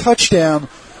this touchdown,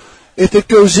 if it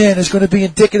goes in, is going to be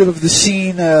indicative of the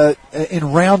scene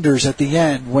in Rounders at the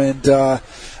end when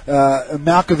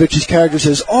Malkovich's character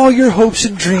says, "All your hopes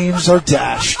and dreams are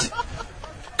dashed.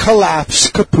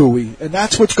 Collapse, kapooey." And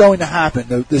that's what's going to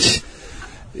happen.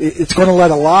 It's going to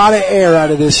let a lot of air out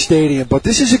of this stadium. But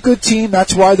this is a good team.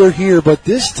 That's why they're here. But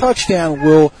this touchdown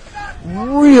will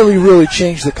really, really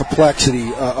change the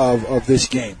complexity of this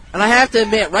game. And I have to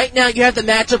admit, right now you have the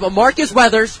matchup of Marcus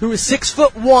Weathers, who is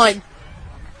 6'1",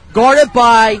 guarded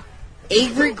by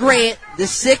Avery Grant, the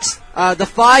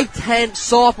 5'10"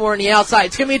 sophomore on the outside.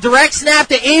 It's going to be a direct snap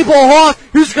to Abel Hoff,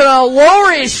 who's going to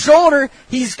lower his shoulder.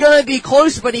 He's going to be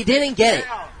close, but he didn't get it.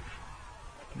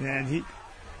 Man,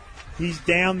 he's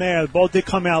down there. The ball did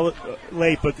come out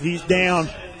late, but he's down.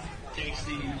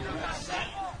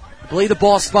 I believe the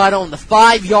ball spot on the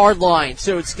 5-yard line,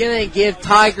 so it's going to give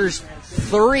Tigers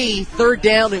 3, 3rd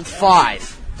down and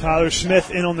 5. Tyler Smith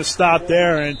in on the stop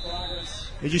there, and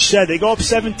they just said they go up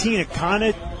 17. It kind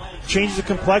of changes the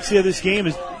complexity of this game,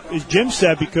 as Jim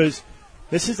said, because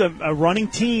this is a running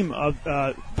team of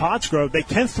Pottsgrove. They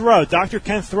can throw. Doctor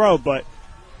can throw, but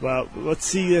let's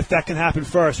see if that can happen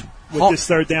first with this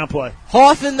 3rd down play.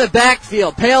 Hoff in the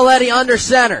backfield. Paoletti under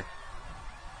center.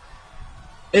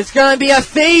 It's going to be a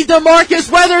fade to Marcus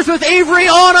Weathers with Avery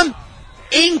on him.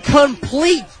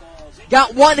 Incomplete.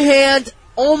 Got one hand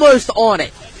almost on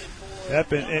it.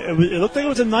 Yep, it looked like it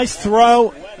was a nice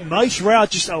throw, nice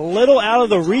route, just a little out of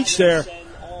the reach there.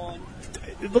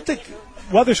 It looked like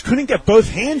Weathers couldn't get both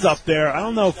hands up there. I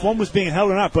don't know if one was being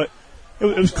held or not, but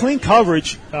it was clean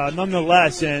coverage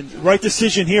nonetheless. And right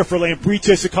decision here for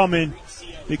Lambritos to come in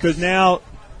because now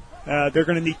they're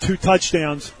going to need 2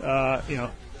 touchdowns,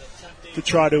 to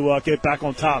try to get back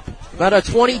on top. About a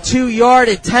 22-yard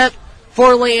attempt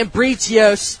for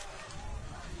Lambritos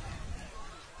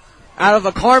out of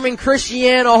a Carmen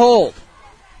Cristiano hold.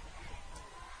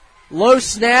 Low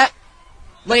snap.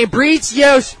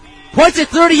 Lambritos puts it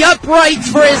through the uprights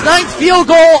for his 9th field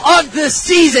goal of the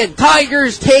season.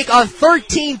 Tigers take a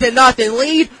 13-0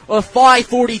 lead with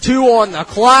 5:42 on the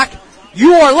clock.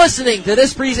 You are listening to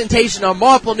this presentation of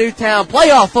Marple Newtown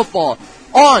Playoff Football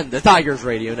on the Tigers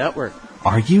Radio Network.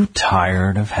 Are you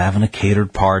tired of having a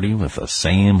catered party with the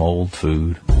same old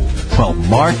food? Well,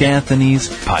 Mark Anthony's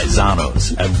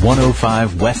Paisanos at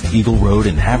 105 West Eagle Road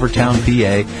in Havertown,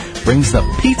 PA brings the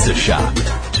pizza shop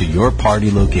to your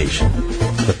party location.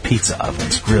 The pizza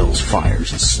ovens, grills,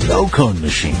 fires, and snow cone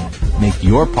machine make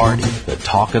your party the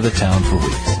talk of the town for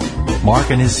weeks.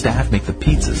 Mark and his staff make the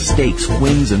pizzas, steaks,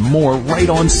 wings, and more right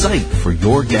on site for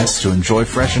your guests to enjoy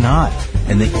fresh and hot.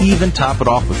 And they even top it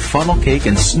off with funnel cake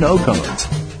and snow cones.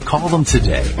 Call them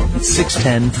today at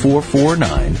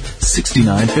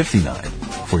 610-449-6959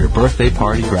 for your birthday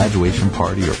party, graduation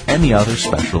party, or any other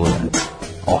special events.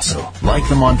 Also, like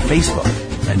them on Facebook.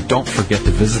 And don't forget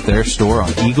to visit their store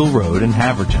on Eagle Road in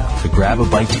Havertown to grab a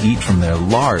bite to eat from their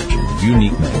large and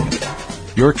unique menu.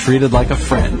 you're treated like a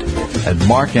friend at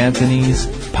Mark Anthony's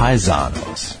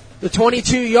Paisanos. The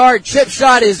 22-yard chip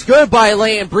shot is good by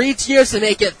Lambritius to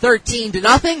make it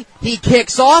 13-0. He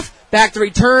kicks off. Back to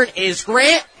return is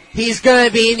Grant. He's going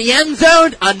to be in the end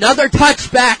zone. Another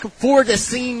touchback for the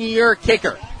senior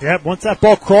kicker. Yep, once that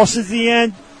ball crosses the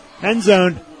end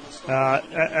zone,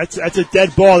 that's a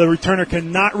dead ball. The returner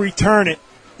cannot return it.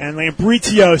 And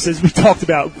Lambritios, as we talked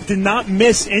about, did not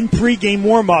miss in pregame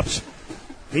warm-ups.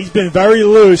 He's been very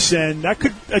loose, and that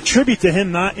could attribute to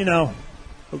him not,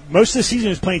 most of the season he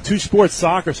was playing two sports,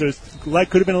 soccer, so his leg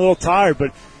could have been a little tired,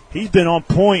 but he's been on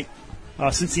point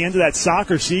since the end of that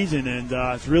soccer season, and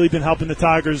it's really been helping the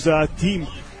Tigers team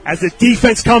as the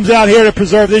defense comes out here to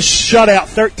preserve this shutout,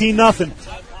 13-0.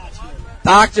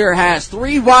 Doctor has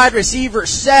 3 wide receivers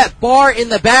set. Barr in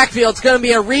the backfield. It's going to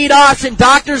be a read option.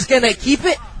 Doctor's going to keep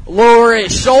it, lower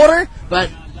his shoulder, but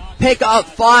pick up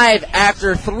 5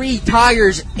 after 3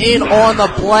 Tigers in on the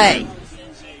play.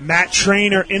 Matt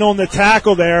Trainer in on the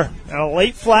tackle there. And a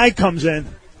late flag comes in.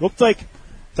 Looked like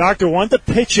Doctor wanted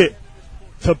to pitch it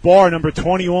to Barr, number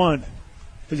 21,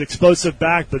 his explosive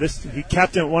back, but he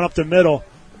kept it, went up the middle.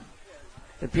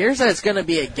 It appears that it's going to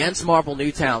be against Marple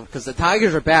Newtown because the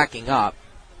Tigers are backing up.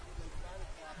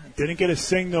 Didn't get a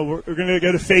signal. We're going to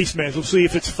go to face mask. We'll see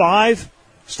if it's 5.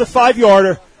 Just a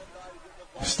 5-yarder.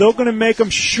 Still going to make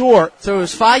them short. So it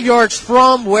was 5 yards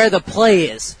from where the play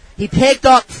is. He picked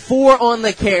up 4 on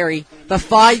the carry. The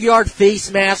 5-yard face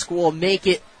mask will make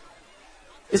it.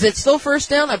 Is it still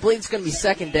first down? I believe it's going to be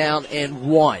 2nd down and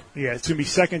 1. Yeah, it's going to be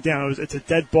 2nd down. It's a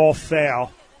dead ball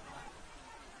foul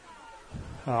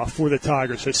for the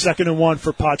Tigers. So 2nd and 1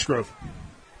 for Pottsgrove.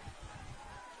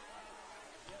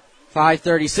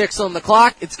 5:36 on the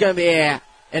clock. It's going to be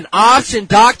an option.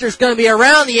 Doctor's going to be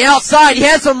around the outside. He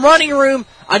has some running room.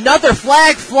 Another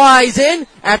flag flies in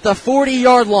at the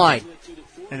 40-yard line.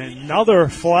 And another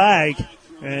flag.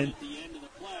 And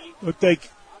looked like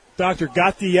Doctor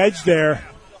got the edge there.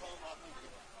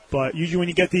 But usually when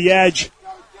you get the edge,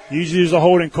 usually there's a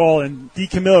holding call. And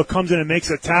DiCamillo comes in and makes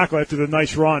a tackle after the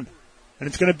nice run. And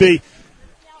it's going to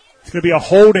be a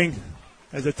holding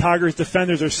as the Tigers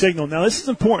defenders are signaled. Now this is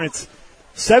important. It's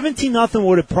 17-0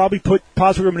 would have probably put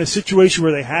Pottsgrove in a situation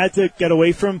where they had to get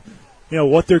away from,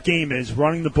 what their game is,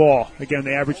 running the ball. Again,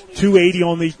 they average 280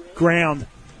 on the ground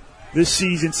this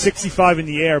season, 65 in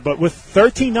the air. But with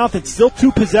 13-0, still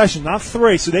 2 possessions, not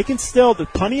 3, so they can still, there's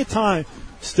plenty of time,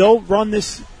 still run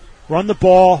the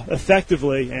ball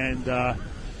effectively. And,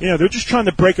 they're just trying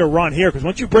to break a run here because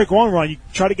once you break one run, you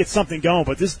try to get something going.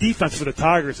 But this defense for the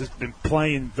Tigers has been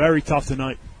playing very tough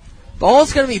tonight.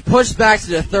 Ball's going to be pushed back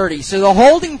to the 30. So the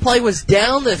holding play was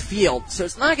down the field, so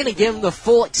it's not going to give them the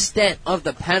full extent of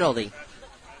the penalty.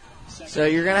 So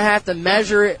you're going to have to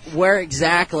measure it where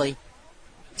exactly.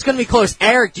 It's going to be close.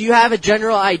 Eric, do you have a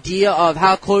general idea of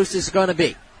how close this is going to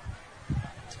be?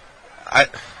 I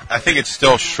think it's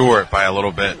still short by a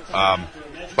little bit,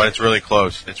 but it's really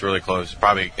close. It's really close,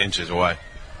 probably inches away.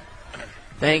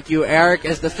 Thank you, Eric.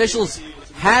 As the officials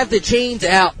have the chains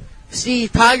out,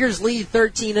 Steve, Tigers lead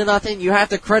 13-0. You have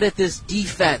to credit this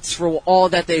defense for all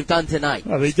that they've done tonight.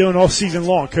 Well, they're doing all season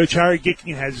long. Coach Harry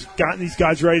Gicking has gotten these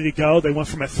guys ready to go. They went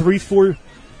from a 3-4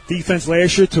 defense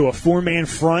last year to a 4-man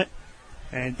front.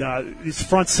 And these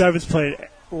front sevens played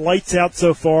lights out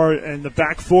so far. And the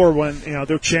back 4, when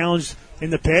they're challenged in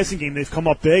the passing game, they've come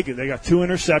up big. They got 2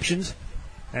 interceptions.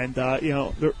 And,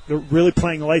 they're really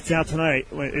playing lights out tonight,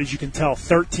 as you can tell,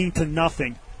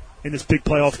 13-0 in this big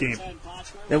playoff game.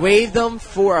 They waved them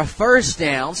for a first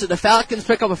down, so the Falcons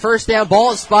pick up a first down.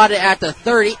 Ball is spotted at the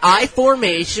 30. I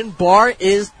formation. Barr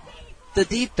is the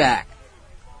deep back.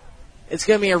 It's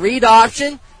going to be a read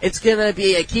option. It's going to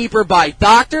be a keeper by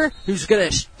Doctor, who's going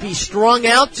to be strung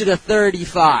out to the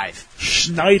 35.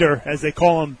 Schneider, as they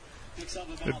call him,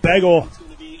 the Bagel,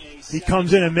 he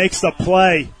comes in and makes the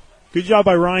play. Good job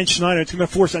by Ryan Schneider. It's going to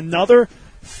force another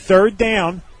 3rd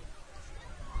down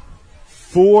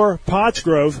for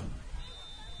Pottsgrove.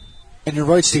 And you're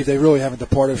right, Steve. They really haven't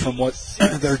departed from what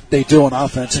they do on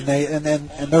offense, and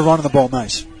they're running the ball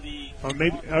nice.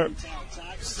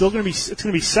 It's going to be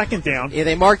 2nd down. Yeah,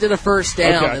 they marked it a first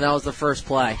down, and that was the first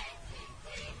play.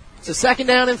 So 2nd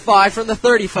down and 5 from the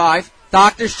 35.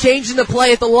 Doctor's changing the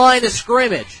play at the line of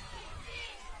scrimmage.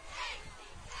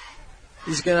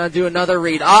 He's going to do another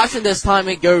read option. This time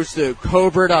it goes to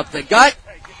Cobert up the gut.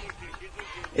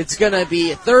 It's going to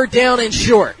be 3rd down and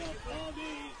short.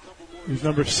 Here's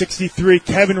number 63,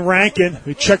 Kevin Rankin,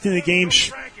 who checked in the game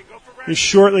just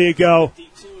shortly ago.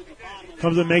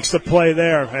 Comes and makes the play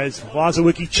there as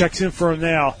Lazawicki checks in for him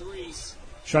now.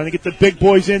 Trying to get the big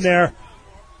boys in there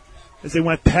as they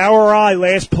went power eye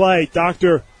last play.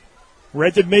 Doctor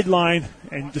read the midline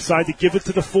and decided to give it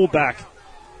to the fullback.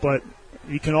 But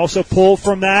he can also pull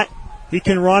from that. He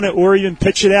can run it or even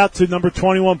pitch it out to number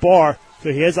 21 Barr.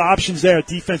 So he has options there.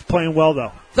 Defense playing well,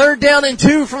 though. 3rd down and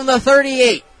 2 from the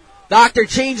 38. Doctor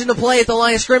changing the play at the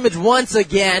line of scrimmage once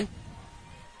again.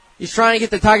 He's trying to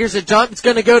get the Tigers to jump. It's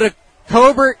going to go to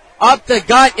Colbert up the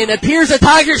gut, and it appears the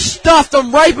Tigers stuffed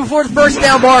him right before the first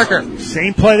down marker.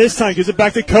 Same play this time. Gives it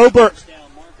back to Colbert.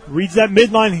 Reads that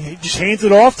midline. He just hands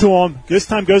it off to him. This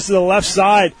time goes to the left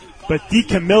side. But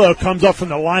DiCamillo comes up from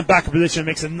the linebacker position and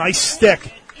makes a nice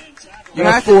stick. You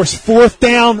have to force 4th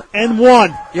down and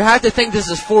 1. You have to think this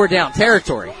is 4-down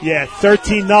territory. Yeah,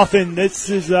 13-0. This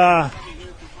is, I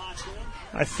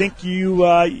think you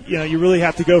really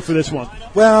have to go for this one.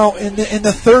 Well, in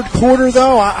the third quarter,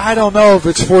 though, I don't know if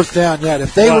it's 4th down yet.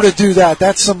 If they were to do that,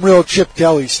 that's some real Chip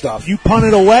Kelly stuff. If you punt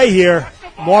it away here,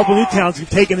 Marple Newtown's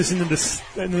taking this into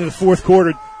the fourth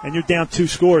quarter, and you're down 2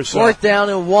 scores. So. 4th down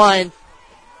and 1.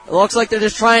 It looks like they're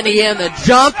just trying to get him to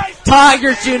jump.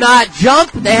 Tigers do not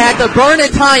jump. They had to burn a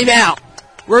timeout.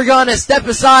 We're going to step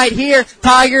aside here.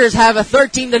 Tigers have a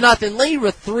 13-0 lead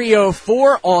with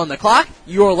 3:04 on the clock.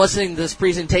 You are listening to this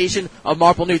presentation of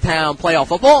Marple Newtown playoff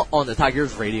football on the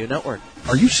Tigers Radio Network.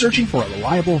 Are you searching for a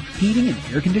reliable heating and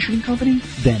air conditioning company?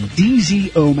 Then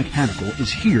DZO Mechanical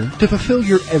is here to fulfill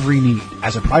your every need.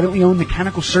 As a privately owned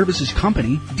mechanical services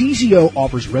company, DZO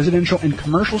offers residential and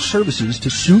commercial services to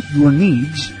suit your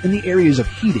needs in the areas of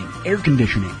heating, air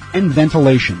conditioning, and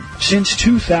ventilation. Since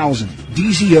 2000,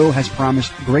 DZO has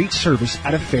promised great service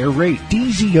at a fair rate.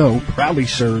 DZO proudly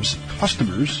serves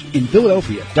customers in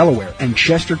Philadelphia, Delaware, and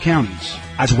Chester counties,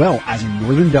 as well as in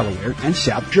northern Delaware and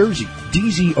South Jersey.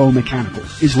 DZO Mechanical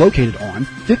is located on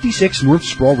 56 North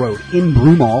Sproul Road in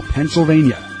Broomall,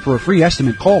 Pennsylvania. For a free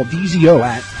estimate, call DZO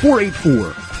at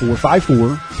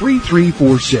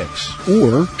 484-454-3346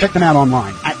 or check them out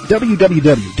online at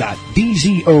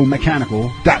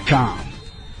www.dzomechanical.com.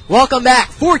 Welcome back.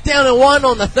 4th down and 1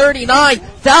 on the 39.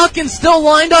 Falcons still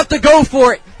lined up to go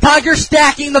for it. Tigers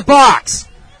stacking the box.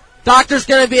 Doctor's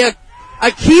going to be a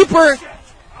keeper,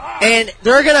 and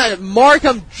they're going to mark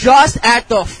him just at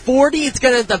the 40. It's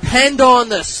going to depend on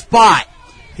the spot.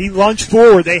 He lunged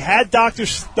forward. They had Doctor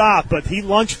stop, but he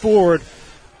lunged forward.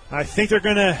 I think they're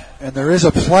going to... And there is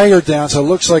a player down, so it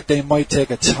looks like they might take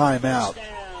a timeout.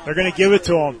 They're going to give it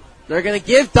to him. They're going to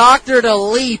give Doctor the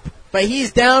leap, but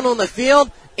he's down on the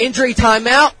field. Injury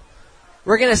timeout.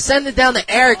 We're going to send it down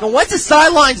to Eric. And what's the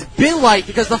sidelines been like?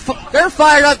 Because they're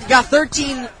fired up. You got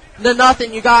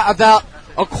 13-0. You got about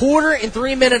a quarter and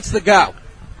 3 minutes to go.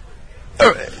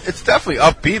 It's definitely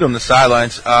upbeat on the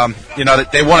sidelines.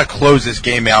 They want to close this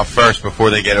game out first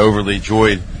before they get overly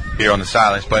joyed here on the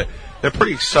sidelines. But they're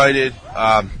pretty excited.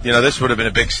 This would have been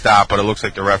a big stop, but it looks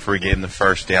like the referee gave them the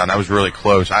first down. That was really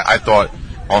close. I thought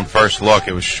on first look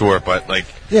it was short, but like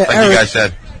Eric, you guys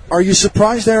said. Are you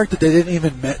surprised, Eric, that they didn't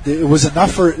even? It was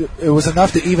enough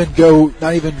to even go,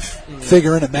 not even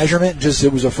figure in a measurement. Just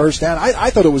it was a first down. I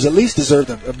thought it was at least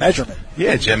deserved a measurement.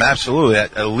 Yeah, Jim, absolutely.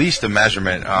 At least a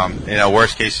measurement.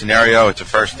 Worst case scenario, it's a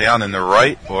first down and they're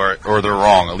right or they're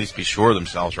wrong. At least be sure of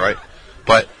themselves, right?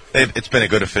 But it's been a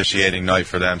good officiating night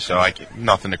for them, so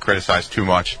nothing to criticize too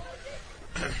much.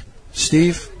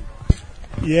 Steve?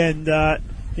 Yeah, and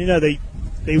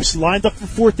They lined up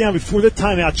for 4th down before the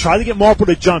timeout, tried to get Marple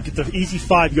to jump, get the easy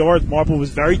 5 yards. Marple was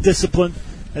very disciplined,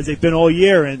 as they've been all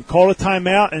year, and called a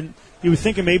timeout. And you were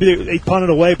thinking maybe they punt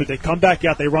it away, but they come back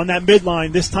out. They run that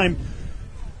midline. This time,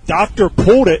 Doctor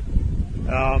pulled it,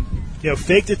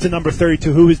 faked it to number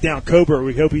 32, who is down, Cobra.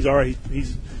 We hope he's all right.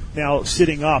 He's now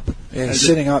sitting up. Yeah, he's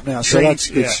sitting up now, so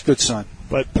that's good sign.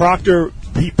 But Proctor,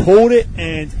 he pulled it,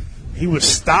 and he was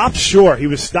stopped short. He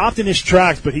was stopped in his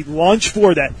tracks, but he lunged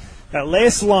for that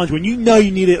last lunge, when you know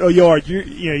you need a yard,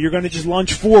 you're going to just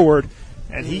lunge forward,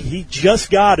 and he just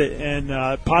got it, and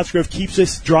Pottsgrove keeps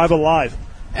this drive alive.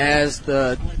 As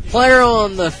the player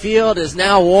on the field is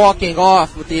now walking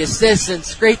off with the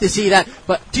assistants, great to see that.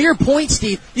 But to your point,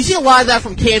 Steve, you see a lot of that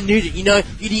from Cam Newton. You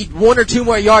need 1 or 2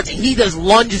 more yards, and he just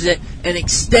lunges it and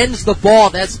extends the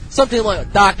ball. That's something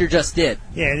like Doctor just did.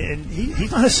 Yeah, and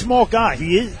he's not a small guy.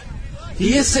 He is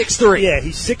 6'3". Yeah,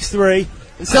 he's 6'3".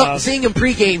 So, seeing him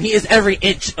pregame, he is every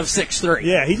inch of 6'3".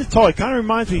 Yeah, he's a tall. He kind of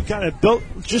reminds me, kind of built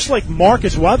just like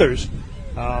Marcus Weathers.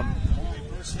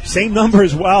 Same number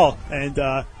as well. And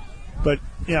but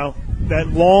that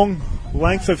long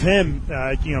length of him,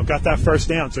 got that first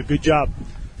down. So good job.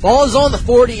 Ball is on the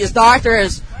 40 as Doctor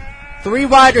has 3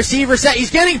 wide receivers set.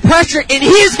 He's getting pressure, and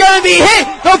he's going to be hit.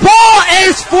 The ball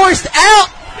is forced out.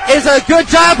 is a good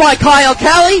job by Kyle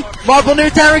Kelly. Marple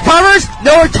Newtown recovers.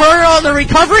 No returner on the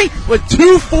recovery with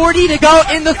 2:40 to go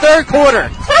in the third quarter.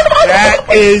 That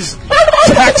is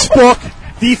textbook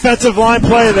defensive line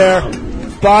play there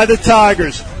by the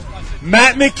Tigers.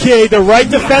 Matt McKay, the right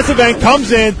defensive end,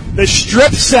 comes in. The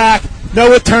strip sack,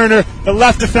 no returner. The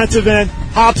left defensive end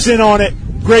hops in on it.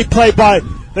 Great play by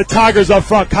the Tigers up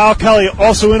front. Kyle Kelly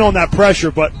also in on that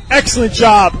pressure, but excellent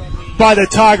job by the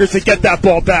Tigers to get that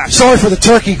ball back. Sorry for the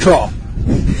turkey crawl.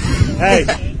 Hey,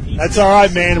 that's all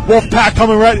right, man. Wolfpack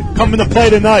coming to play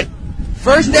tonight.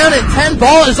 First down and 10.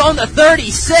 Ball is on the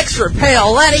 36 for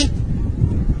PIAA.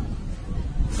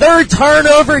 Third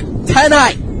turnover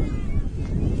tonight.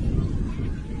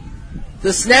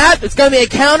 The snap, it's going to be a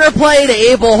counter play to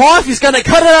Abel Hoff. He's going to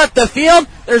cut it up the field.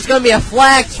 There's going to be a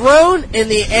flag thrown in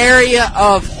the area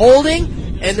of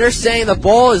holding, and they're saying the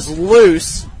ball is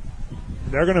loose.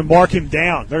 They're going to mark him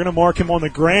down. They're going to mark him on the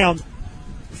ground,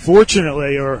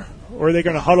 fortunately, or are they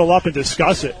going to huddle up and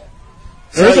discuss it?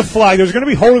 There's a flag. There's going to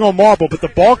be holding on Marple, but the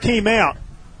ball came out,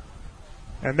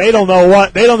 and they don't know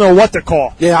what to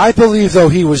call. Yeah, I believe, though,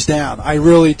 he was down. I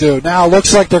really do. Now it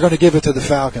looks like they're going to give it to the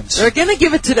Falcons. They're going to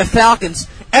give it to the Falcons.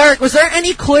 Eric, was there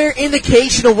any clear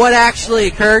indication of what actually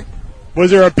occurred?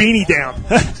 Was there a beanie down?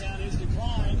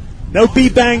 No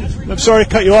beat-bang. I'm sorry to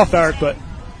cut you off, Eric, but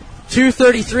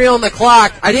 2:33 on the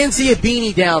clock. I didn't see a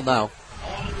beanie down, though.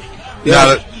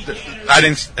 Yeah. No,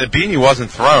 a beanie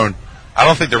wasn't thrown. I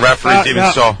don't think the referees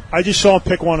even saw. I just saw him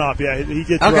pick one up. Yeah, he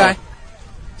did throw. Okay.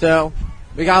 So,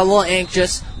 we got a little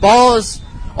anxious. Ball is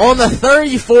on the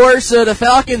 34, so the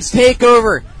Falcons take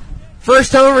over.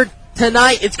 First over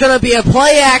tonight, it's going to be a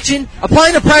play action.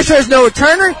 Applying the pressure as no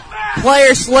returner.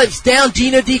 Player slips down.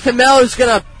 Gino DiCamillo is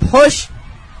going to push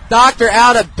Doctor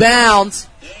out of bounds.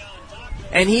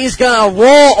 And he's going to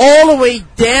roll all the way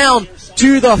down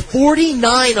to the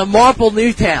 49 of Marple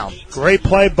Newtown. Great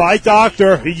play by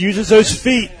Doctor. He uses those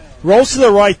feet. Rolls to the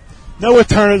right. No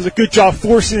returner. Does a good job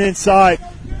forcing it inside.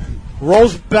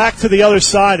 Rolls back to the other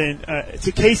side. And it's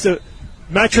a case of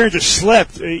Matt Turner just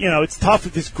slipped. It's tough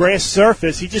with this grass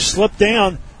surface. He just slipped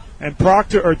down. And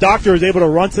Doctor is able to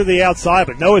run to the outside.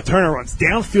 But no returner runs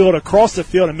downfield, across the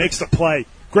field, and makes the play.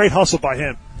 Great hustle by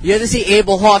him. You have to see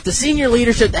Abel Hoff, the senior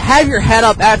leadership, to have your head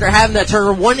up after having that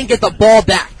turnover, wanting to get the ball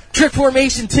back. Trick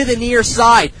formation to the near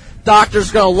side. Doctor's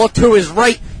going to look to his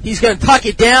right. He's going to tuck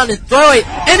it down and throw it.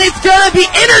 And it's going to be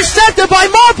intercepted by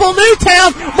Marple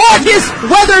Newtown. Marcus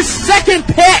Weathers' second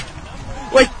pick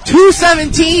with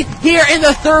 2:17 here in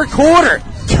the third quarter.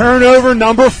 Turnover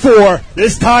number 4.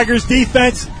 This Tigers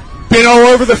defense been all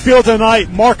over the field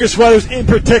tonight. Marcus Weathers in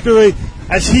particularly,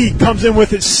 as he comes in with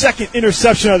his second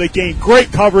interception of the game.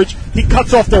 Great coverage. He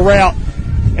cuts off the route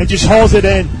and just hauls it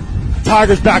in.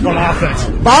 Tigers back on offense.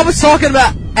 Bob was talking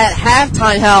about at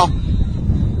halftime how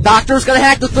Doctor's going to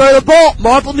have to throw the ball.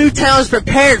 Marple Newtown is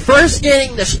prepared. First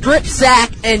getting the strip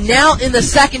sack and now in the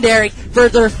secondary for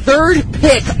their third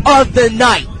pick of the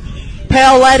night.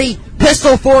 Paoletti,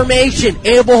 pistol formation.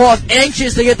 Abel Hoff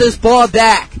anxious to get this ball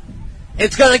back.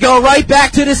 It's going to go right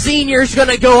back to the seniors. Going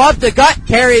to go up the gut,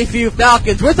 carry a few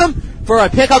Falcons with him for a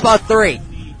pickup of 3.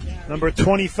 Number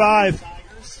 25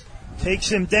 takes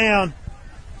him down.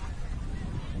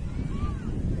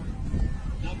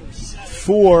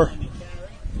 4.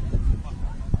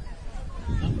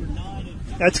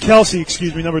 That's Kelsey,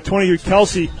 number 23,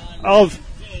 Kelsey of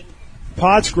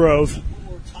Pottsgrove.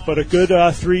 But a good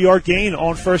 3-yard gain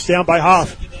on first down by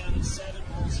Hoff.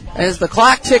 As the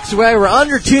clock ticks away, we're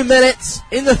under 2 minutes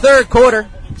in the third quarter.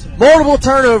 Multiple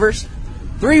turnovers.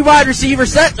 3 wide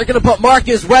receivers set. They're going to put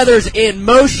Marcus Weathers in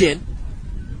motion.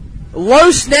 Low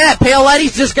snap.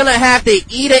 Paoletti's just going to have to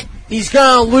eat it. He's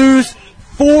going to lose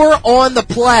 4 on the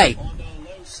play.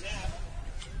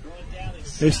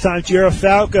 This time, Jero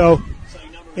Falco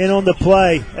in on the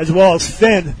play, as well as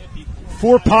Finn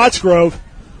for Pottsgrove.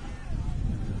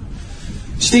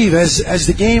 Steve, as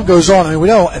the game goes on, we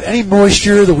don't have any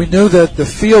moisture, that we know that the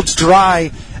field's dry.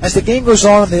 As the game goes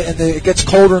on and it gets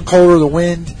colder and colder, the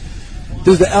wind,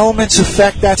 do the elements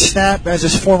affect that snap as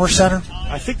his former center?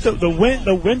 I think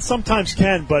the wind sometimes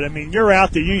can, but, you're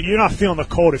out there. You're not feeling the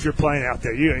cold if you're playing out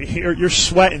there. You're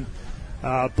sweating.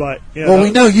 But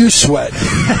we know you sweat.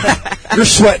 You're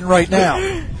sweating right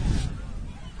now.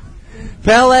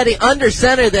 Paoletti under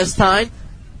center this time.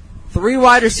 3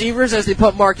 wide receivers as they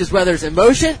put Marcus Weathers in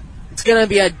motion. It's going to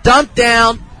be a dump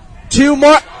down to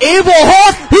Abel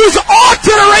Hoff, who's off to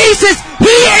the races.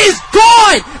 He is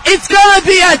gone. It's going to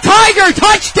be a Tiger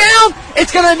touchdown.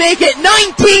 It's going to make it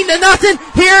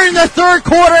 19-0 here in the third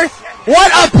quarter.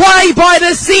 What a play by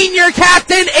the senior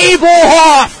captain, Abel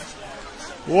Hoff.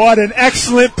 What an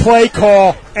excellent play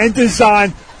call and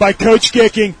design by Coach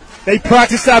Gicking. They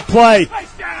practice that play.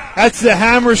 That's the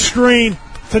hammer screen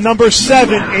to number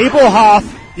 7, Abel Hoff.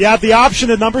 You have the option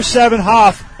of number 7,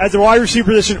 Hoff, as the wide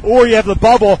receiver position, or you have the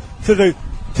bubble to the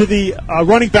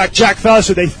running back, Jack Feller.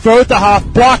 So they throw it to Hoff.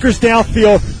 Blockers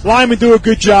downfield. Linemen do a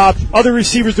good job. Other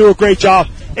receivers do a great job.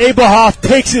 Abel Hoff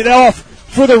takes it off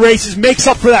for the races, makes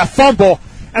up for that fumble,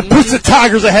 and puts the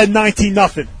Tigers ahead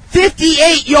 19-0.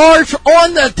 58 yards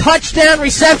on the touchdown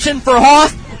reception for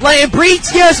Hoff.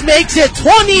 Lambricius makes it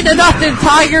 20-0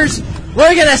 Tigers.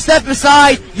 We're going to step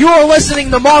aside. You are listening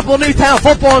to Marple Newtown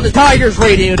Football on the Tigers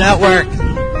Radio Network.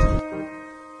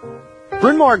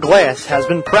 Bryn Mawr Glass has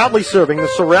been proudly serving the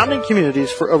surrounding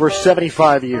communities for over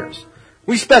 75 years.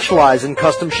 We specialize in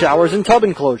custom showers and tub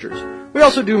enclosures. We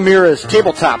also do mirrors,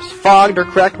 tabletops, fogged or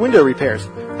cracked window repairs,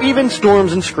 even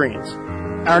storms and screens.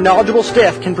 Our knowledgeable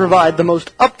staff can provide the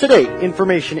most up-to-date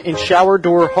information in shower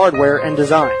door hardware and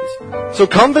designs. So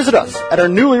come visit us at our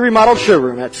newly remodeled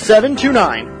showroom at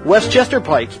 729 Westchester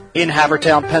Pike in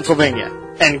Havertown, Pennsylvania.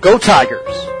 And go Tigers!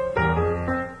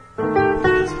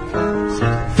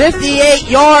 58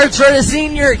 yards for the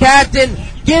senior captain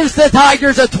gives the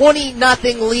Tigers a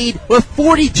 20-0 lead with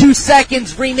 42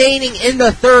 seconds remaining in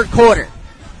the third quarter.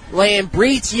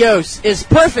 Lambricius is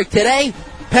perfect today.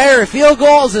 Pair of field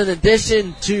goals in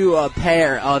addition to a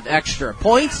pair of extra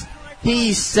points.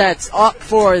 He sets up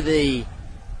for the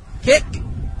kick.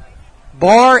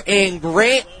 Barr and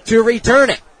Grant to return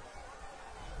it.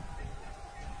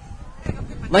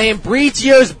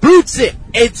 Lambricius boots it.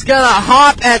 It's going to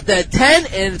hop at the 10,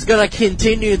 and it's going to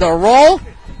continue the roll.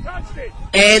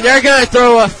 And they're going to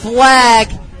throw a flag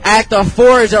at the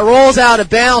 4 as it rolls out of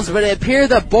bounds, but it appeared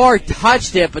the Barr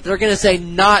touched it, but they're going to say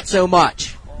not so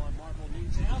much.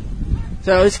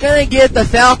 So it's going to get the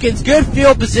Falcons good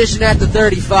field position at the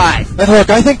 35. And look,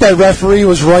 I think that referee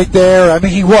was right there. I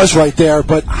mean, he was right there,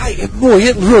 but it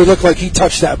really looked like he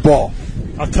touched that ball.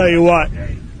 I'll tell you what,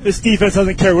 this defense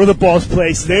doesn't care where the ball's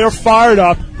placed. They are fired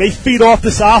up. They feed off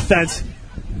this offense.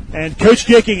 And Coach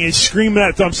Gicking is screaming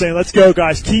at them saying, let's go,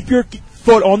 guys. Keep your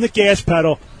foot on the gas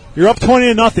pedal. You're up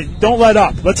 20-0. Don't let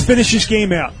up. Let's finish this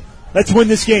game out. Let's win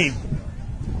this game.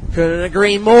 Couldn't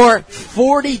agree more.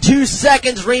 42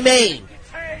 seconds remain.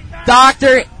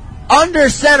 Doctor under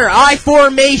center, I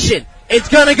formation. It's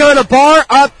going to go to Barr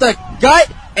up the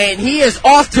gut, and he is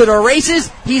off to the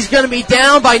races. He's going to be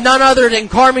down by none other than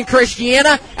Carmen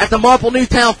Christiana at the Marple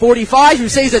Newtown 45, who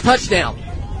saves a touchdown.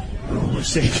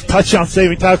 Touchdown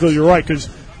saving tackle, you're right, because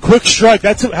quick strike,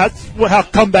 that's how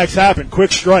comebacks happen,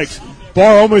 quick strikes.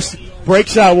 Barr almost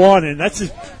breaks that one, and that's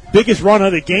his biggest run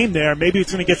of the game there. Maybe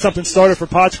it's going to get something started for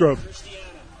Pottsgrove.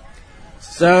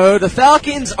 So the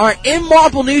Falcons are in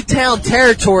Marple Newtown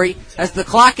territory as the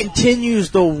clock continues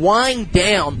to wind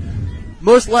down.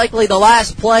 Most likely the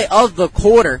last play of the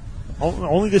quarter.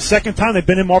 Only the second time they've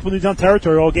been in Marple Newtown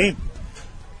territory all game.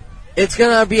 It's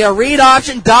going to be a read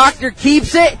option. Doctor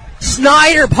keeps it.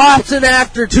 Snyder pops in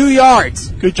after 2 yards.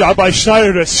 Good job by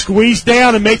Snyder to squeeze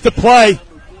down and make the play.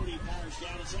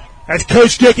 As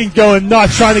Coach Gicking going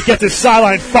nuts, trying to get the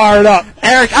sideline fired up.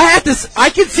 Eric, I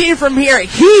can see him from here.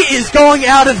 He is going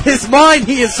out of his mind.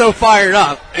 He is so fired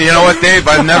up. You know what, Dave?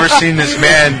 I've never seen this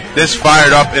man this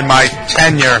fired up in my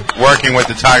tenure working with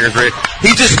the Tigers.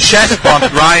 He just chest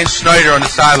bumped Ryan Snyder on the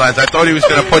sidelines. I thought he was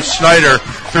going to put Snyder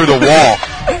through the wall.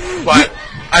 But,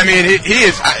 I mean,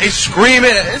 he's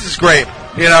screaming. This is great.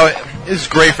 You know, this is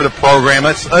great for the program.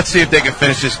 Let's see if they can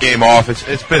finish this game off.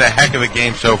 It's been a heck of a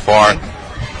game so far,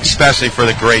 especially for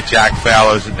the great Jack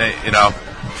Fallows. You know,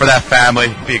 for that family,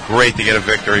 it'd be great to get a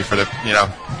victory for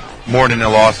more than the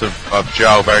loss of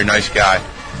Joe. Very nice guy.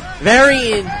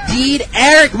 Very indeed.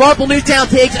 Eric, Marple Newtown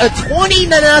takes a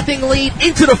 20-0 lead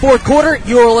into the fourth quarter.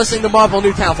 You are listening to Marple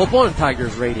Newtown Football on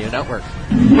Tigers Radio Network.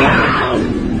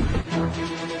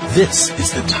 This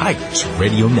is the Tigers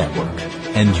Radio Network,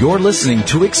 and you're listening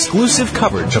to exclusive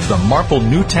coverage of the Marple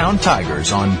Newtown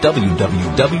Tigers on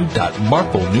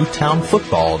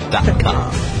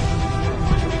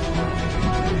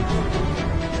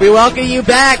www.marplenewtownfootball.com. We welcome you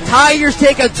back. Tigers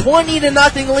take a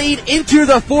 20-0 lead into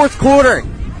the fourth quarter.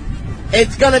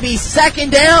 It's going to be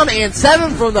second down and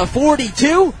 7 from the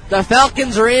 42. The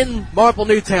Falcons are in Marple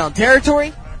Newtown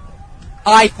territory.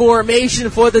 I formation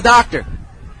for the Doctor.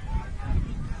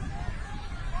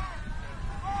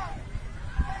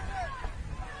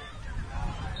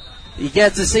 He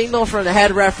gets a signal from the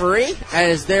head referee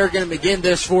as they're going to begin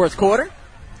this fourth quarter.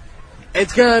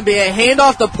 It's going to be a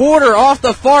handoff to Porter off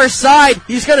the far side.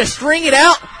 He's going to string it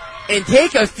out and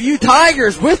take a few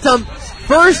Tigers with him.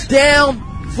 First down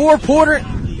for Porter.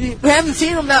 We haven't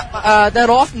seen him that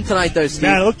often tonight, though, Steve.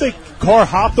 Man, it looked like Carr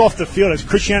hopped off the field as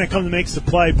Christiana comes and makes the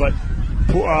play, but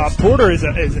Porter is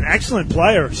an excellent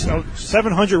player. So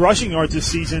 700 rushing yards this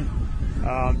season.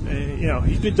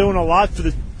 He's been doing a lot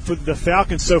for the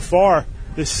Falcons so far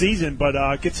this season, but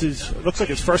looks like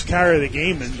his first carry of the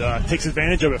game and takes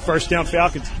advantage of it. First down,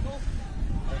 Falcons.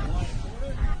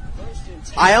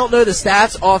 I don't know the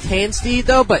stats offhand, Steve,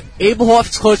 though, but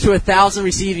Abelhoff's close to 1,000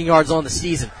 receiving yards on the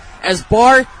season. As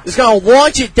Barr is going to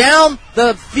launch it down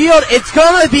the field, it's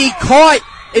going to be caught.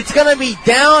 It's going to be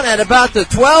down at about the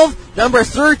 12. Number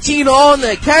 13 on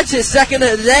the catch, his second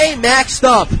of the day, Max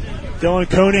Stump. Dylan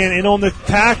Conan in on the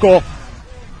tackle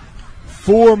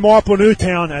for Marple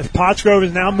Newtown as Pottsgrove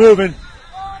is now moving.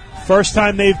 First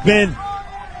time they've been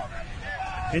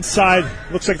inside,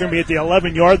 looks like they're going to be at the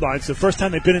 11-yard line. So first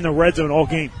time they've been in the red zone all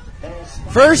game.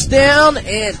 First down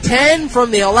and 10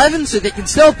 from the 11, so they can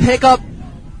still pick up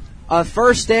a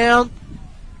first down.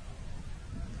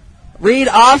 Read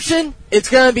option. It's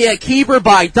going to be a keeper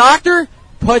by Doctor.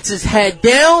 Puts his head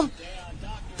down.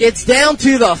 Gets down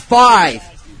to the 5.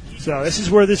 So this is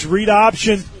where this read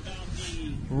option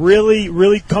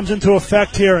really comes into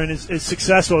effect here and is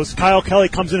successful as Kyle Kelly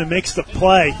comes in and makes the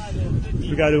play.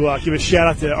 We got to give a shout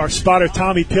out to our spotter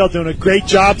Tommy Peel doing a great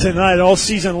job tonight all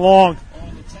season long.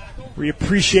 We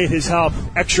appreciate his help.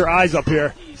 Extra eyes up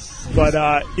here.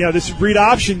 But, this read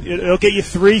option, it'll get you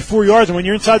 3-4 yards. And when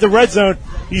you're inside the red zone,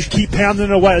 you just keep pounding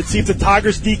it away. Let's see if the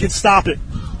Tigers D can stop it.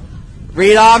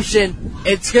 Read option.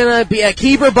 It's going to be a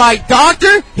keeper by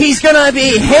Doctor. He's going to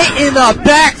be hit in the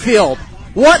backfield.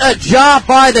 What a job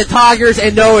by the Tigers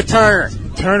and Noah Turner.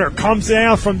 Turner comes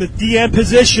down from the DM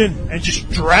position and just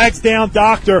drags down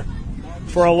Doctor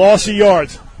for a loss of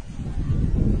yards.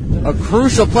 A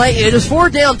crucial play. It is 4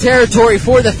 down territory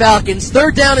for the Falcons.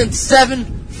 3rd down and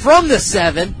 7 from the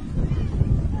 7.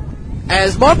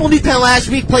 As Marple Newtown last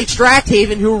week played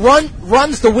Strathaven, who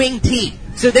runs the wing team.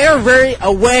 So they're very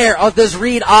aware of this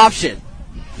read option.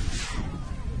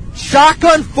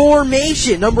 Shotgun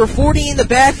formation. Number 40 in the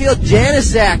backfield,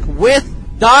 Janisak with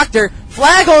Doctor.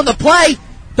 Flag on the play.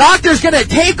 Doctor's going to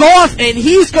take off, and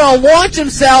he's going to launch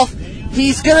himself.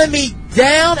 He's going to be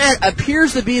down at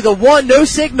appears to be the 1. No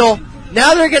signal.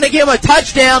 Now they're going to give him a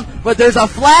touchdown, but there's a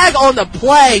flag on the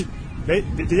play.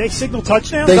 Did they signal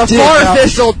touchdown? The FAR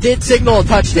official did signal a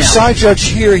touchdown. The side judge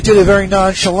here, he did it very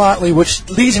nonchalantly, which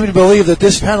leads me to believe that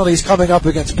this penalty is coming up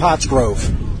against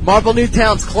Pottsgrove. Marple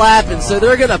Newtown's clapping, so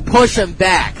they're going to push him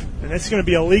back. And that's going to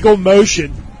be a legal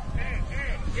motion.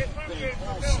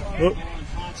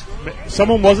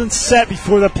 Someone wasn't set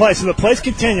before the play, so the play's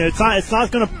continued. It's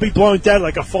not going to be blown dead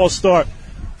like a false start.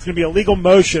 It's going to be a legal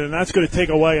motion, and that's going to take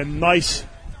away a nice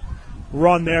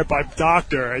run there by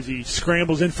Doctor as he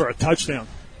scrambles in for a touchdown.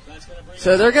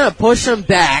 So they're going to push him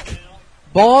back.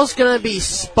 Ball's going to be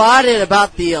spotted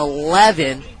about the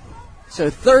 11. So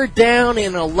 3rd down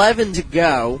and 11 to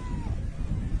go.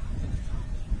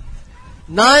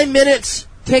 9 minutes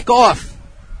kickoff.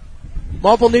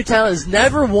 Marple Newtown has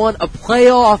never won a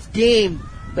playoff game.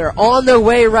 They're on their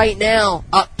way right now,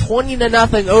 up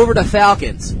 20-0 over the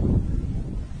Falcons.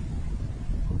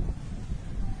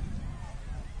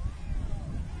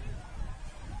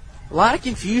 A lot of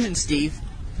confusion, Steve.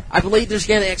 I believe there's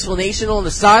going to be an explanation on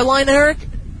the sideline, Eric.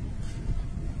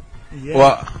 Yeah.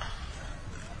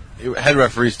 Well, head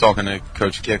referee's talking to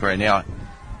Coach Kick right now. I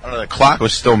don't know, the clock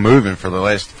was still moving for the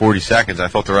last 40 seconds. I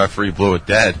thought the referee blew it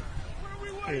dead.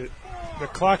 The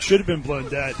clock should have been blown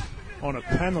dead on a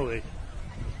penalty.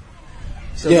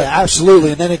 So yeah,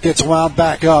 absolutely, and then it gets wound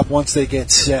back up once they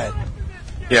get set.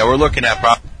 Yeah, we're looking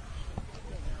at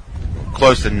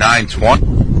close to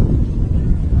 9:20.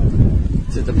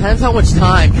 So it depends how much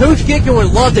time. Coach Gickin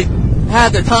would love to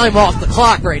have the time off the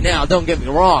clock right now, don't get me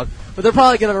wrong. But they're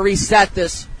probably going to reset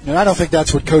this. And I don't think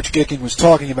that's what Coach Gickin was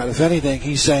talking about. If anything,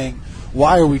 he's saying,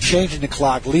 why are we changing the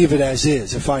clock? Leave it as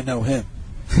is, if I know him.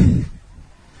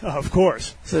 Of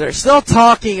course. So they're still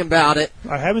talking about it.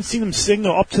 I haven't seen them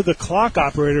signal up to the clock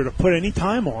operator to put any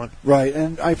time on. Right,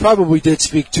 and I probably did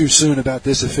speak too soon about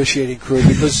this officiating crew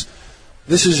because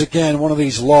this is, again, one of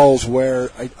these lulls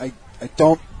where I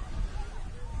don't,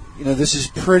 this is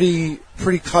pretty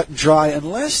cut and dry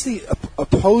unless the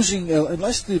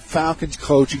unless the Falcons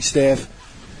coaching staff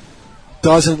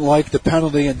doesn't like the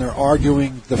penalty and they're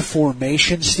arguing the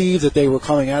formation, Steve, that they were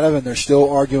coming out of, and they're still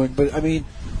arguing. But, I mean,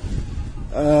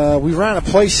 we ran a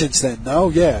play since then, no?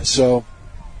 Yeah, so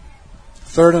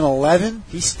 3rd and 11?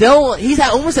 He's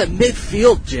almost at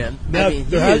midfield, Jim. No,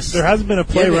 there hasn't been a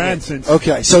play ran since.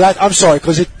 Okay, so I'm sorry,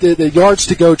 because the yards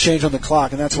to go changed on the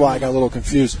clock, and that's why I got a little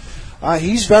confused.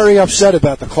 He's very upset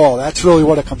about the call. That's really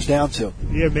what it comes down to.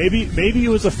 Yeah, maybe it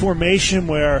was a formation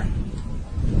where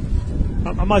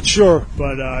I'm not sure,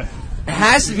 but It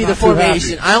has to be the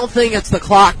formation. I don't think it's the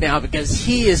clock now because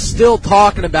he is still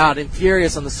talking about it and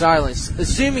furious on the sidelines,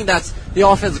 assuming that's the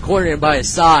offensive coordinator by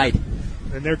his side.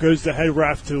 And there goes the head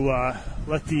ref to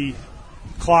let the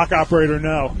clock operator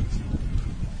know.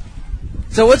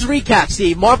 So let's recap,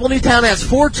 Steve. Marple Newtown has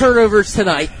 4 turnovers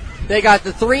tonight. They got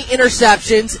the 3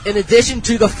 interceptions in addition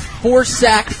to the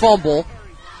 4-sack fumble.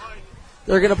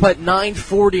 They're going to put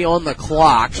 9:40 on the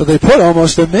clock. So they put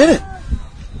almost a minute,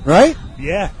 right?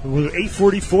 Yeah, it was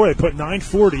 8:44. They put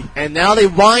 9:40. And now they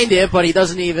wind it, but he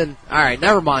doesn't even... All right,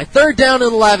 never mind. 3rd down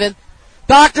and 11.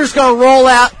 Doctor's going to roll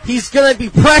out. He's going to be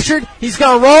pressured. He's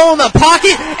going to roll in the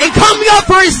pocket. And coming up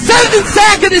for his 7th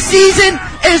sack of the season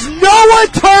is Noah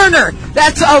Turner.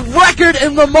 That's a record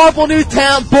in the Marple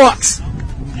Newtown books.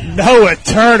 Noah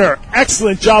Turner,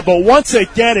 excellent job. But once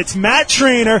again, it's Matt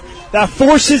Trainer that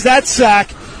forces that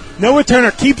sack. Noah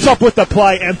Turner keeps up with the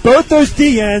play, and both those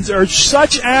DNs are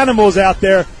such animals out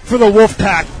there for the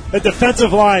Wolfpack. The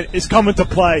defensive line is coming to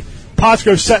play.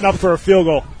 Pottsgrove setting up for a field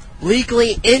goal.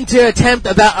 Leakley in to attempt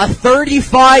about a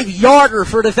 35-yarder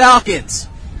for the Falcons.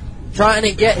 Trying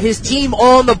to get his team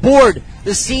on the board.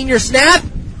 The senior snap.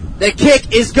 The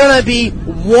kick is going to be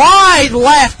wide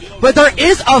left, but there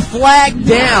is a flag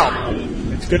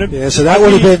down. It's going to yeah, so that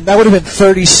would have been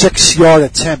 36-yard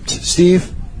attempt.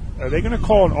 Steve, are they going to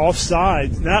call an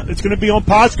offside? No, it's going to be on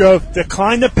Pottsgrove.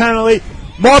 Decline the penalty.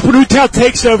 Marple Newtown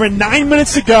takes over. 9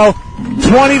 minutes to go.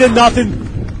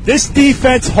 20-0. This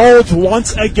defense holds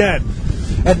once again.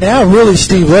 And now, really,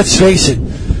 Steve, let's face it.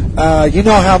 You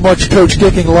know how much Coach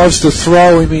Gicking loves to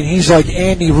throw. I mean, he's like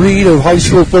Andy Reid of high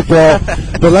school football.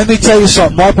 But let me tell you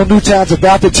something. Marple Newtown's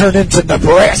about to turn into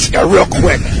Nebraska real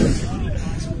quick.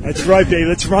 That's right, baby.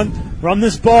 Let's run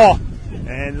this ball.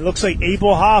 And it looks like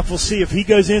Abel Hoff. We'll see if he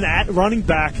goes in at running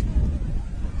back.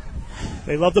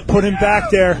 They love to put him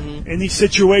back there in these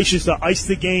situations to ice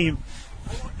the game.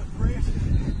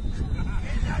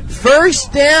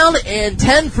 1st down and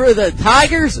 10 for the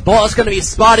Tigers. The ball is going to be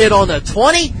spotted on the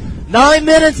 20. 9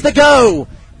 minutes to go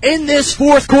in this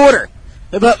 4th quarter.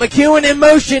 But McEwen in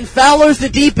motion follows the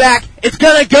deep back. It's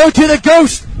going to go to the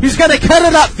Ghost. He's going to cut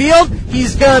it upfield.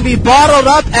 He's going to be bottled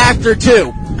up after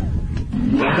 2.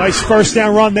 Nice 1st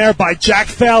down run there by Jack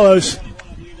Fallows.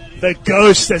 The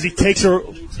Ghost as he takes her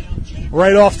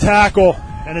right off tackle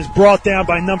and is brought down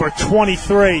by number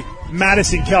 23,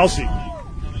 Madison Kelsey.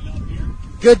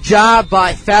 Good job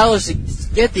by Fallows to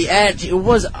get the edge. It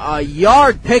was a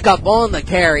yard pickup on the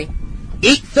carry.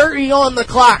 8:30 on the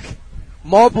clock.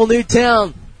 Marple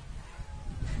Newtown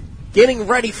getting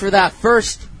ready for that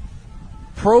first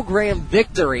program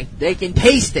victory. They can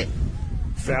taste it.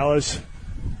 Fallows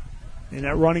in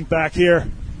that running back here.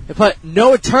 They put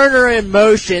Noah Turner in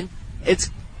motion.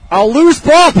 It's a loose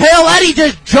ball. Paoletti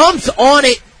just jumps on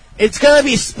it. It's going to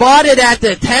be spotted at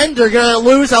the 10. They're going to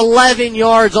lose 11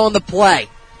 yards on the play.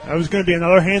 That was going to be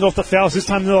another handoff to Fallows, this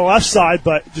time to the left side,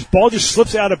 but this ball just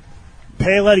slips out of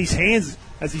Paoletti's hands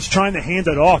as he's trying to hand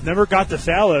it off. Never got to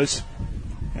Fallows.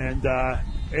 And,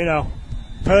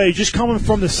 Paoletti just coming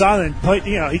from the sideline.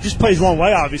 He just plays one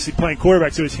way, obviously, playing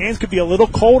quarterback, so his hands could be a little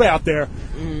cold out there.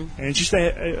 Mm-hmm. And just,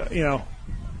 the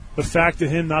fact of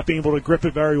him not being able to grip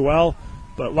it very well,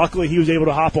 but luckily he was able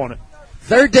to hop on it.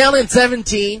 3rd down and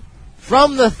 17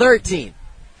 from the 13.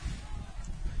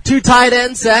 2 tight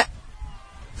end set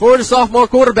for the sophomore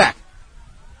quarterback.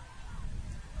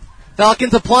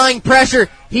 Falcons applying pressure.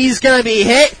 He's going to be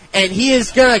hit, and he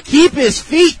is going to keep his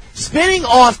feet spinning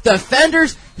off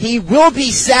defenders. He will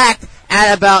be sacked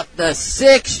at about the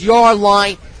 6-yard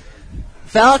line.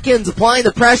 Falcons applying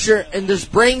the pressure and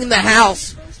just bringing the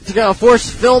house. It's going to force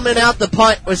Philman out the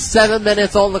punt with 7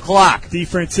 minutes on the clock.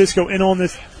 DeFrancisco in on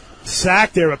this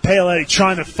sack there, but Paoletti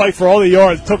trying to fight for all the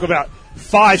yards. It took about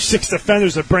 5-6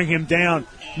 defenders to bring him down.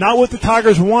 Not what the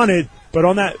Tigers wanted, but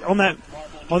on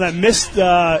that missed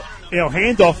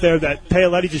handoff there that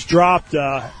Paoletti just dropped,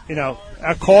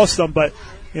 that cost them. But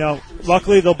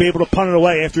luckily they'll be able to punt it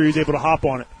away after he's able to hop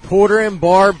on it. Porter and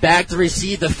Barr back to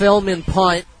receive the Philman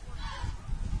punt.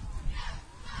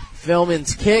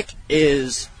 Philman's kick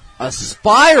is a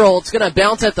spiral. It's going to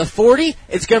bounce at the 40.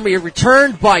 It's going to be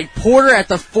returned by Porter at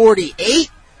the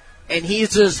 48, and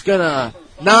he's just going to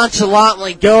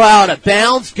nonchalantly go out of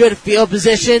bounds. Good field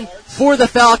position for the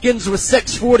Falcons with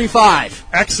 6:45.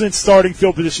 Excellent starting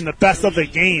field position, the best of the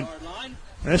game.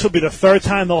 And this will be the 3rd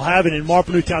time they'll have it in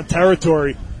Marple Newtown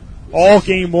territory all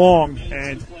game long.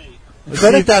 And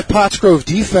credit that Pottsgrove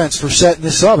defense for setting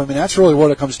this up. I mean, that's really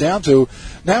what it comes down to.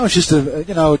 Now it's just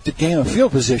the game of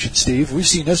field position, Steve. We've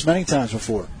seen this many times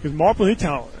before. Because Marple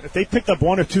Newtown, if they picked up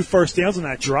 1 or 2 first downs on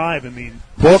that drive, I mean,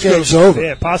 Ball game's over.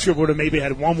 Yeah, Pottsgrove would have maybe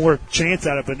had one more chance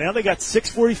at it, but now they got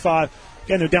 6:45.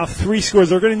 Again, they're down 3 scores.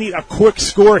 They're going to need a quick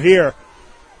score here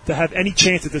to have any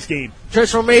chance at this game.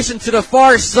 Transformation to the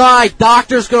far side.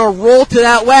 Doctor's going to roll to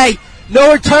that way.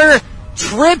 Noah Turner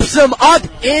trips him up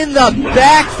in the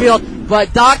backfield,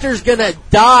 but Doctor's going to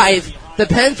dive.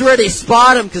 Depends where they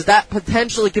spot him, because that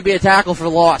potentially could be a tackle for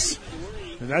loss.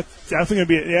 And that's definitely going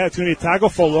to be, it's going to be a tackle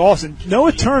for loss. And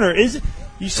Noah Turner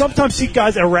you sometimes see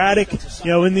guys erratic,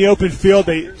 in the open field,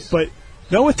 but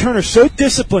Noah Turner's so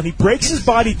disciplined. He breaks his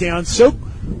body down, so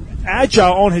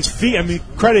agile on his feet. I mean,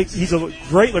 he's a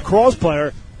great lacrosse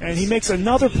player, and he makes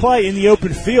another play in the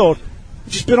open field.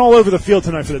 He's just been all over the field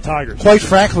tonight for the Tigers. Quite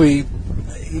frankly,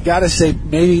 you got to say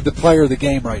maybe the player of the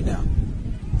game right now.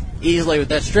 Easily with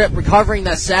that strip, recovering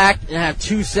that sack, and have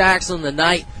 2 sacks on the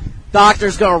night.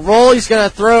 Doctor's going to roll. He's going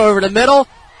to throw over the middle.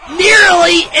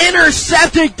 Nearly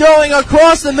intercepted going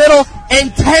across the middle,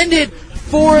 intended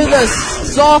for the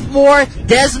sophomore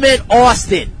Desmond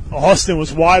Austin. Austin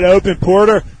was wide open.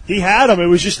 Porter, he had him. It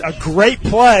was just a great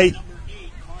play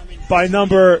by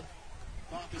number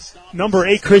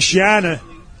 8, Christiana.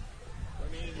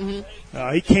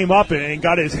 Mm-hmm. He came up and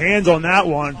got his hands on that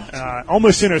one.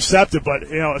 Almost intercepted, but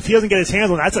if he doesn't get his hands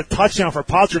on that, that's a touchdown for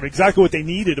Pottsgrove. Exactly what they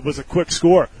needed. It was a quick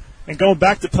score. And going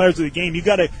back to players of the game, you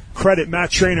got to credit Matt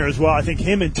Traynor as well. I think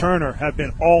him and Turner have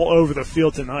been all over the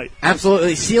field tonight.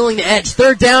 Absolutely, sealing the edge.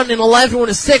 3rd down and 11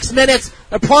 with 6 minutes.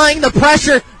 Applying the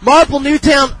pressure. Marple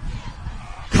Newtown.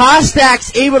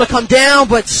 Kostak's able to come down,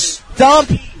 but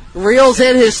Stump reels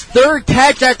in his 3rd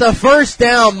catch at the 1st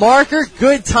down marker.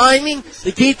 Good timing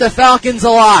to keep the Falcons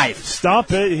alive. Stump,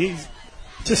 he's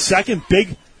just 2nd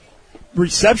big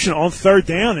reception on 3rd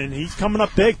down, and he's coming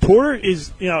up big. Porter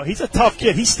is, he's a tough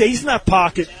kid. He stays in that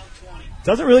pocket,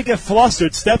 doesn't really get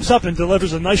flustered, steps up and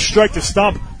delivers a nice strike to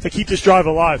Stump to keep this drive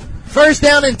alive. 1st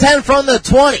down and 10 from the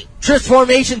 20. Trips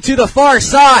formation to the far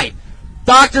side.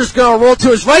 Doctor's going to roll to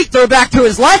his right, throw back to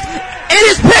his left. It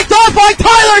is picked off by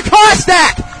Tyler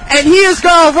Kostak, and he is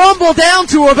going to rumble down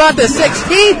to about the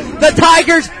 16. The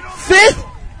Tigers' 5th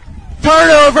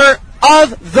turnover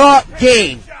of the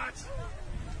game.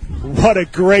 What a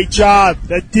great job.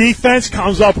 The defense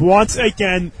comes up once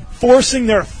again, forcing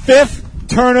their 5th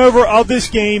turnover of this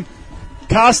game.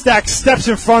 Kostak steps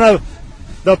in front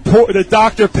of the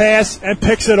Doctor pass and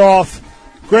picks it off.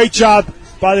 Great job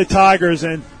by the Tigers.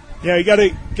 And, you got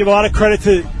to give a lot of credit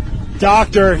to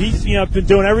Doctor. He's, been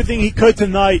doing everything he could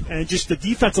tonight. And just the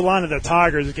defensive line of the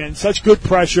Tigers, again, such good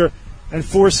pressure and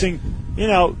forcing,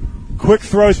 quick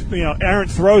throws, errant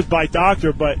throws by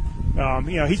Doctor. But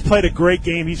he's played a great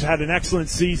game. He's had an excellent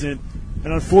season,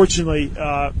 and unfortunately,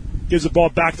 gives the ball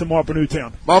back to Marple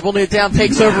Newtown. Marple Newtown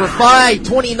takes over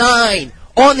 5:29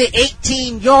 on the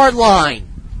 18-yard line.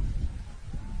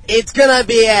 It's going to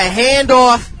be a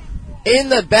handoff in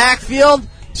the backfield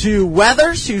to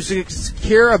Weathers, who's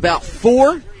secure about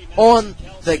 4 on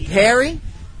the carry.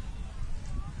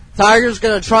 Tigers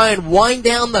going to try and wind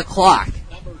down the clock.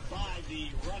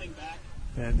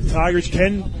 And the Tigers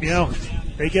can,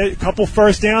 they get a couple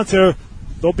 1st down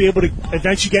they'll be able to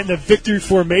eventually get in the victory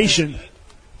formation.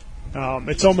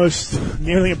 It's almost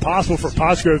nearly impossible for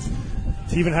Pottsgrove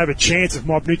to even have a chance if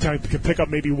Marple Newtown can pick up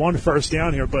maybe 1 1st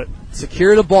down here. But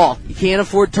secure the ball. You can't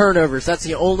afford turnovers. That's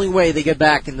the only way they get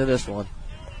back into this one.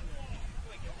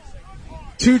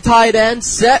 2 tight ends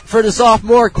set for the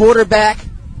sophomore quarterback.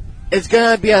 It's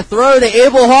going to be a throw to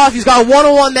Abel Hoff. He's got a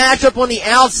 1-on-1 matchup on the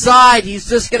outside. He's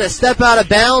just going to step out of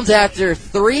bounds after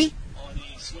 3.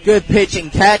 Good pitch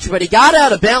and catch, but he got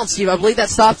out of bounds, Steve. I believe that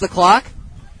stops the clock.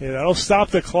 Yeah, that'll stop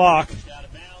the clock.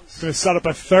 It's going to set up a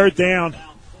 3rd down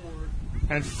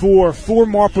and 4 for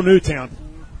Marple Newtown.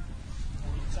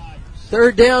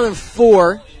 3rd down and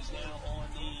 4.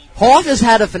 Hoff has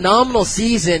had a phenomenal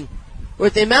season.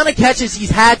 With the amount of catches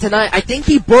he's had tonight, I think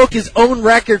he broke his own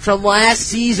record from last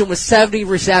season with 70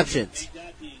 receptions.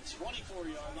 It's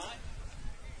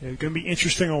going to be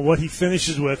interesting on what he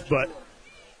finishes with, but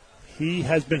he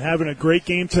has been having a great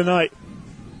game tonight.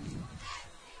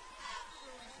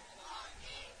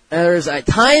 There's a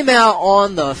timeout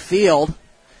on the field.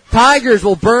 Tigers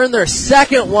will burn their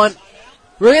 2nd one.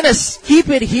 We're going to keep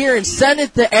it here and send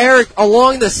it to Eric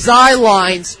along the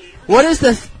sidelines. What is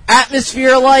the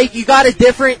atmosphere like? You got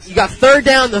 3rd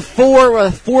down to 4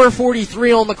 with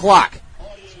 4:43 on the clock.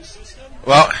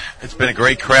 Well, it's been a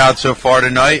great crowd so far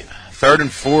tonight. 3rd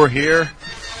and 4 here.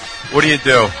 What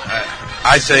do?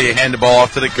 I say you hand the ball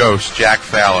off to the ghost, Jack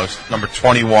Fallows, number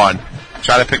 21.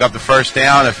 Try to pick up the 1st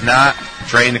down. If not,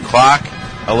 drain the clock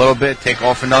a little bit, take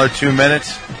off another 2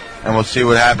 minutes, and we'll see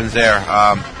what happens there.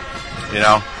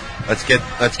 let's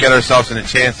get ourselves in a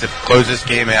chance to close this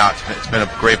game out. It's been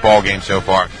a great ball game so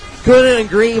far. Couldn't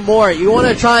agree more. You want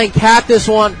to try and cap this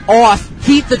one off,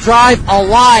 keep the drive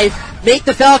alive, make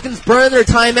the Falcons burn their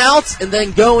timeouts, and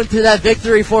then go into that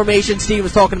victory formation Steve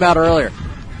was talking about earlier.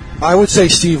 I would say,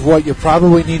 Steve, you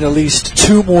probably need at least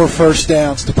 2 more first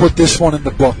downs to put this one in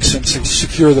the books and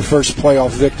secure the first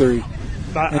playoff victory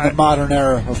in the modern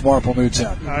era of Marple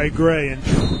Newtown. I agree, and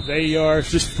they are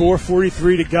just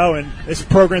 4:43 to go, and this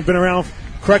program's been around,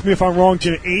 correct me if I'm wrong,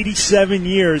 Jim, 87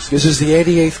 years. This is the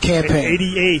 88th campaign.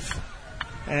 88th,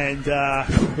 and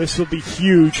this will be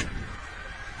huge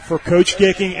for Coach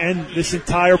Gicking and this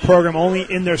entire program, only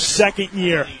in their second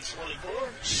year.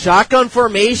 Shotgun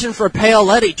formation for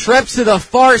Paoletti. Trips to the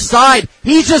far side.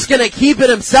 He's just going to keep it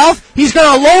himself. He's going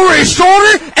to lower his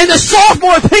shoulder, and the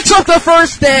sophomore picks up the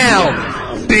first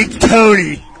down. Big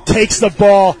Tony takes the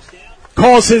ball,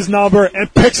 calls his number,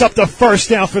 and picks up the first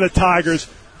down for the Tigers.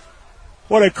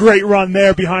 What a great run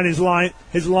there behind his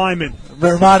lineman.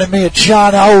 Reminded me of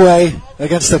John Elway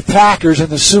against the Packers in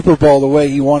the Super Bowl, the way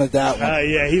he wanted that one.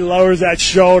 Yeah, he lowers that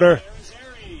shoulder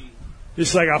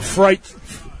just like a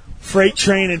freight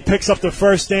train and picks up the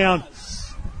first down.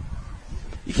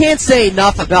 You can't say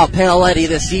enough about Paoletti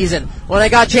this season. When I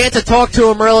got a chance to talk to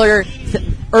him earlier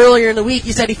in the week,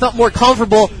 he said he felt more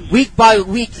comfortable week by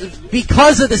week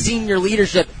because of the senior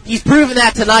leadership. He's proven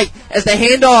that tonight as the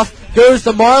handoff goes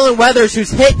to Marlon Weathers,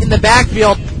 who's hit in the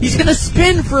backfield. He's going to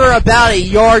spin for about a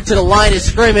yard to the line of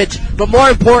scrimmage, but more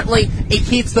importantly, it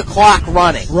keeps the clock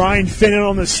running. Ryan Finnan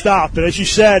on the stop, but as you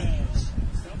said,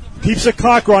 keeps the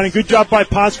clock running. Good job by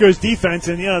Pottsgrove's defense.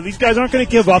 And, these guys aren't going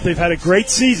to give up. They've had a great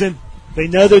season. They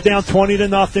know they're down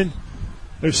 20-0.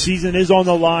 Their season is on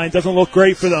the line. Doesn't look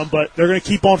great for them, but they're going to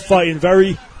keep on fighting.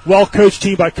 Very well-coached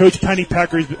team by Coach Penny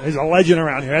Pecker. He's a legend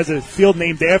around here. Has a field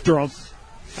named after him.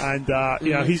 And,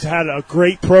 he's had a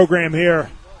great program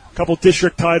here. A couple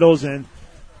district titles and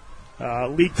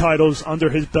league titles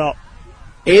under his belt.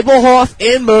 Abelhoff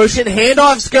in motion.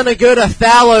 Handoff's going to go to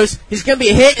Fallows. He's going to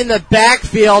be hit in the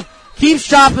backfield. Keeps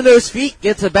chopping those feet.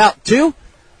 Gets about 2.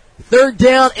 3rd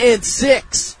down and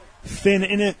 6. Finn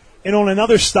in on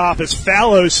another stop as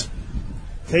Fallows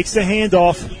takes the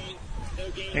handoff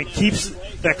and keeps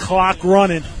the clock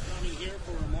running.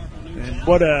 And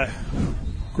what a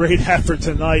great effort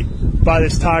tonight by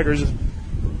this Tigers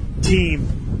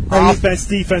team. Offense,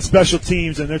 defense, special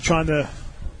teams, and they're trying to...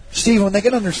 Steve, when they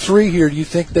get under 3 here, do you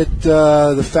think that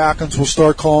the Falcons will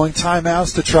start calling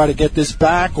timeouts to try to get this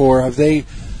back, or have they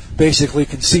basically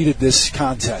conceded this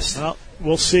contest? Well,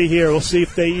 we'll see here. We'll see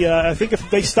if they I think if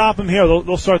they stop them here,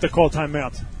 they'll start to call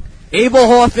timeouts.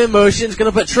 Abelhoff in motion. Is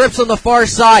going to put trips on the far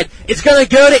side. It's going to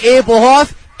go to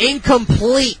Abelhoff.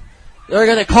 Incomplete. They're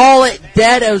going to call it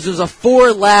dead as it was a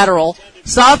 4 lateral.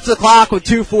 Stops the clock with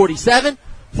 2:47.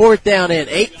 4th down and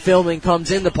 8. Fillman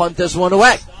comes in to punt this one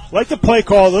away. Like the play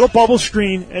call, a little bubble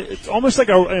screen. It's almost like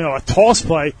a toss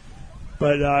play,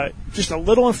 but just a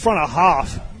little in front of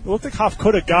Hoff. It looked like Hoff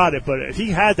could have got it, but if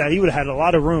he had that, he would have had a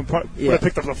lot of room. Would have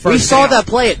picked up the first. We saw down. that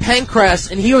play at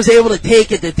Pencrest, and he was able to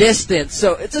take it the distance.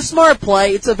 So it's a smart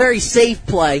play. It's a very safe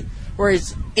play, where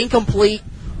it's incomplete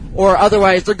or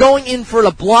otherwise. They're going in for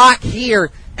the block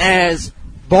here as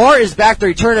Barr is back to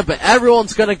return it, but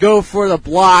everyone's going to go for the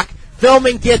block.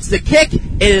 Fillman gets the kick.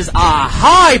 It is a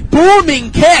high, booming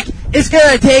kick. It's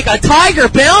going to take a Tiger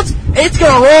bounce. It's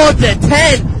going to roll it to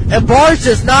 10, and Barr's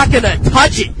just not going to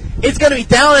touch it. It's going to be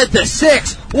down at the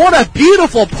 6. What a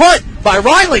beautiful punt by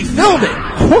Riley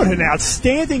Fillman. What an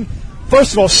outstanding,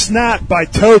 first of all, snap by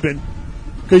Tobin,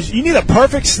 because you need a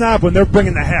perfect snap when they're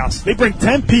bringing the house. They bring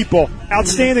 10 people.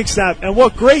 Outstanding snap. And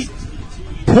what great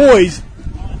poise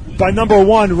by number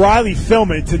 1, Riley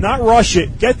Fillman, to not rush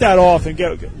it, get that off, and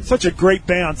get such a great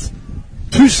bounce.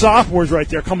 2 sophomores right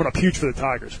there coming up huge for the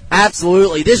Tigers.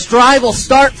 Absolutely. This drive will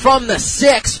start from the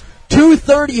 6.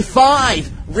 2:35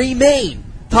 remain.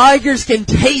 Tigers can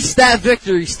taste that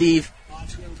victory, Steve.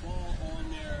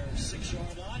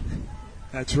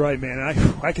 That's right, man.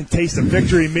 I can taste a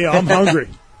victory meal. I'm hungry.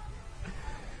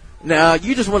 No,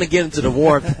 you just want to get into the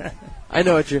warmth. I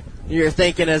know what you're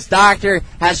thinking as Doctor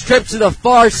has tripped to the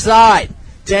far side.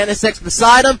 Janicek's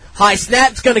beside him. High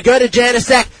snap's going to go to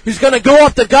Janicek, who's going to go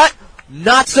up the gut.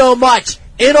 Not so much.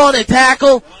 In on a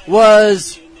tackle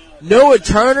was Noah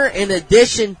Turner in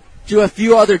addition to a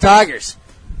few other Tigers.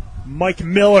 Mike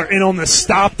Miller in on the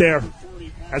stop there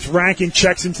as Rankin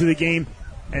checks into the game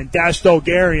and Dash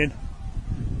Dolgarian.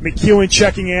 McEwen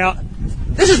checking out.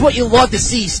 This is what you love to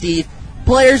see, Steve.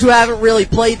 Players who haven't really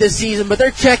played this season, but they're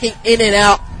checking in and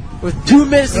out with 2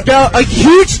 minutes to go. A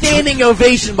huge standing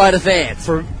ovation by the fans.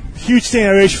 Huge standing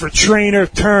ovation for Trainer,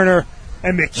 Turner,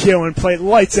 and McEwen played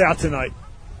lights out tonight.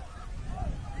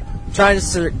 Trying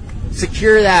to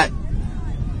secure that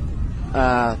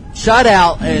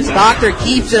shutout as Doctor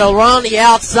keeps it around the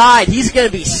outside. He's going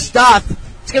to be stuffed.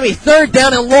 It's going to be third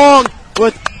down and long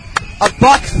with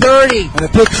 $1:30. And a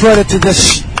big credit to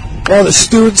all the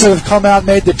students that have come out and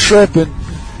made the trip. And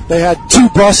they had 2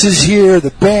 buses here,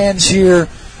 the band's here.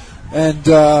 And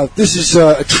this is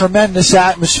a tremendous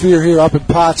atmosphere here up in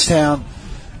Pottstown.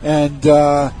 And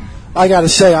I got to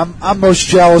say, I'm most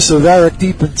jealous of Eric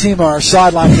Deepentima, our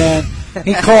sideline man.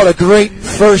 He caught a great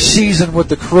first season with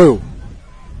the crew.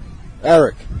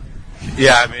 Eric.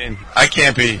 Yeah, I mean, I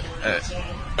can't be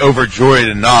overjoyed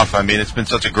enough. I mean, it's been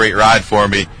such a great ride for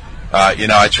me.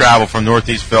 I travel from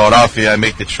Northeast Philadelphia. I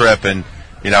make the trip, and,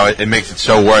 it makes it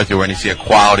so worth it when you see a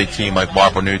quality team like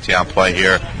Marple Newtown play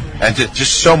here. And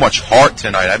just so much heart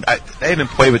tonight. They haven't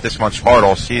played with this much heart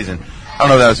all season. I don't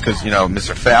know if that was because,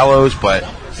 Mr. Fallows, but,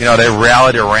 they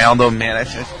rallied around them. Man,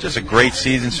 it's just a great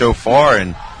season so far,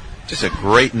 and just a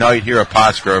great night here at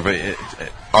Pottsgrove.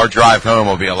 Our drive home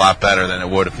will be a lot better than it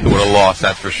would if we would have lost,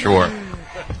 that's for sure.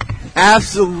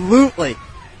 Absolutely.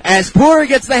 As Porter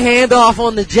gets the handoff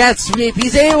on the jet sweep,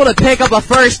 he's able to pick up a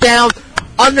first down.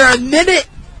 Under a minute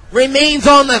remains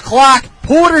on the clock.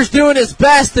 Porter's doing his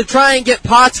best to try and get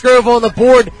Pottsgrove on the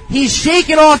board. He's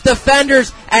shaking off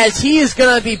defenders as he is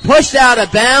going to be pushed out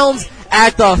of bounds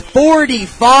at the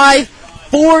 45.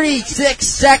 46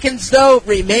 seconds, though,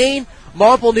 remain.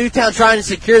 Marple Newtown trying to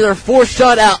secure their 4th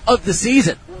shutout of the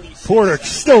season. Porter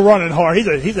still running hard.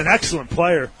 He's an excellent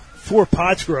player for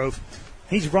Pottsgrove.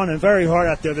 He's running very hard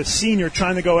out there. The senior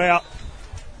trying to go out,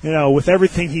 with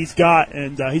everything he's got,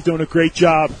 and he's doing a great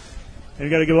job. And you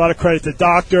got to give a lot of credit to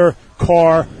Doctor,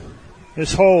 Carr,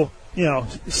 this whole,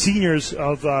 seniors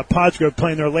of Pottsgrove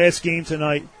playing their last game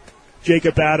tonight,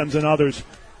 Jacob Adams and others.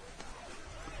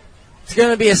 It's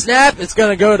going to be a snap. It's going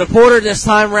to go to Porter this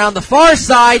time around the far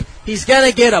side. He's going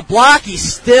to get a block. He's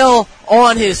still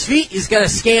on his feet. He's going to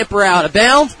scamper out of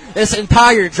bounds. This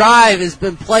entire drive has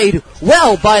been played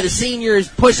well by the seniors.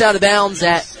 Push out of bounds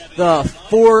at the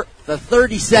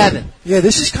 37. Yeah,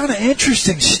 this is kind of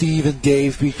interesting, Steve and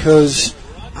Dave, because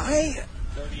the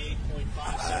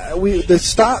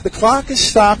clock is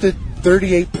stopped at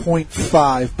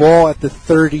 38.5. Ball at the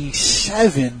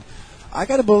 37. I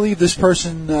got to believe this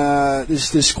person,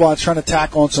 this squad's trying to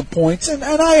tack on some points, and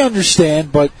I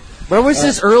understand, but... Where was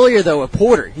this earlier, though, with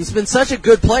Porter? He's been such a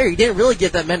good player, he didn't really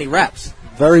get that many reps.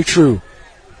 Very true.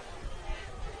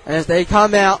 As they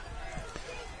come out,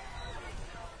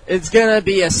 it's going to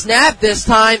be a snap this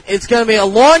time. It's going to be a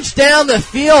launch down the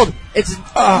field. It's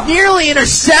nearly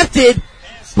intercepted,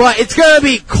 but it's going to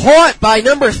be caught by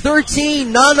number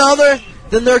 13, none other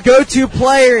than their go-to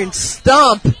player in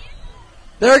Stump.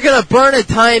 They're going to burn a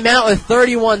timeout with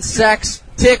 31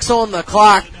 ticks on the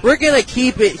clock. We're going to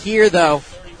keep it here, though.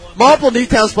 Marple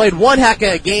Newtown's played one heck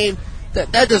of a game.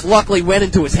 That just luckily went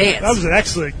into his hands. That was an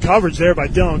excellent coverage there by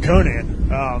Dylan Conan.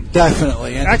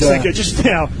 Definitely. And, excellent. Just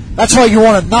that's why you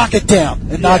want to knock it down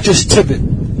and not just tip it.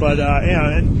 But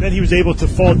and then he was able to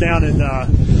fall down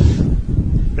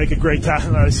and make a great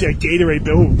tackle. I see a Gatorade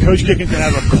bill. Coach Kicken's gonna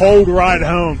have a cold ride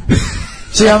home.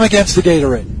 See, I'm against the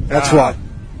Gatorade. That's why.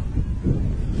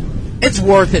 It's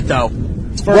worth it, though.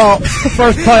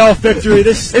 First playoff victory.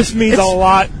 This means a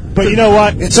lot. But you know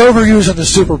what? It's overused in the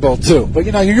Super Bowl, too. But,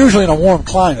 you're usually in a warm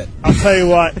climate. I'll tell you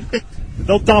what.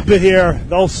 They'll dump it here.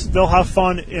 They'll have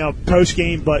fun,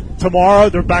 post-game. But tomorrow,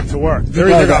 they're back to work. They're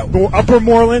either at Upper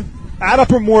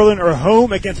Moreland, or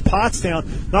home against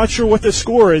Pottstown. Not sure what the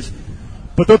score is,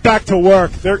 but they're back to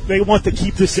work. They want to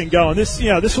keep this thing going. This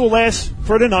will last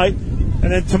for tonight.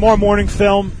 And then tomorrow morning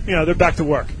film, they're back to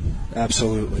work.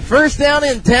 Absolutely. First down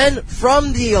and 10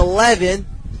 from the 11.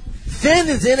 Finn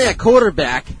is in at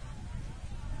quarterback.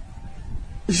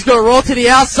 He's going to roll to the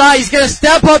outside. He's going to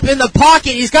step up in the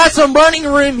pocket. He's got some running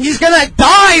room. He's going to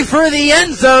dive for the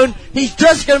end zone. He's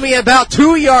just going to be about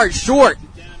 2 yards short.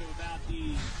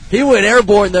 He went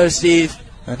airborne, though, Steve.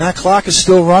 And that clock is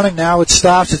still running now. It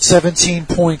stops at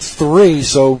 17.3.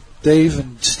 So Dave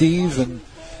and Steve and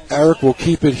Eric will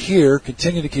keep it here,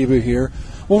 continue to keep it here.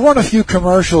 We'll run a few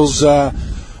commercials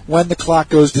when the clock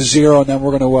goes to 0, and then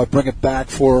we're going to bring it back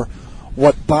for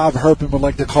what Bob Herpin would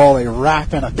like to call a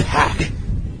wrap and a pack.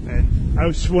 And I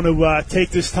just want to take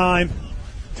this time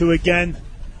to, again,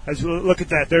 as we look at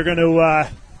that, they're going to,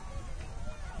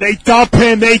 they dump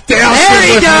him, they douse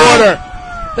him with water.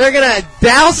 They're going to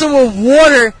douse him with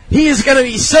water. He is going to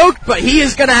be soaked, but he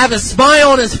is going to have a smile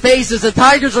on his face as the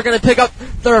Tigers are going to pick up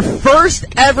their first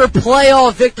ever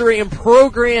playoff victory in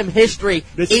program history,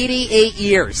 88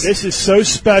 years. This is so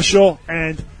special,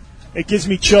 and it gives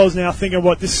me chills now thinking of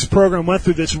what this program went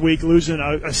through this week, losing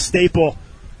a staple,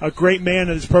 a great man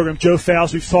in this program, Joe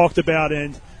Fowles, we've talked about.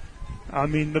 And, I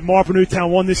mean, the Marple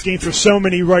Newtown won this game for so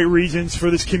many right reasons,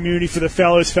 for this community, for the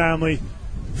Fellows family,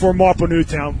 for Marple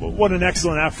Newtown. What an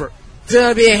excellent effort. It's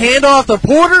going to be a handoff to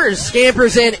Porter and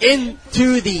scampers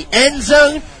into the end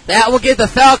zone. That will give the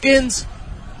Falcons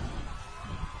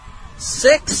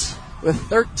 6 with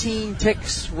 13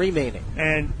 ticks remaining.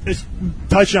 And this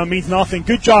touchdown means nothing.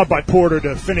 Good job by Porter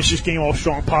to finish this game off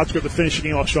strong. Pottsgrove to finish the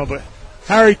game off strong. But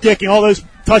Harry Dicking, all those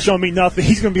touchdowns mean nothing.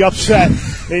 He's going to be upset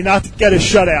they not get a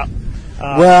shutout.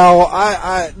 Well,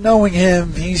 I knowing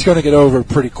him, he's going to get over it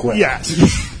pretty quick.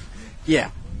 Yes.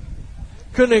 Yeah.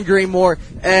 Couldn't agree more.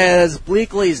 As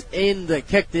Bleakley's in to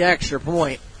kick the extra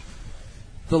point.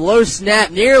 The low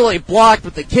snap nearly blocked,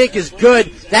 but the kick is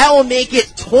good. That will make it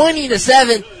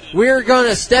 20-7. We're going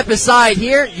to step aside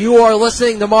here. You are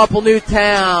listening to Marple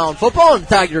Newtown Football on the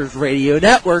Tigers Radio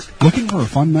Network. Looking for a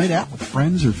fun night out with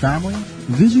friends or family?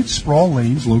 Visit Sprawl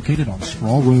Lanes, located on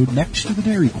Sprawl Road next to the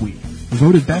Dairy Queen.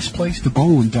 Voted best place to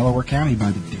bowl in Delaware County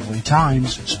by the Daily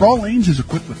Times, Sprawl Lanes is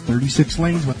equipped with 36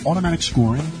 lanes with automatic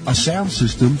scoring, a sound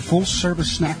system, full-service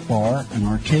snack bar, an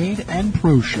arcade, and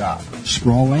pro shop.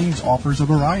 Sprawl Lanes offers a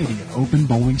variety of open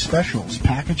bowling specials,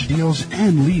 package deals,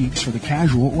 and leagues for the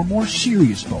casual or more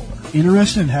serious bowler.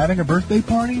 Interested in having a birthday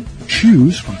party?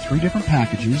 Choose from 3 different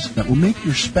packages that will make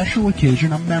your special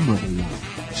occasion a memorable one.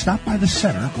 Stop by the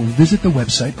center or visit the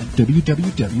website at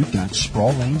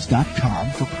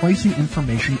www.sprawllanes.com for pricing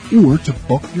information or to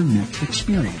book your next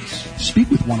experience.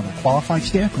 Speak with one of the qualified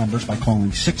staff members by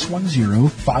calling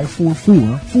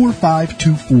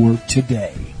 610-544-4524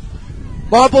 today.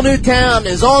 Marple Newtown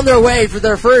is on their way for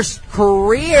their first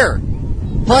career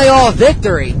playoff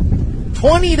victory.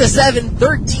 20-7,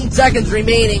 13 seconds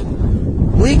remaining.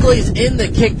 Bleakley's in to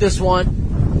kick this one.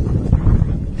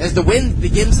 As the wind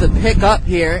begins to pick up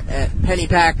here at Penny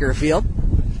Packer Field.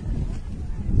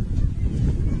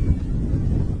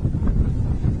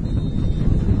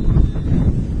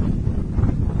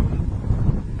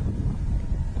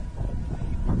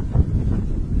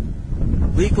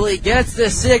 Bleakley gets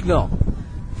the signal.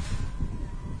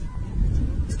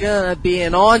 It's going to be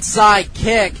an onside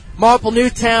kick. Marple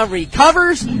Newtown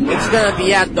recovers. It's going to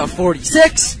be at the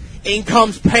 46. In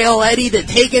comes Pale Eddie to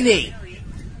take a knee.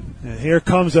 And here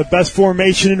comes the best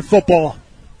formation in football.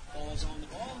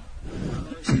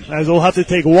 As they'll have to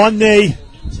take one knee,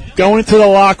 go into the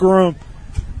locker room,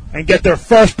 and get their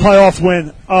first playoff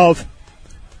win of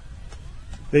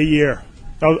the year,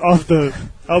 of the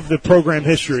program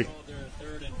history.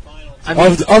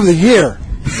 Of the year.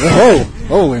 Oh,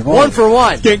 holy moly. 1 for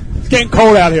 1. It's getting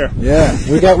cold out here. Yeah,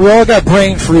 we all got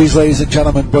brain freeze, ladies and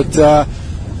gentlemen, but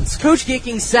it's Coach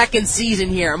Gicking's second season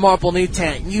here at Marple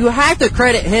Newtown. You have to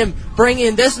credit him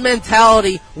bringing this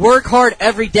mentality, work hard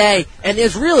every day, and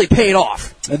it's really paid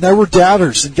off. And there were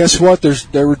doubters, and guess what?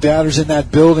 There were doubters in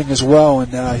that building as well,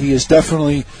 and he has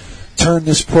definitely turned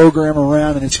this program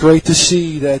around, and it's great to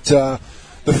see that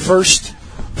the first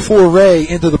foray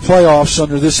into the playoffs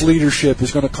under this leadership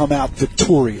is going to come out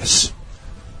victorious.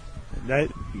 You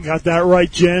got that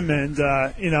right, Jim, and,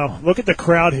 look at the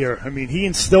crowd here. I mean, he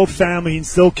instilled family, he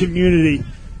instilled community,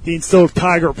 he instilled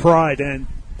Tiger pride, and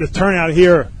the turnout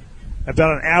here,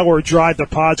 about an hour drive to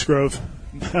Pottsgrove,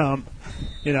 a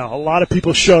lot of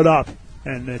people showed up,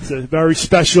 and it's a very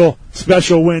special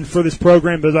win for this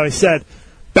program. But as I said,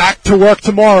 back to work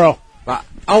tomorrow.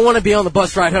 I want to be on the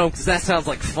bus ride home because that sounds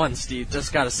like fun, Steve,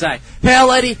 just got to say.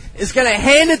 Pale Eddie is going to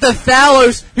hand it to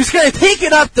Fallows, who's going to take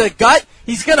it up the gut.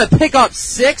 He's going to pick up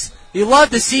 6. You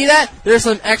love to see that. There's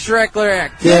some extracurricular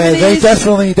activities. Yeah,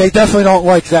 they definitely don't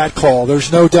like that call.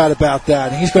 There's no doubt about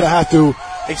that. And he's going to have to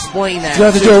explain that. He's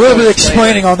going to have to do a little bit of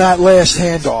explaining on that last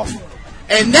handoff.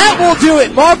 And that will do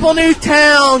it. Marple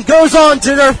Newtown goes on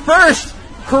to their first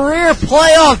career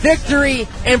playoff victory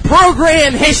in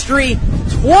program history,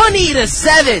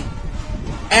 20-7.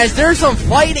 As there's some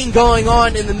fighting going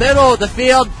on in the middle of the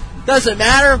field, doesn't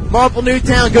matter. Marple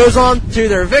Newtown goes on to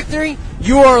their victory.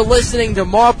 You are listening to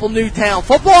Marple Newtown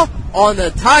Football on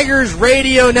the Tigers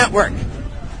Radio Network.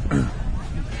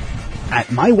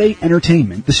 At My Way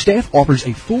Entertainment, the staff offers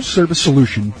a full-service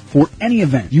solution for any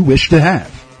event you wish to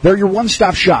have. They're your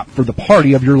one-stop shop for the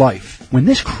party of your life. When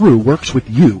this crew works with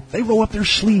you, they roll up their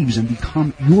sleeves and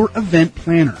become your event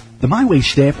planner. The My Way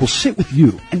staff will sit with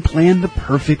you and plan the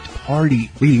perfect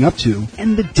party leading up to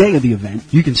and the day of the event.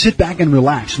 You can sit back and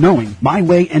relax knowing My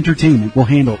Way Entertainment will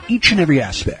handle each and every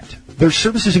aspect. Their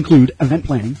services include event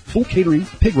planning, full catering,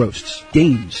 pig roasts,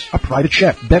 games, a private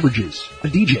chef, beverages, a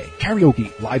DJ,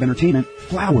 karaoke, live entertainment,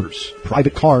 flowers,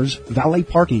 private cars, valet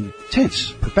parking,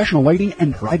 tents, professional lighting,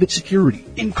 and private security.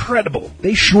 Incredible!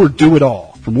 They sure do it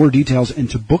all. For more details and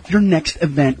to book your next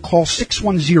event, call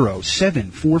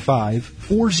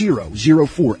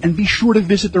 610-745-4004 and be sure to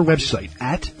visit their website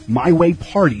at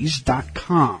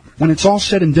mywayparties.com. When it's all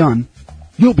said and done,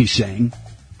 you'll be saying,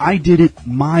 I did it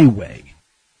my way.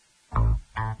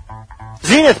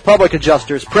 Zenith Public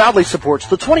Adjusters proudly supports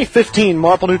the 2015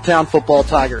 Marple Newtown Football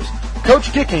Tigers,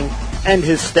 Coach Gicking, and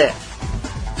his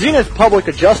staff. Zenith Public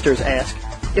Adjusters ask,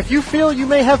 if you feel you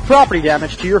may have property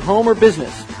damage to your home or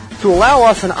business, to allow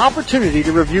us an opportunity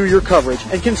to review your coverage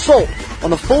and consult on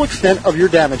the full extent of your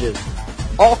damages.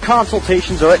 All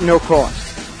consultations are at no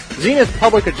cost. Zenith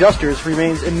Public Adjusters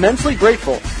remains immensely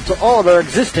grateful to all of our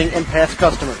existing and past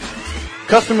customers.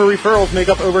 Customer referrals make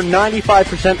up over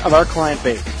 95% of our client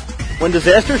base. When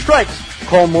disaster strikes,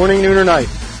 call morning, noon, or night.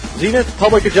 Zenith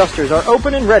Public Adjusters are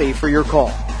open and ready for your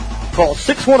call. Call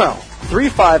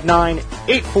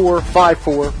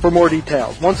 610-359-8454 for more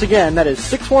details. Once again, that is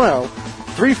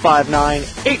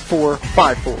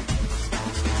 610-359-8454.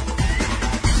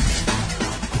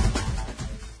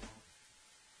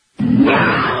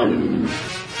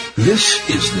 This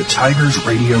is the Tigers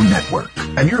Radio Network,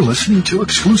 and you're listening to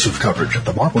exclusive coverage of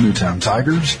the Marple Newtown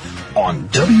Tigers on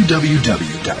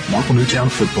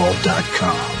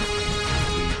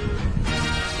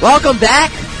www.marplenewtownfootball.com. Welcome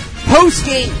back.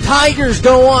 Post-game, Tigers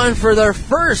go on for their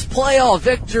first playoff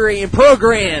victory in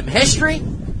program history,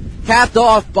 capped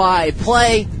off by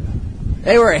play.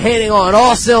 They were hitting on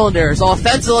all cylinders.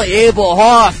 Offensively, Abel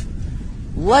Hoff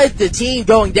led the team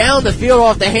going down the field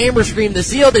off the hammer screen to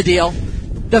seal the deal.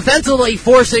 Defensively,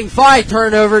 forcing 5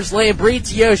 turnovers,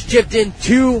 Lambritios chipped in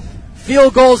 2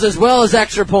 field goals as well as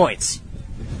extra points.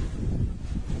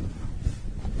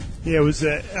 Yeah, it was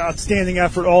an outstanding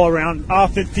effort all around.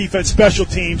 Offense, defense, special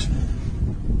teams.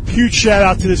 Huge shout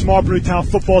out to this Marple Newtown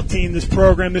football team, this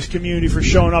program, this community for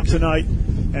showing up tonight.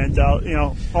 And,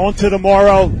 on to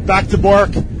tomorrow, back to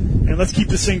Bark, and let's keep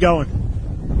this thing going.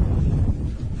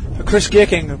 Chris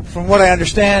Gicking, from what I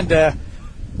understand,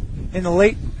 in the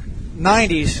late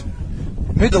 90s,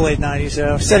 mid to late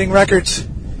 90s, setting records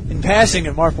in passing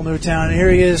at Marple Newtown. And here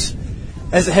he is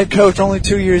as the head coach only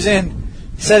 2 years in,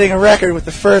 setting a record with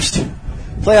the first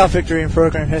playoff victory in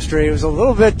program history. It was a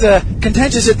little bit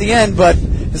contentious at the end, but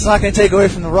it's not going to take away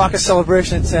from the raucous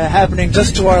celebration that's happening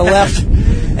just to our left,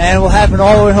 and will happen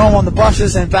all the way home on the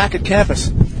buses and back at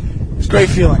campus. It's a great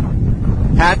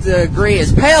feeling. Have to agree,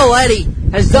 as PIAA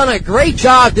has done a great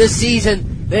job this season.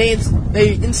 They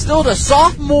instilled a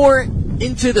sophomore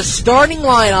into the starting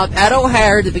lineup at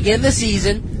O'Hare to begin the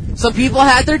season. Some people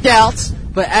had their doubts,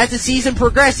 but as the season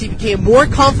progressed, he became more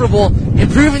comfortable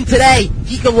and proving today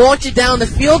he can launch it down the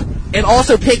field and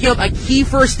also picking up a key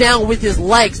first down with his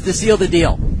legs to seal the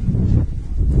deal.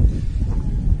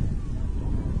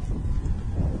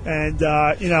 And,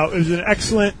 it was an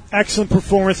excellent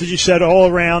performance, as you said, all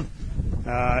around.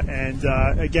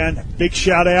 Again, big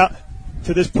shout out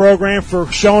to this program for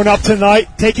showing up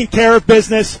tonight, taking care of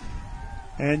business.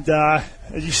 And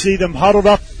as you see them huddled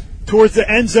up towards the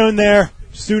end zone there,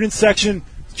 student section,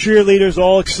 cheerleaders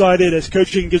all excited as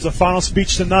Coach Gicking gives a final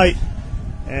speech tonight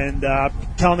and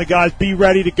telling the guys be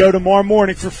ready to go tomorrow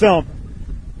morning for film.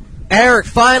 Eric,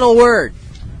 final word.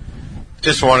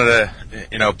 Just wanted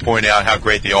to, point out how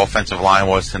great the offensive line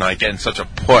was tonight, getting such a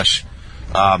push,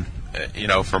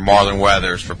 for Marlon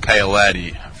Weathers, for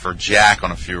Paoletti, for Jack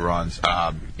on a few runs,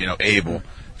 Abel.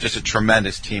 Just a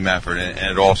tremendous team effort,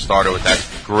 and it all started with that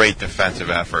great defensive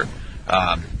effort.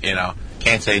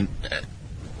 Can't say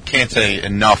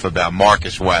enough about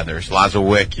Marcus Weathers,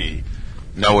 Lazowicki,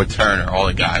 Noah Turner, all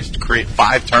the guys. To create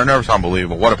 5 turnovers,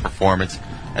 unbelievable. What a performance.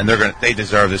 And they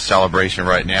deserve this celebration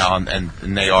right now, and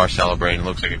they are celebrating. It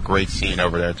looks like a great scene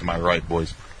over there to my right,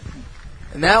 boys.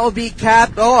 And that will be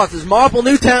capped off as Marple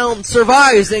Newtown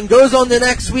survives and goes on to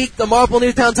next week. The Marple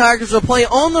Newtown Tigers will play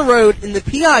on the road in the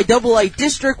PIAA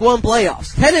District 1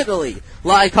 playoffs. Tentatively,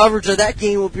 live coverage of that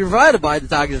game will be provided by the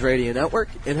Tigers Radio Network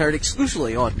and heard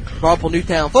exclusively on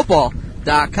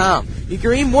MarpleNewtownFootball.com. You can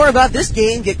read more about this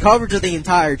game, get coverage of the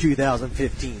entire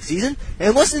 2015 season,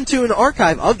 and listen to an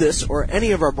archive of this or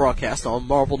any of our broadcasts on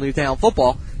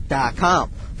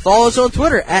MarpleNewtownFootball.com. Follow us on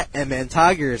Twitter at MN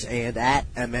Tigers and at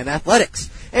MN Athletics,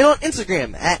 and on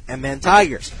Instagram at MN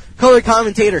Tigers. Color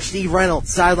commentator Steve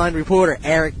Reynolds, sideline reporter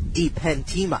Eric E.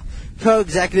 Pentima,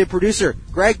 co-executive producer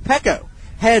Greg Pecco,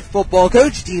 head football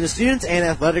coach, dean of students, and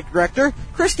athletic director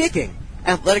Chris Gicking,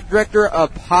 athletic director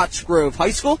of Pottsgrove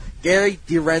High School Gary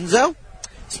DiRenzo,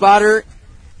 spotter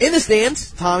In the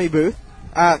stands, Tommy Booth.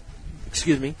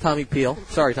 Tommy Peel.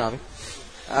 Sorry, Tommy.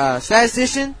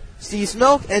 Statistician, Steve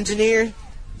Smilk. Engineer,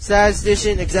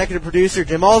 statistician, executive producer,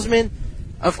 Jim Alsman.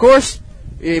 Of course,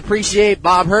 we appreciate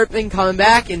Bob Herpin coming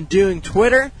back and doing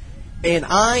Twitter. And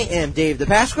I am Dave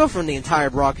DePasco from the entire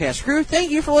broadcast crew.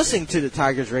 Thank you for listening to the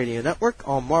Tigers Radio Network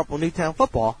on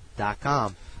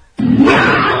MarpleNewtownFootball.com.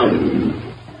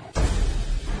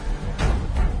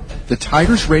 The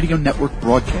Tigers Radio Network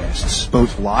broadcasts,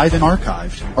 both live and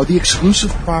archived, are the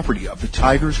exclusive property of the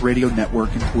Tigers Radio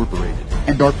Network Incorporated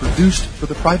and are produced for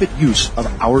the private use of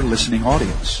our listening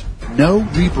audience. No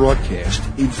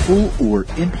rebroadcast, in full or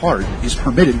in part, is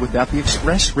permitted without the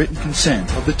express written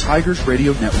consent of the Tigers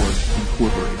Radio Network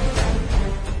Incorporated.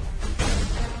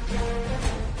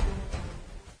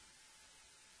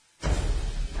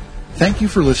 Thank you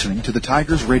for listening to the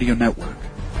Tigers Radio Network,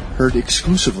 heard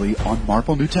exclusively on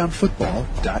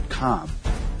MarpleNewtownFootball.com.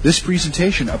 This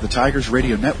presentation of the Tigers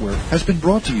Radio Network has been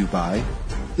brought to you by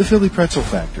the Philly Pretzel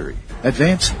Factory,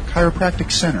 Advanced Chiropractic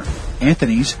Center,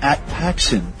 Anthony's at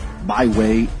Paxson, My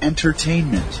Way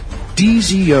Entertainment,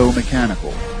 DZO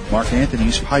Mechanical, Mark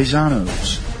Anthony's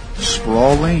Paisanos,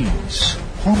 Sprawl Lanes,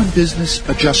 Home and Business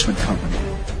Adjustment Company,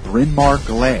 Bryn Mawr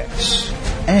Glass,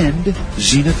 and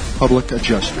Zenith Public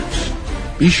Adjusters.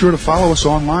 Be sure to follow us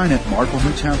online at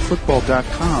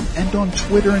MarpleNewtownFootball.com and on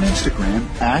Twitter and Instagram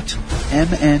at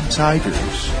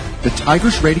MNTigers. The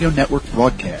Tigers Radio Network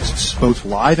broadcasts, both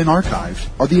live and archived,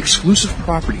 are the exclusive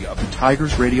property of the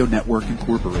Tigers Radio Network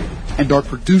Incorporated and are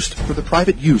produced for the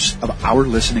private use of our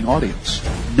listening audience.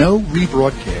 No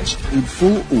rebroadcast, in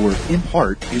full or in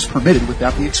part, is permitted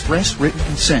without the express written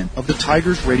consent of the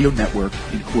Tigers Radio Network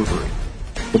Incorporated.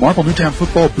 The Marple Newtown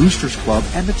Football Boosters Club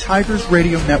and the Tigers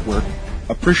Radio Network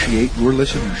appreciate your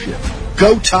listenership.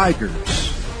 Go Tigers!